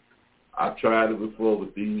 I tried it before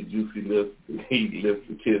with these juicy lips, heat lips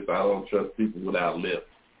to kiss. I don't trust people without lips.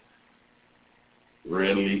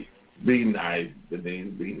 Really? Be nice,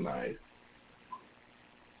 Denise. Be nice.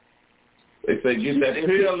 They say get that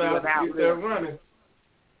pill out and get that running.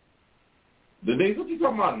 Denise, what you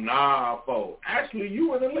talking about? Nah, folks. Actually,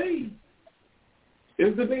 you in the lead.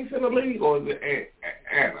 Is Denise in the lead or is it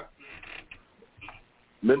Anna?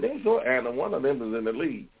 Denise or Anna, one of them is in the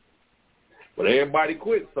lead. But everybody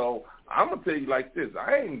quit, so I'm going to tell you like this.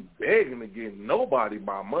 I ain't begging to give nobody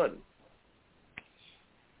my money.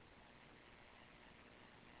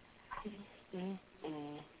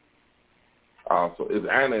 So it's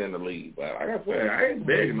Anna in the lead. But like I said, I ain't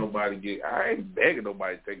begging nobody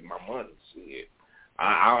to take my money. Shit.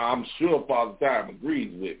 I'm sure Father Time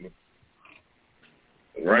agrees with me.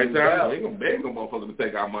 Right, Time? I ain't going to beg no motherfucker to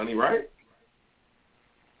take our money, right?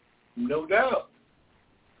 No doubt.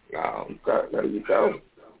 No, there you go.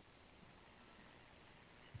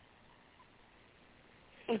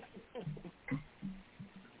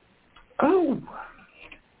 Oh.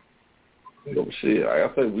 Shit, like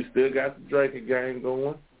I said, we still got the drinking game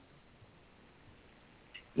going.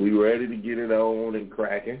 We ready to get it on and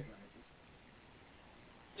cracking.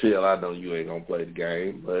 Chill, I know you ain't going to play the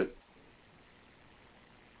game, but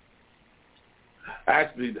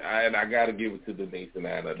actually, I got to give it to Denise and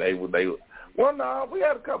Anna. Well, no, we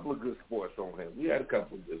had a couple of good sports on him.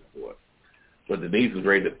 But Denise was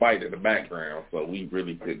ready to fight in the background, so we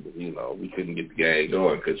really couldn't, we couldn't get the game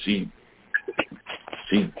going because she's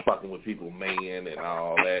fucking with people, man, and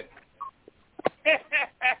all that.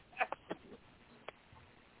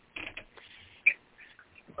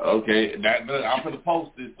 Okay, I'm going to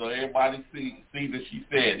post this so everybody see that she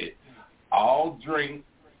said it. All drink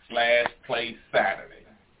 / play Saturday,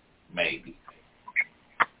 maybe.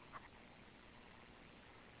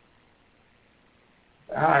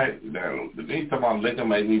 All right, now, anytime about liquor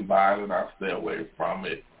make me violent, I stay away from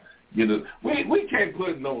it. We can't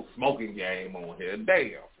put no smoking game on here.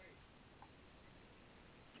 Damn.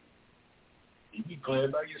 You be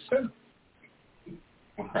glad by yourself.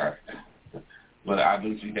 Right. But I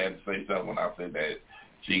knew she had to say something when I said that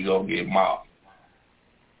she gonna get mocked.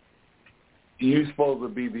 You're supposed to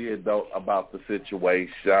be the adult about the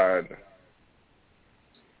situation.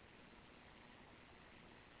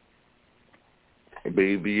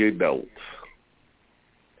 Be the adult.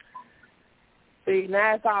 See,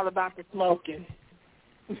 now it's all about the smoking.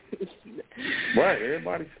 Right,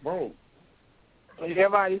 everybody smoke.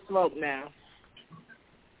 Everybody smoke now.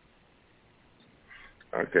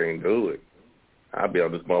 I can't do it. I'll be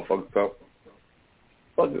on this motherfucker talk.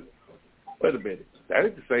 Fuck it. Wait a minute. That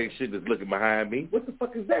ain't the same shit that's looking behind me. What the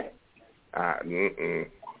fuck is that? And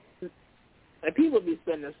people be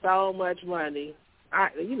spending so much money. I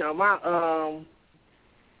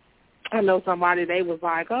know somebody, they was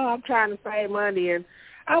like, oh, I'm trying to save money. And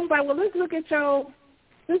I was like, well, let's look at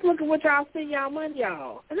what y'all spend y'all money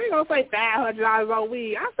on. And they going to say $500 on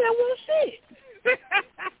weed. I said, well, shit.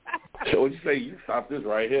 So what you say? You stop this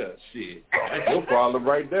right here. Shit. That's your problem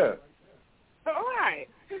right there. All right.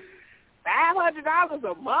 $500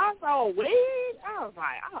 a month on weed? I was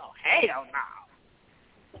like, oh, hell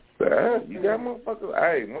no. You got motherfuckers.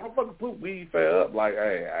 Hey, motherfuckers put weed fare up like,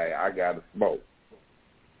 hey, I got to smoke.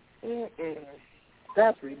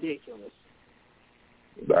 That's ridiculous.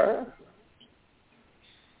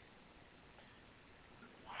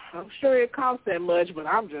 I'm sure it costs that much, but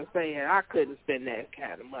I'm just saying I couldn't spend that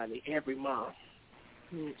kind of money every month.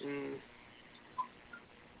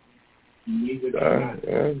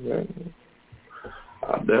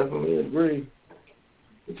 I definitely agree.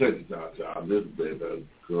 Check this out, y'all. This has been a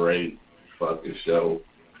great fucking show,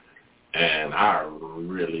 and I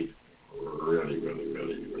really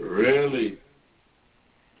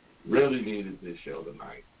needed this show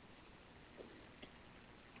tonight.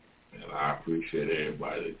 And I appreciate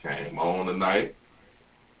everybody that came on tonight,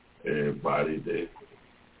 everybody that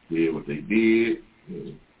did what they did.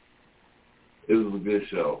 It was a good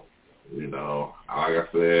show. You know, like I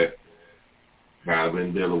said, kind of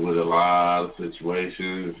been dealing with a lot of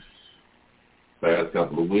situations past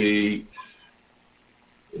couple of weeks.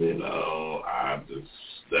 You know,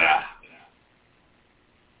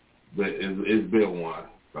 but it's been one.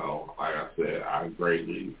 So, like I said, I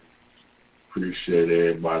greatly appreciate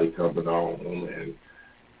everybody coming on, and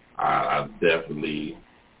I definitely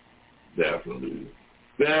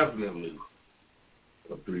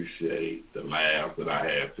appreciate the laugh that I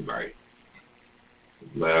had tonight.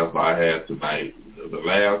 The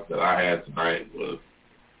laugh that I had tonight was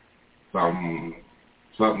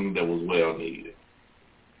something that was well needed.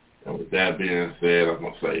 And with that being said, I'm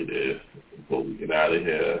going to say this before we get out of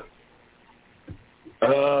here.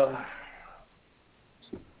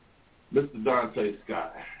 Mr. Dante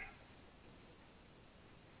Scott.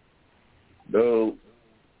 Dude,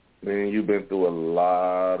 man, you've been through a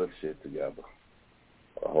lot of shit together.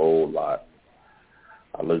 A whole lot.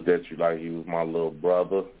 I looked at you like you was my little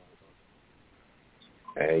brother.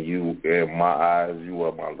 And you, in my eyes, you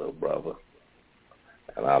were my little brother.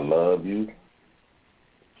 And I love you.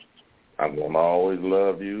 I'm going to always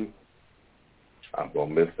love you. I'm going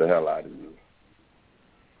to miss the hell out of you.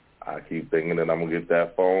 I keep thinking that I'm going to get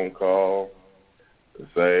that phone call to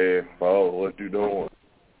say, oh, what you doing?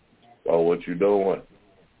 Oh, what you doing?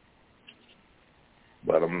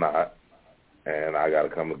 But I'm not. And I got to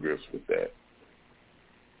come to grips with that.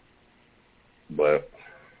 But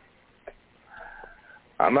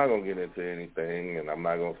I'm not going to get into anything, and I'm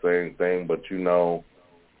not going to say anything, but you know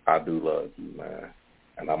I do love you, man.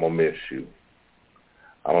 And I'm going to miss you.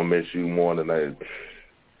 I'm going to miss you more than that.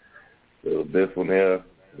 This one here,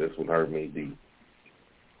 this one hurt me deep.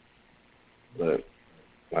 But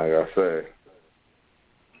like I said,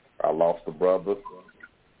 I lost a brother,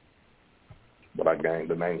 but I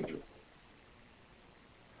gained an angel.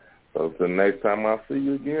 So the next time I see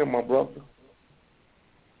you again, my brother,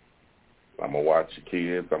 I'm going to watch your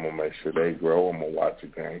kids. I'm going to make sure they grow. I'm going to watch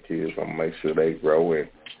your grandkids. I'm going to make sure they grow. And,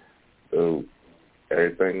 dude,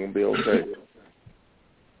 everything will be okay.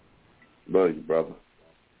 Love you, brother.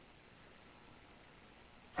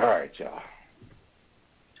 All right, y'all.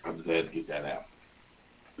 I'm just glad to get that out.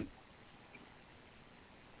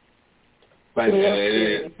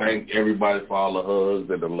 Thank everybody for all the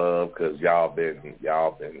hugs and the love, because y'all been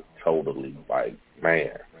totally like,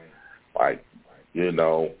 man, like, you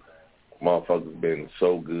know, motherfuckers been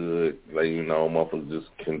so good, like, you know, motherfuckers just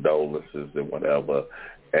condolences and whatever,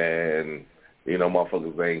 and you know,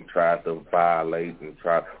 motherfuckers ain't tried to violate and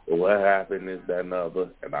try, well, what happened is that and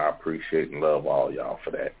other, and I appreciate and love all y'all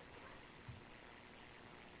for that.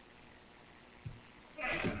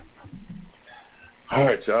 All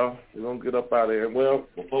right, y'all. We're going to get up out of here. Well,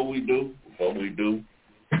 before we do,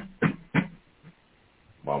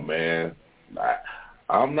 my man,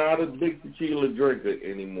 I'm not a big tequila drinker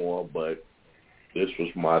anymore, but this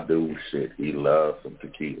was my dude shit. He loves some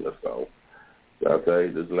tequila, so I'll tell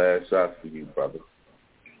you, this last shot's for you, brother.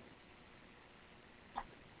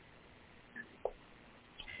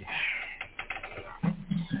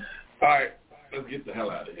 All right, let's get the hell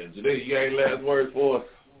out of here. Janae, you got any last words for us?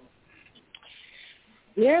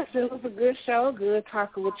 Yes, it was a good show. Good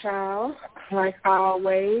talking with y'all. Like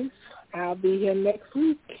always, I'll be here next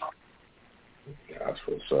week. That's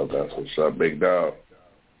what's up, big dog.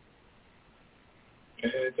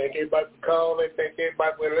 And thank everybody for calling. Thank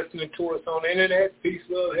everybody for listening to us on the internet. Peace,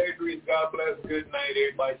 love, hair grease. God bless. Good night.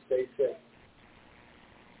 Everybody stay safe.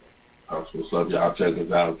 That's what's up, y'all. Check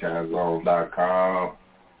us out, CanZone.com,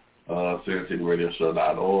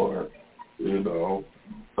 SinCityRadioShow.org. You know,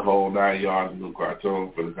 the whole 9 yards of new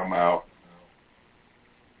cartoons going to come out.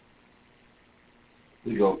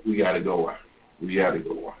 We got to go on.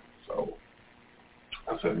 So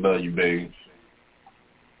I said, love you, baby.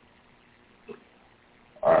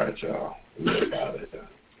 All right, y'all. We get out of here.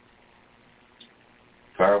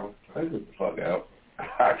 Tyler, get the fuck out.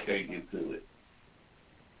 I can't get to it.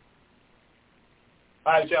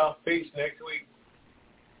 All right, y'all. Peace next week.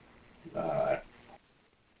 All right.